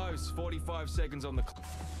 Rings close. 45 seconds on the clock.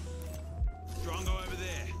 Strongo over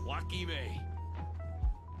there. Lucky me.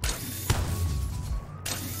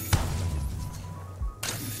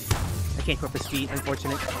 I can't go for speed,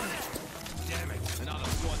 unfortunate. Damn it. Another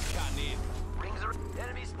squad's cutting in. Rings are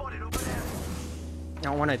enemy spotted over there. I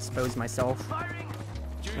don't want to expose myself Firing.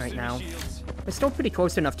 right now. Shields. We're still pretty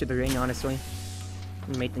close enough to the ring, honestly.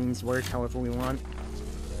 We make things work however we want.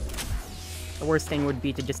 The worst thing would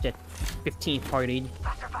be to just get 15th partied.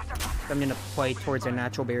 Faster, faster, faster. I'm gonna play towards our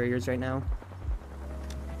natural barriers right now.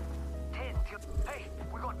 10 till... Hey,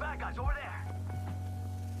 we got bad guys over there.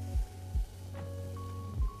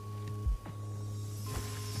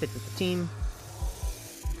 Sit with the team.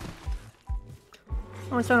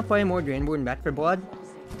 I was trying to play more Draenborn Back for Blood.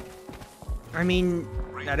 I mean,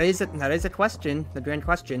 that is a question, the grand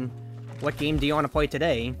question. What game do you want to play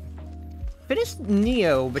today? Finish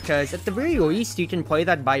Neo, because at the very least you can play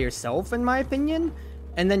that by yourself, in my opinion.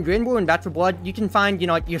 And then Draenborn Back for Blood, you can find, you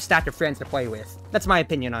know, your stack of friends to play with. That's my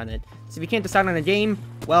opinion on it. So if you can't decide on a game,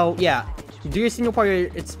 well, yeah. Do your single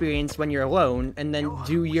player experience when you're alone, and then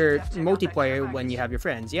do your multiplayer when you have your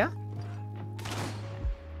friends, yeah?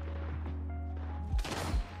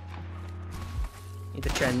 Need to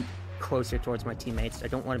trend closer towards my teammates. I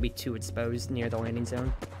don't want to be too exposed near the landing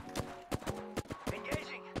zone.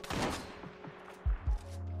 Engaging.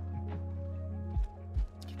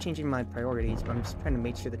 Keep changing my priorities, but I'm just trying to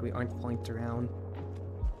make sure that we aren't flanked around.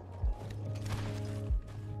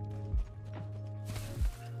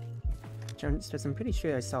 Because I'm pretty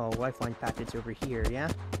sure I saw a lifeline package over here, yeah?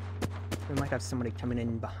 We might have somebody coming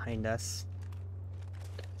in behind us.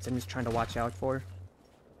 So I'm just trying to watch out for.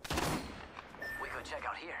 We could check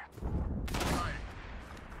out here.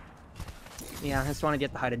 Yeah, I just want to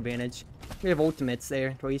get the height advantage. We have ultimates there,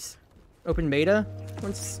 at least. Open beta?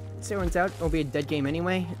 Once it runs out, it'll be a dead game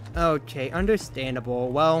anyway. Okay, understandable.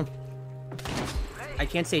 Well, I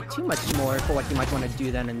can't say too much more for what you might want to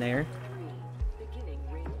do then and there.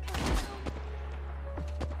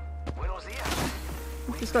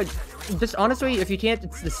 Just honestly, if you can't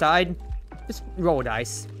decide, just roll a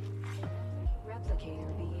dice.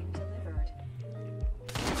 Replicator being delivered.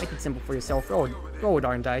 Make it simple for yourself. Roll a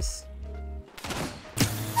darn dice.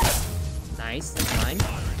 Nice, that's fine.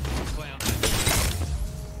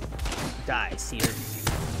 Die, Seer.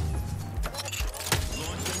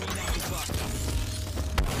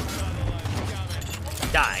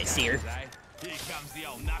 Die, Seer. Here comes the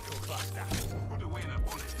old knuckle cluster.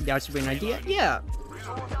 That should be an idea. Yeah.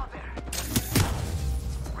 Someone's out there.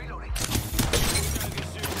 Reloading.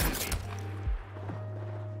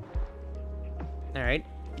 Alright.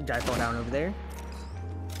 Guy fell down over there.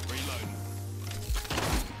 Reloading.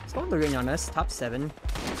 Let's hold the ring on us. Top 7.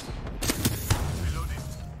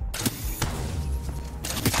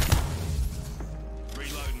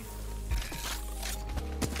 Reloading.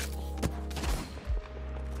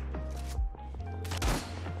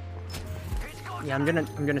 Yeah, I'm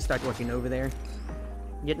gonna start looking over there.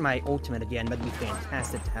 Get my ultimate again, that'd be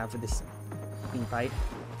fantastic to have for this team fight.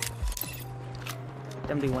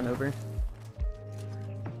 71 over.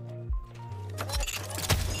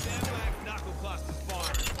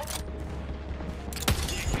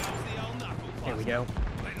 There we go.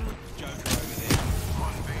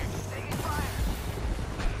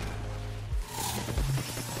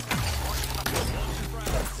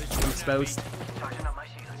 I'm exposed.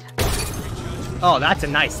 Oh, that's a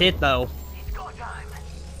nice hit, though.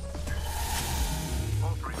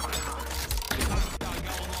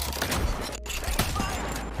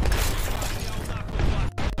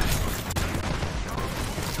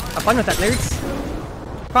 Have fun with that, nerds.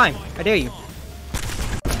 Fine, I dare you.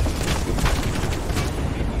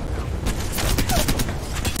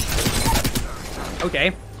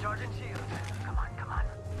 Okay. Come on, come on.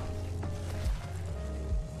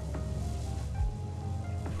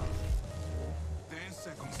 10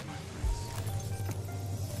 seconds, my friends.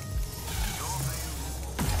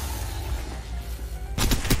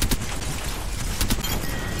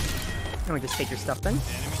 Can we just take your stuff then?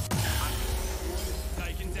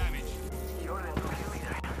 Taking damage.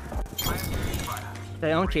 I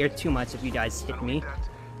don't care too much if you guys hit me.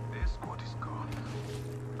 This squad is gone.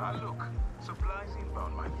 Ah, look. Supplies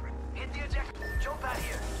inbound, my friend. Hit the eject. Jump out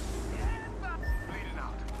here. Bleeding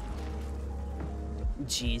out.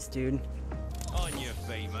 Jeez, dude. On your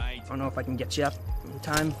feet, mate. I don't know if I can get you up in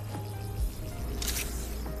time.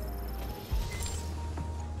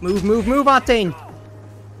 Move, move, move, Octane!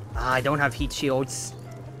 Ah, I don't have heat shields.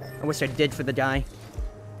 I wish I did for the guy.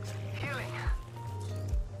 Healing.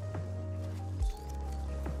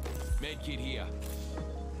 Medkit here.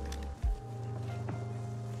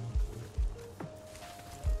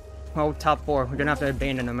 Oh, top 4. We're gonna have to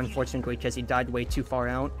abandon him, unfortunately, because he died way too far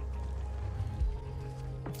out.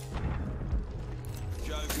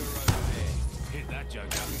 Joker over there. Hit that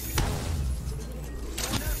Joker.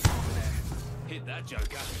 Hit that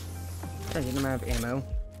Joker. I didn't have ammo.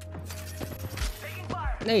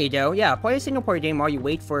 There you go. Yeah, play a single player game while you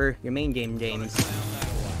wait for your main game games.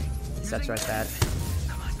 That's right, that.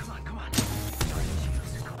 Come on, come on, come on.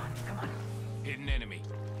 Come on, come on. Hit an enemy.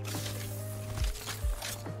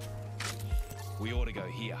 We ought to go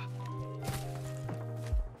here.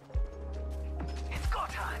 It's go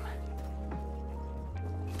time.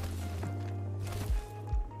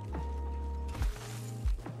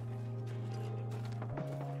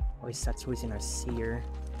 Always sucks losing our seer.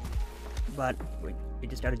 But we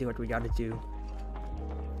just gotta do what we gotta do.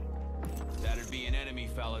 That'd be an enemy,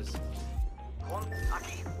 fellas. One,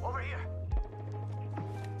 Aki, over here.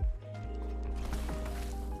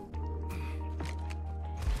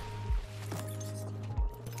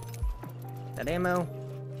 That ammo.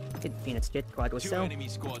 Hit Phoenix Kit, quad with Two cell. enemy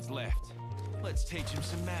squads left. Let's teach him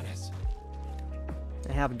some manners.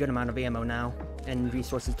 I have a good amount of ammo now, and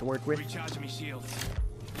resources to work with. Recharge me shields.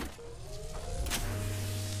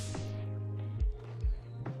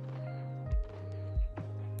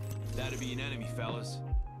 That'd be an enemy, fellas.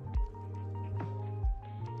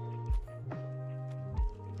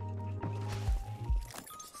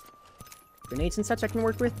 Grenades and such I can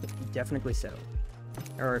work with? Definitely so.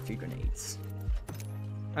 There are a few grenades.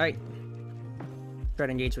 Alright. Try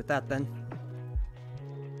to engage with that then.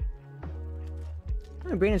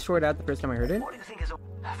 My brain is short out the first time I heard it. What do you think is...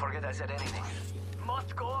 Forget I said anything.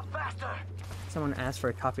 Must go faster. Someone asked for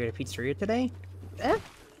a coffee at a pizzeria today? Eh?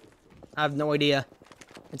 I have no idea.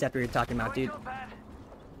 It's after you're talking about, dude.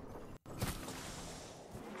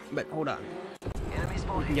 But hold on.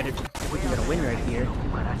 We can get a win right here.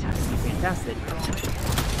 This would be fantastic.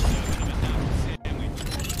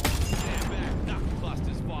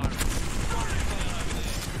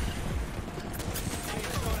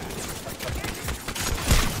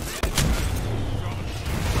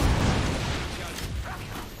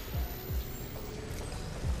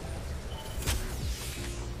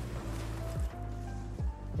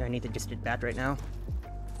 I need to just get that right now.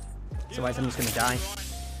 Otherwise I'm just gonna die.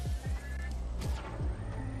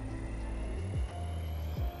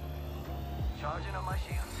 Charging on my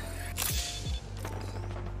shields.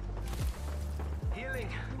 Healing.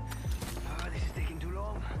 Ah, this is taking too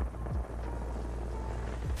long.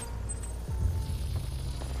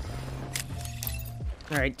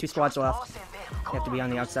 Alright, 2 squads left. You have to be on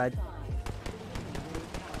the outside.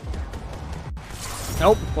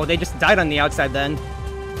 Nope. Well, they just died on the outside then.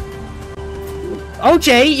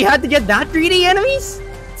 Okay, you had to get that greedy, enemies?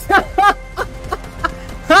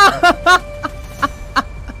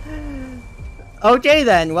 Okay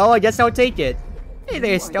then, well I guess I'll take it. Hey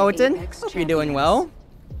there, Skeleton. Hope you're doing well.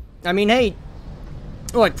 I mean, hey.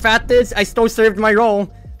 Look, fact is, I still served my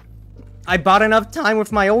role. I bought enough time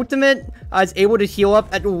with my ultimate. I was able to heal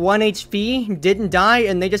up at 1 HP, didn't die,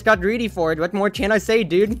 and they just got greedy for it. What more can I say,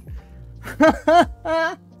 dude?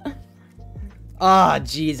 Ah,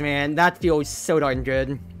 jeez, man. That feels so darn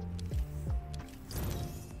good.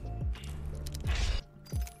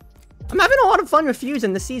 I'm having a lot of fun with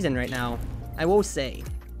Fusion this season right now. I will say.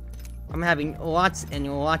 I'm having lots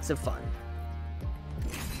and lots of fun.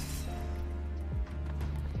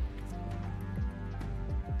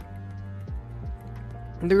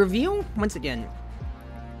 The reveal, once again,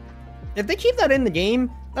 if they keep that in the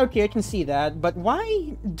game, okay, I can see that, but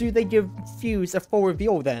why do they give Fuse a full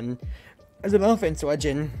reveal then, as an offense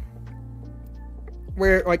legend?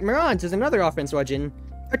 Where, like, Mirage is another offense legend.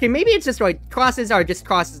 Okay, maybe it's just, like, classes are just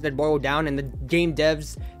classes that boil down, and the game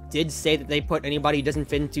devs did say that they put anybody who doesn't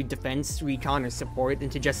fit into defense, recon, or support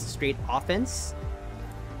into just straight offense.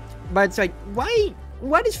 But it's like, why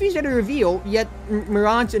does Fuse get a reveal, yet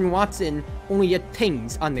Mirage and Wattson only get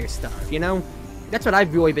pings on their stuff, you know? That's what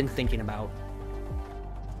I've really been thinking about.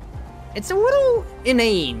 It's a little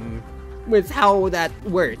inane with how that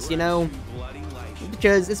works, you know?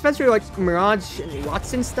 Because, especially like Mirage and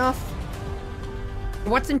Wattson stuff,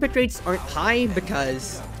 Wattson pick rates aren't high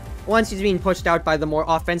because once he's being pushed out by the more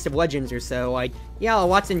offensive legends or so, like, yeah,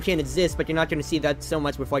 Wattson can exist, but you're not going to see that so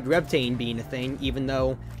much with like Revtane being a thing, even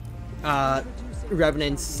though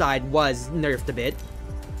Revenant's side was nerfed a bit.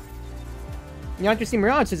 You know, see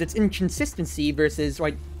Mirage is its inconsistency versus,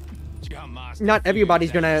 like, not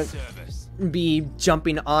everybody's gonna be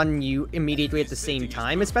jumping on you immediately at the same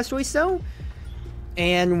time, especially so.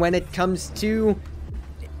 And when it comes to,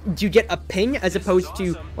 you get a ping as opposed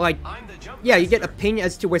to, like, yeah, you get a ping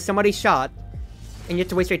as to where somebody shot, and you have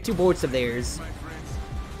to waste like 2 bullets of theirs.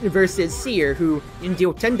 Versus Seer, who can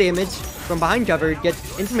deal 10 damage from behind cover, get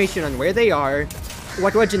information on where they are,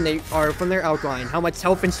 what legend they are from their outline, how much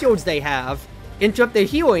health and shields they have, interrupt their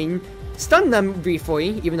healing, stun them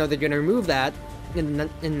briefly, even though they're gonna remove that in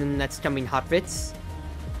the next coming hotfits.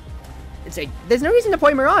 It's like, there's no reason to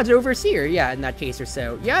play Mirage over Seer, yeah, in that case or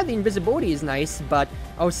so. Yeah, the invisibility is nice, but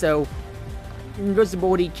also,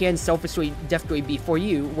 invisibility can selfishly definitely be for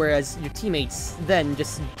you, whereas your teammates then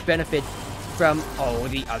just benefit from all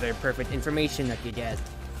the other perfect information that you get.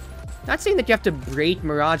 Not saying that you have to break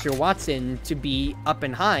Mirage or Wattson to be up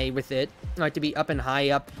and high with it, like to be up and high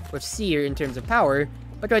up with Seer in terms of power,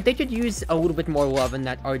 but they could use a little bit more love in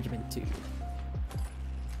that argument too.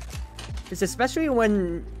 It's especially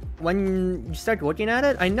when you start looking at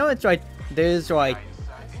it, I know it's like, there's like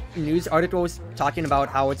news articles talking about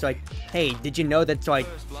how it's like, hey, did you know that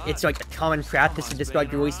it's like a common practice to just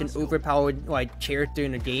like release an overpowered like character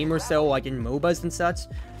in a game or so, like in MOBAs and such.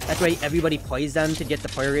 That's why everybody plays them to get the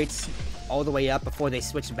player rates all the way up before they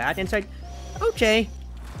switch back. And it's like, okay,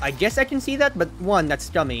 I guess I can see that, but one, that's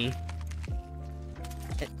dummy.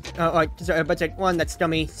 But it's like, one, that's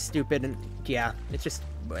dummy, stupid, and yeah, it's just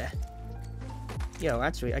bleh. Yo,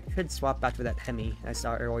 actually, I could swap back to that Hemi I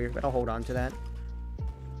saw earlier, but I'll hold on to that.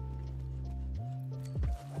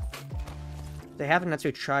 They haven't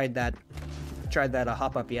actually tried that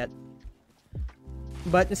hop up yet.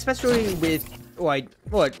 But especially with, like,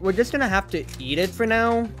 look, we're just gonna have to eat it for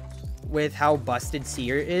now with how busted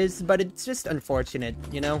Seer is, but it's just unfortunate,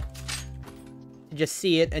 you know? To just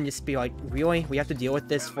see it and just be like, really? We have to deal with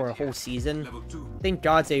this for a whole season? Thank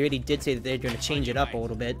God they already did say that they're gonna change it up a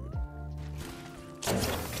little bit.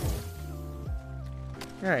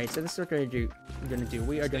 Alright, so this is what we're gonna do.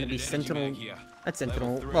 We are gonna be Sentinel. That's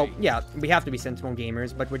Sentinel. Well, yeah, we have to be Sentinel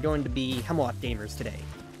gamers, but we're going to be Hemlock gamers today.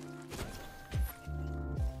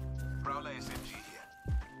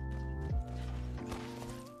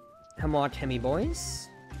 Hemlock Hemi boys.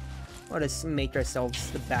 Let us make ourselves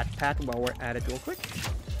the backpack while we're at it real quick.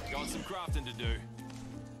 Got some crafting to do.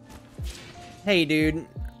 Hey, dude.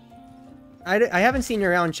 I haven't seen you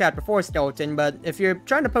around chat before, Skeleton, but if you're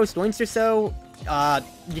trying to post links or so,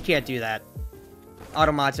 you can't do that.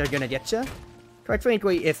 Automods are gonna get you. Quite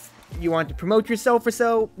frankly, if you want to promote yourself or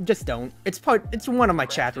so, just don't. It's one of my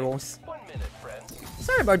chat rules.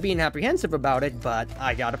 Sorry about being apprehensive about it, but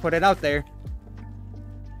I gotta put it out there.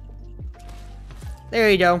 There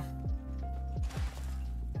you go.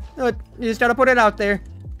 Look, you just gotta put it out there.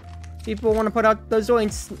 People want to put out those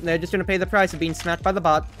links, they're just gonna pay the price of being smacked by the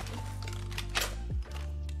bot.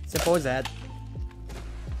 Simple as that.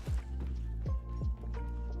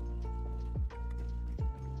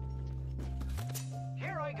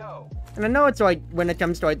 Here I go. And I know it's like, when it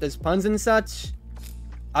comes to like those puns and such,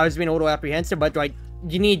 I was being a little apprehensive, but like,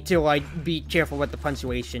 you need to like be careful with the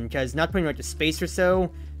punctuation, because not putting like a space or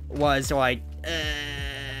so was like,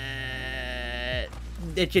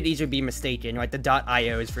 it should easily be mistaken, like the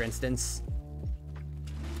 .ios, for instance.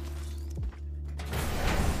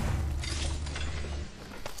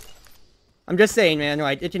 I'm just saying, man,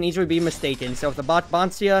 right, it can easily be mistaken. So if the bot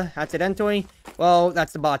bonks you accidentally, well,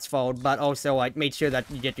 that's the bot's fault. But also, like, make sure that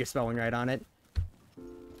you get your spelling right on it.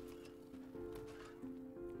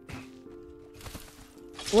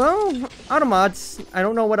 Well, Automods, I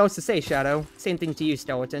don't know what else to say, Shadow. Same thing to you,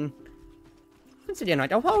 Skeleton. Once again,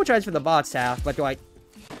 like, I apologize for the bot's half, but, like,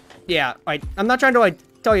 yeah, like, I'm not trying to, like,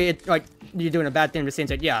 tell you, like, you're doing a bad thing, just saying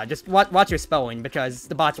that, yeah, just watch your spelling, because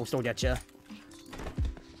the bots will still get you.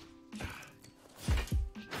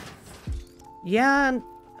 Yeah,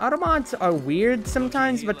 Automods are weird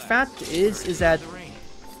sometimes, but fact is that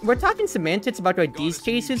we're talking semantics about, like, these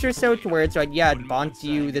cases or so, to where it's, like, yeah, it bonked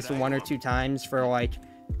you this 1 or 2 times for, like,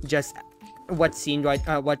 just what seemed like,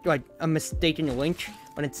 like, a mistaken link,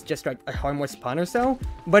 when it's just, like, a harmless pun or so.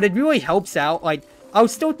 But it really helps out, like, I'll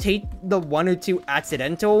still take the 1 or 2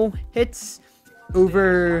 accidental hits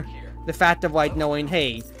over the fact of, like, knowing,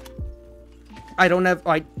 hey, I don't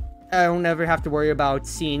ever have to worry about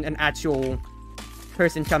seeing an actual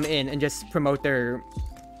person come in and just promote their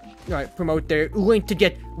link to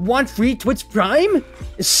get 1 free Twitch Prime?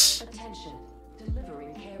 Attention.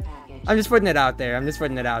 Delivering care package. I'm just putting it out there.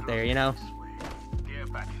 You know? Care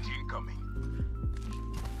package incoming.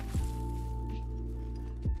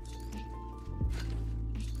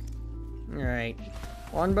 Alright.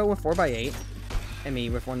 Longbow with 4x8. And me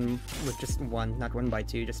with just 1. Not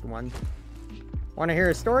 1x2, just 1. Wanna hear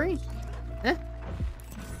a story? Eh?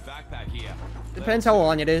 Backpack here. Depends how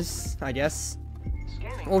long it is, I guess.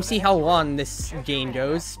 We'll see how long this game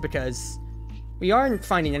goes, because we aren't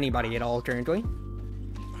finding anybody at all currently.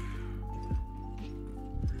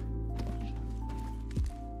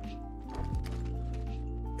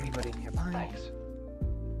 Anybody nearby? Thanks.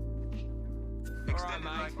 Alright, Extended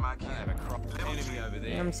mate. light mark I here. have a crop enemy over there.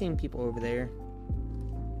 Yeah, I'm seeing people over there.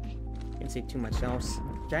 Can't say too much else.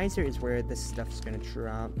 Geyser is where this stuff's gonna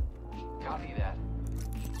drop. Copy that.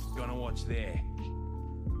 Gonna watch there.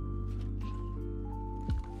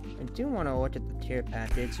 I do want to look at the care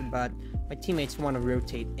package, but my teammates want to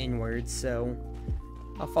rotate inwards, so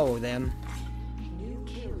I'll follow them. New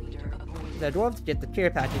kill leader appointed. I'd love to get the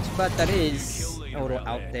care package, but that is a little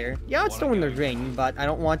out there. Yeah, it's still in the ring, but I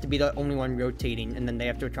don't want to be the only one rotating, and then they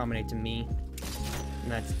have to accommodate to me.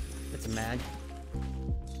 And that's mad.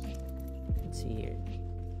 Let's see here.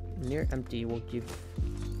 Near empty will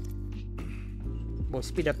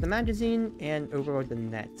speed up the magazine and overload the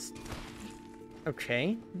nets.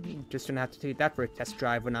 Okay, just gonna have to take that for a test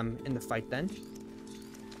drive when I'm in the fight then.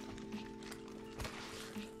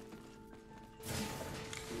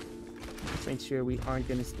 Let's make sure we aren't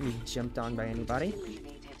gonna be jumped on by anybody.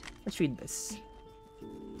 Let's read this.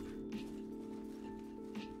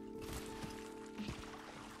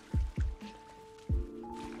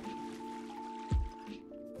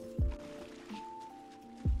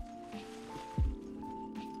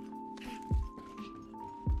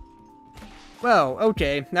 Well,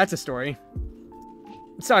 okay, that's a story.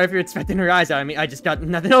 Sorry if you're expecting her eyes out of me, I just got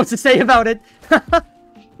nothing else to say about it.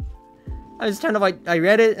 I was kind of like, I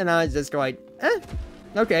read it, and I was just like,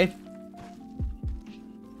 okay.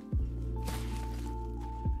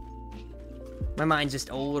 My mind's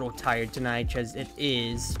just a little tired tonight, because it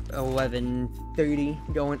is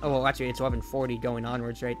 11:30 going, oh, well, actually, it's 11:40 going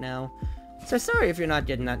onwards right now. So sorry if you're not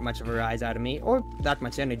getting that much of a rise out of me, or that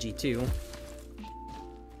much energy, too.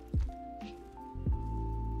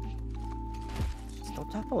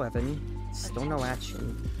 Top 11, still no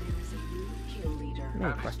action.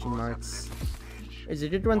 No question marks. Is it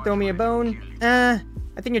did one throw me a bone? I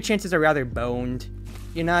think your chances are rather boned.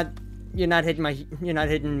 You're not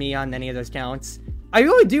hitting me on any of those counts. I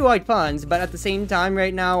really do like puns, but at the same time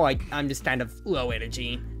right now, like, I'm just kind of low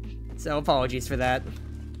energy. So apologies for that.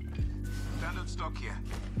 Standard stock here.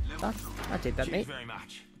 I'll take that, mate. Very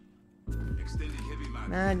much. Extended heavy mag.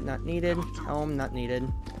 Nah, not needed. Home, not needed.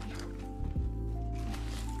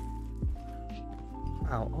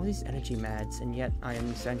 Wow, all these energy mads, and yet I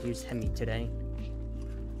am deciding to use Hemi today.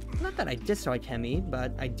 Not that I dislike Hemi,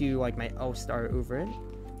 but I do like my All-Star over it.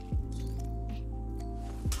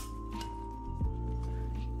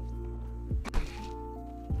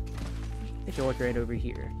 Take a look right over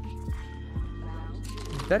here.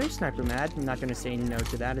 Better Sniper Mad, I'm not going to say no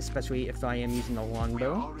to that, especially if I am using the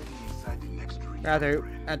longbow. Rather,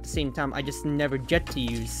 at the same time, I just never get to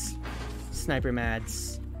use Sniper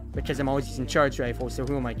Mads. Because I'm always using charge rifles, so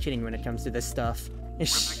who am I kidding when it comes to this stuff?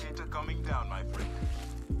 Replicator coming down, my friend.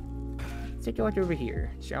 Let's take a look over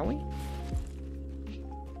here, shall we?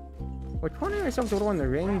 We're cornering ourselves a little in the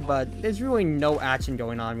ring, but there's really no action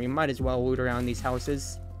going on. We might as well loot around these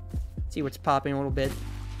houses. See what's popping a little bit.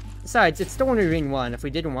 Besides, it's still only ring 1. If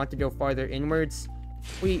we didn't want to go farther inwards,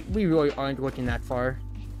 we really aren't looking that far.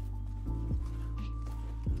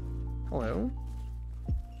 Hello?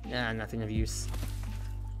 Nah, nothing of use.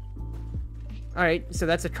 Alright, so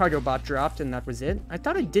that's a cargo bot dropped, and that was it. I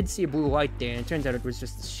thought I did see a blue light there, and it turns out it was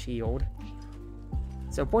just a shield.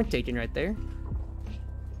 So, point taken right there.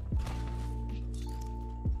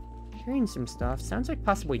 Hearing some stuff. Sounds like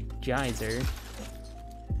possibly Geyser.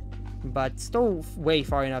 But still way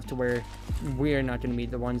far enough to where we're not going to be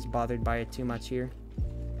the ones bothered by it too much here.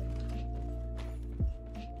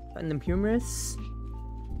 Find them humorous.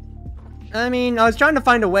 I mean, I was trying to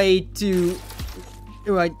find a way to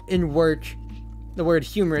work the word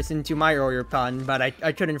humorous into my earlier pun, but I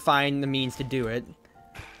couldn't find the means to do it.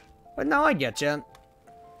 But now I getcha.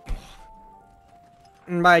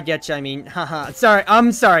 And by getcha, I mean, haha.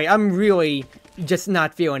 I'm sorry. I'm really just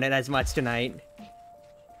not feeling it as much tonight.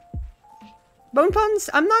 Bone puns,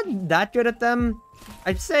 I'm not that good at them.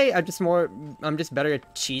 I'd say I'm just better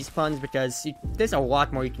at cheese puns because there's a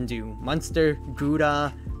lot more you can do. Munster,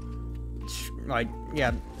 Gouda, like,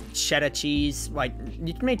 yeah, cheddar cheese. Like,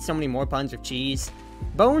 you can make so many more puns with cheese.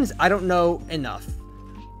 Bones, I don't know enough.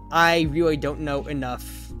 I really don't know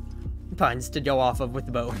enough puns to go off of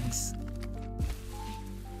with bones.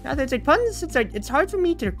 Now, there's like puns, it's hard for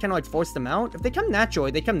me to kind of like force them out. If they come naturally,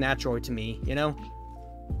 they come naturally to me, you know?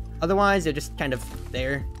 Otherwise, they're just kind of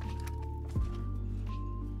there.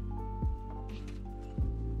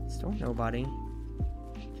 Still nobody.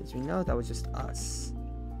 Because we know that was just us.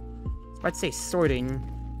 So I'd say sorting.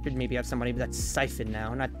 Could maybe have somebody that's siphon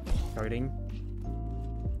now, not sorting.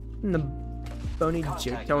 And the bony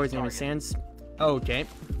joke towers in the sands. Oh, okay.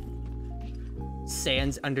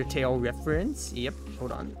 Sans Undertale reference. Yep,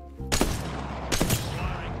 hold on.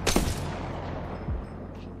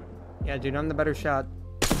 Yeah, dude, I'm the better shot.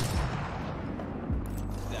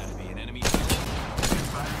 That'd be an enemy.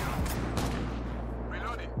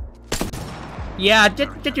 Yeah,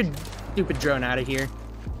 get your stupid drone out of here.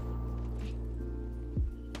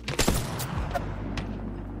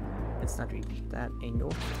 Let's not reach that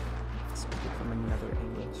angle. Let's get it from another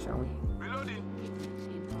angle, shall we? Reloading.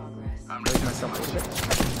 In progress. I'm Raise myself a little bit.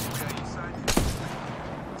 Okay, inside.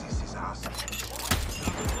 This is awesome.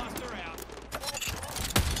 Knuckle Buster out.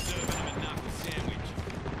 Serving him a knuckle sandwich.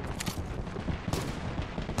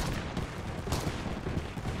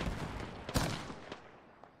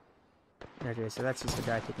 Okay, so that's just the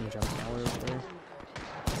guy taking a jump tower over there.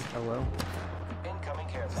 Hello. Incoming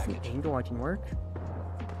care Is this an angle I can work?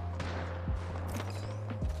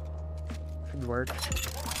 Should work. Here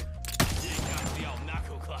comes the old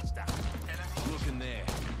knuckle cluster. Look in there.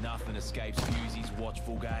 Nothing escapes Fusey's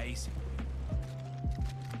watchful gaze.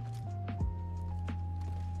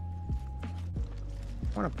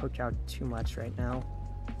 I don't want to poke out too much right now.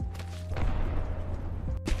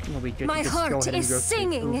 It'll be good My to just go heart ahead and is go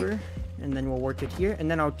singing. over, and then we'll work it here,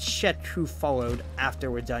 and then I'll check who followed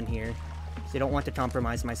after we're done here. So I don't want to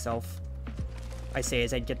compromise myself. I say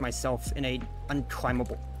as I get myself in a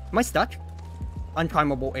unclimbable... Am I stuck?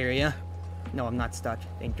 Unclimbable area. No, I'm not stuck.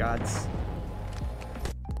 Thank gods.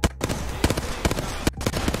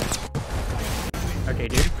 Okay,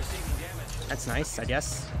 dude. That's nice, I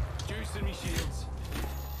guess. Juicing me shields.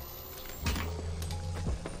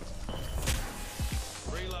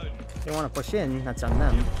 Reloading. If they want to push in, that's on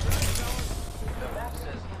them. The map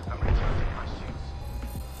says I'm recharging my shields.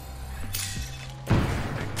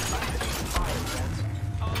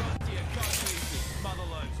 Oh, dear, God, easy.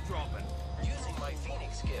 Motherload's dropping. Using my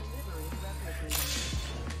Phoenix gift.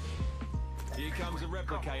 Here comes a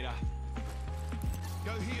replicator.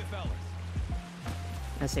 Go here, fellas.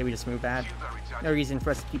 I say we just move back. No reason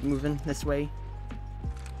for us to keep moving this way.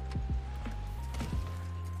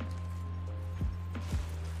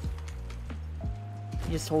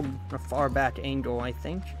 Just hold a far back angle, I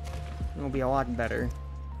think. It'll be a lot better.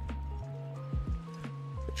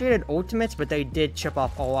 We traded ultimates, but they did chip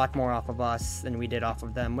off a lot more off of us than we did off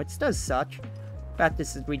of them, which does suck. Fact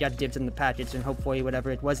is, we got dibs in the package, and hopefully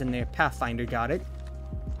whatever it was in there, Pathfinder got it.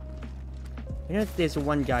 I know that there's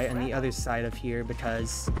one guy on the other side of here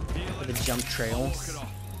because of the jump trails.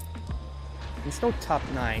 It's still top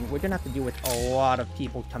 9. We're gonna have to deal with a lot of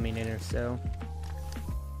people coming in or so.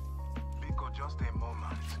 Pico, just a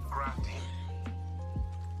moment. Crafting.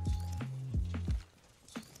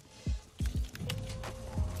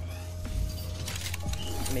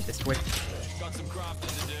 Make this quick. Got some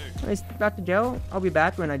crafting to do. Nice, Dr. Joe. I'll be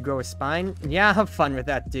back when I grow a spine. Yeah, have fun with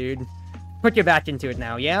that, dude. Put your back into it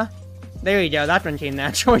now, yeah? There you go, that one came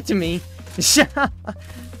naturally to me.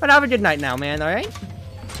 But have a good night now, man, alright?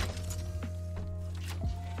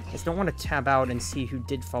 Just don't want to tab out and see who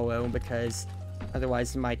did follow, because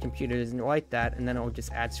otherwise my computer doesn't like that, and then it'll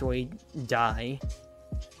just actually die.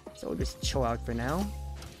 So we'll just chill out for now.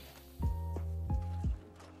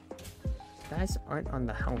 Guys aren't on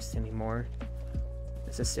the house anymore.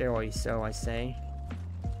 Necessarily so, I say.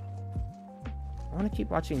 I want to keep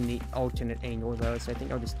watching the alternate angle though, so I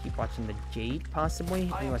think I'll just keep watching the gate,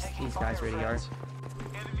 possibly, unless these guys already are.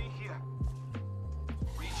 Enemy here.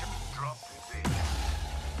 Region drop in.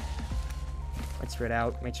 Let's spread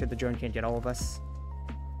out, make sure the drone can't get all of us.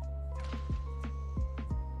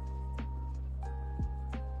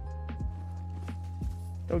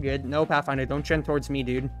 So good. No, Pathfinder, don't trend towards me,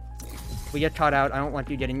 dude. If we get caught out, I don't want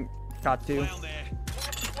you getting caught too. Down there.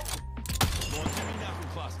 More heavy knuckle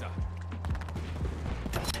cluster.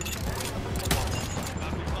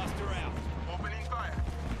 Knuckle cluster out. Opening fire.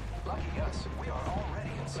 Lucky us, we are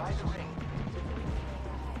already inside the ring.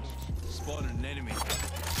 Spotted an enemy.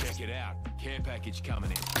 Check it out. Care package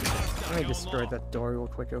coming in. Let me destroy that door real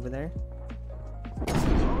quick over there.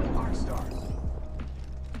 Throwing Arc Star.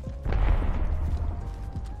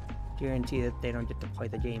 Guarantee that they don't get to play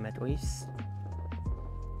the game at least.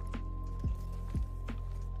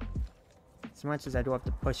 As much as I do have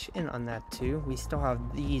to push in on that too, we still have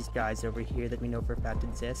these guys over here that we know for a fact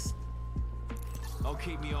exist. I'll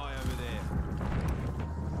keep my eye over there.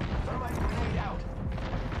 Thermite grenade out.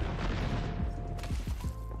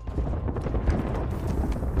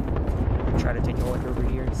 Try to take a look over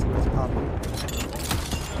here and see what's popping. A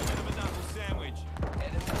bit of a knuckle sandwich.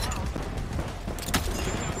 Enemy down.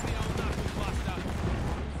 Here comes the old knuckle cluster.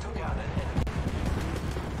 Took out an enemy.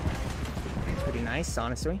 Pretty nice,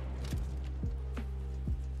 honestly.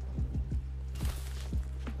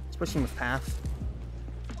 Let's push him with Path.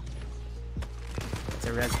 There's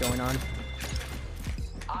a res going on.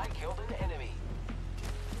 I killed an enemy.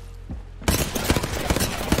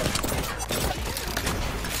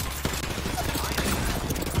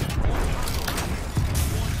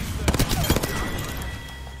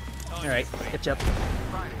 Alright, catch up.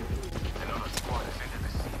 Another squad is into the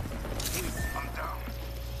scene. I'm down.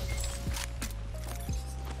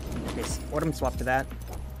 Okay, let him swap to that.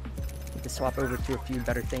 Need to swap over to a few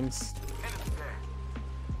better things. Enemy there.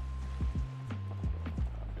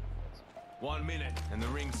 1 minute and the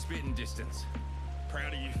ring's spitting distance.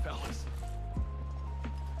 Proud of you fellas.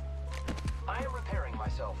 I am repairing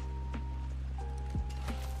myself.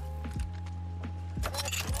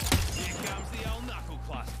 Here comes the old knuckle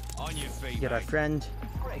cluster. On your feet, Get our mate. friend.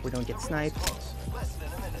 Great. We don't get The ring is sniped. close. Less than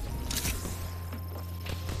a minute.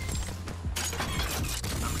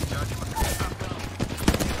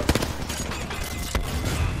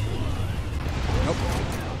 Nope.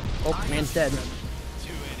 Oh, man's dead. 2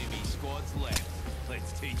 enemy squads left.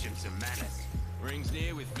 Let's teach him some manners. Ring's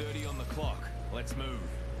near with 30 on the clock. Let's move.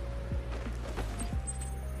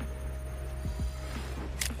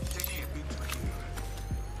 Taking a bit to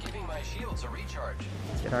heal. Giving my shields a recharge.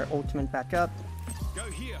 Let's get our ultimate back up. Go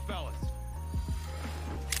here, fellas.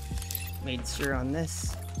 Made sure on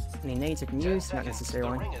this. Any nades I can 10 use? Not seconds.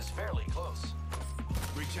 necessarily. The ring is fairly close.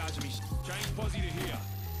 Recharge me. Change posse to here.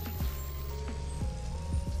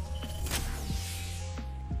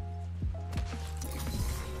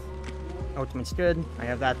 Ultimate's good. I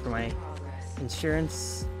have that for my Progress.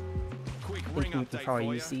 insurance. Quick Think ring we can update probably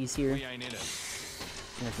for use ya. these here. We ain't in it.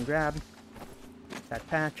 And I can grab that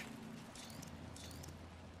patch.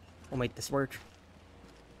 We'll make this work.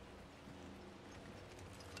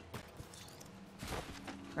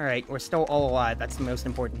 Alright, we're still all alive. That's the most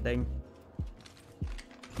important thing.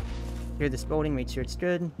 Clear this building, make sure it's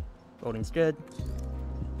good. Building's good.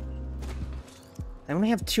 I only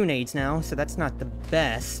have 2 nades now, so that's not the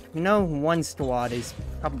best. We know one squad is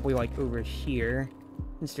probably like over here.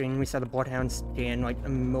 Considering we saw the Bloodhound stand like a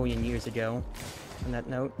million years ago. On that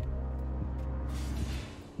note.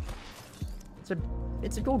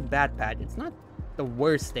 It's a gold bat patch. It's not the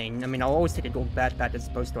worst thing. I mean, I'll always take a gold bat patch as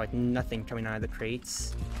opposed to like nothing coming out of the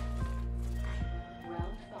crates. Round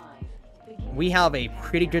 5. Begin. We have a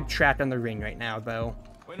pretty good track on the ring right now, though.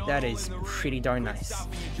 We're not That all is in the ring. pretty darn Quit nice.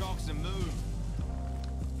 stuffing your jocks and move.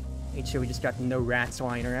 Make sure we just got no rats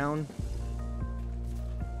lying around.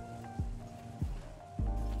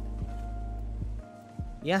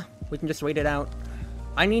 Yeah, we can just wait it out.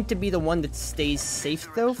 I need to be the one that stays safe,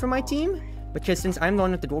 though, for my team. Because since I'm the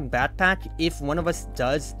one with the gold bat pack, if one of us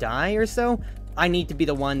does die or so, I need to be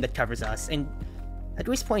the one that covers us. And at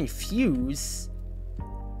least playing Fuse...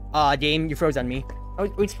 game, you froze on me. I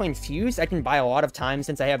was playing Fuse. I can buy a lot of time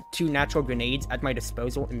since I have 2 natural grenades at my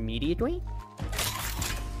disposal immediately.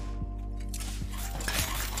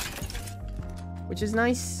 Which is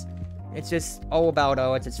nice. It's just all about,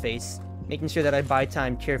 oh, what's its face. Making sure that I buy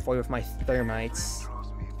time carefully with my thermites.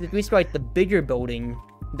 At least like the bigger building,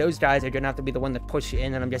 those guys are gonna have to be the one that push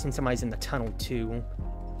in, and I'm guessing somebody's in the tunnel too.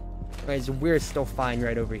 Whereas we're still fine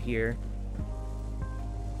right over here.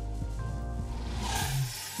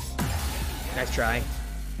 Nice try.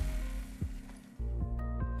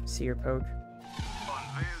 Seer poke.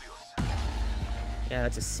 Yeah,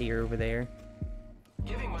 that's a seer over there.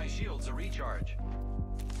 Giving my shields a recharge.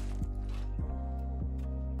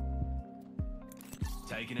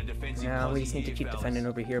 Taking a defensive. Yeah, we just need to keep fellas. defending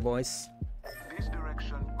over here, boys. This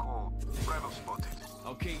direction call. Bravo spotted.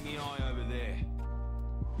 I'll keep my eye over there.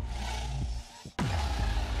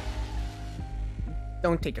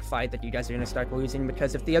 Don't take a fight that you guys are gonna start losing,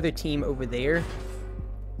 because if the other team over there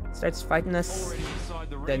starts fighting us, Already inside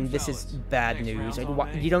the ring, then this is fellas. bad Next news. round's Like,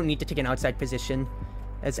 on me. you don't need to take an outside position.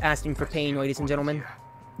 That's asking for pain, ladies and gentlemen.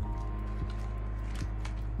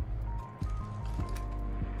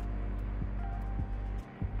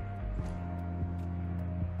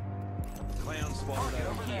 Clown spotted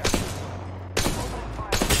over here.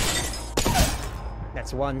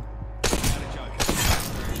 That's one. Got a joker.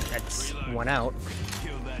 That's Reload. one out.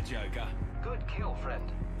 Killed that joker. Good kill, friend.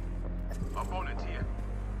 Opponent here.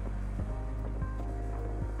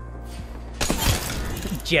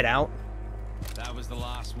 Jet out. That was the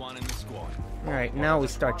last one in the squad. Alright, now we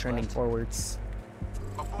start trending forwards.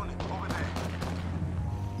 Opponent over there.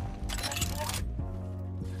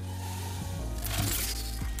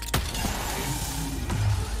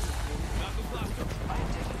 Knuckle blaster.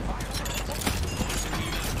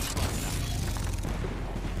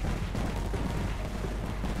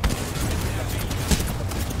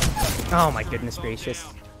 Oh my goodness gracious.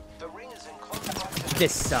 The ring is in close proximity.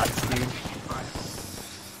 This sucks, dude.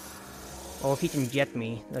 Oh, if he can get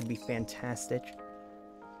me, that'd be fantastic.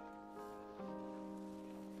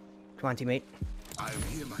 Come on, teammate. I am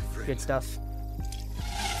here, my friend. Good stuff.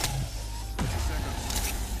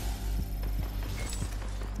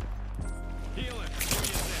 Heal him.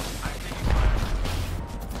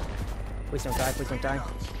 Please don't die, please don't die.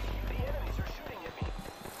 The enemies are shooting at me.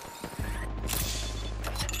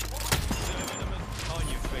 On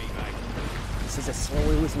your feet, mate. This is a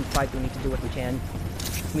slowly losing fight, we need to do what we can.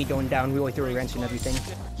 It's me going down really through a wrench and everything.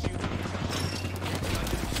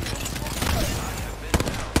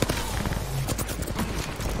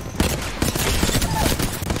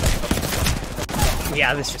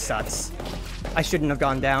 Yeah, this just sucks. I shouldn't have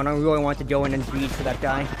gone down. I really wanted to go in and bleed for that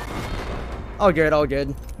guy. All good, all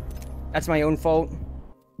good. That's my own fault.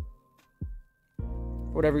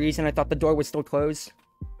 For whatever reason, I thought the door was still closed.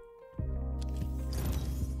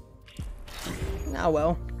 Ah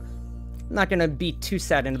well. Not gonna be too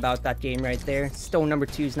saddened about that game right there. Still, number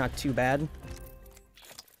 2 is not too bad.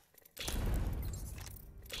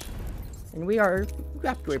 And we are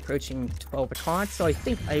rapidly approaching 12 o'clock, so I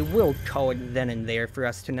think I will call it then and there for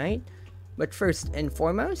us tonight. But first and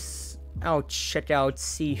foremost, I'll check out,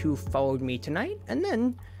 see who followed me tonight, and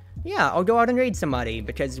then, yeah, I'll go out and raid somebody,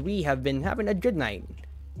 because we have been having a good night.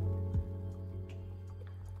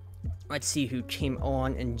 Let's see who came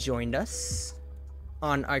on and joined us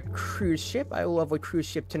on our cruise ship. I love a cruise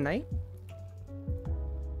ship tonight.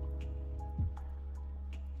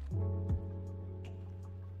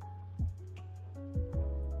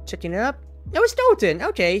 Checking it up. It was Dalton.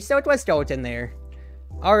 Okay, so it was Dalton there.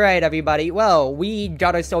 Alright, everybody. Well, we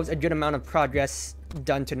got ourselves a good amount of progress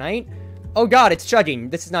done tonight. Oh god, it's chugging.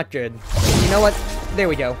 This is not good. You know what? There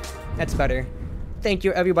we go. That's better. Thank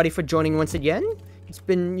you, everybody, for joining once again. It's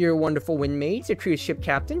been your wonderful windmates, your cruise ship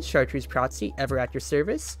captain, Chartreuse Protzy, ever at your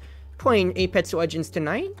service, playing Apex Legends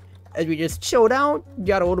tonight, as we just chilled out,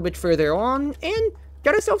 got a little bit further on, and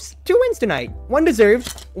got ourselves 2 wins tonight. One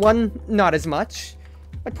deserved, one not as much.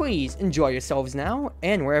 But please, enjoy yourselves now,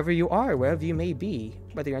 and wherever you are, wherever you may be,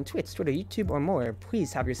 whether you're on Twitch, Twitter, YouTube, or more,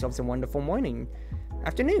 please have yourselves a wonderful morning,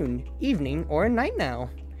 afternoon, evening, or night now.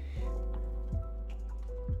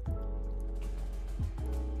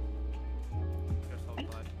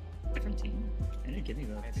 Different team. They didn't give me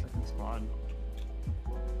the second squad.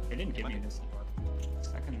 They didn't give me this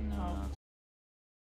second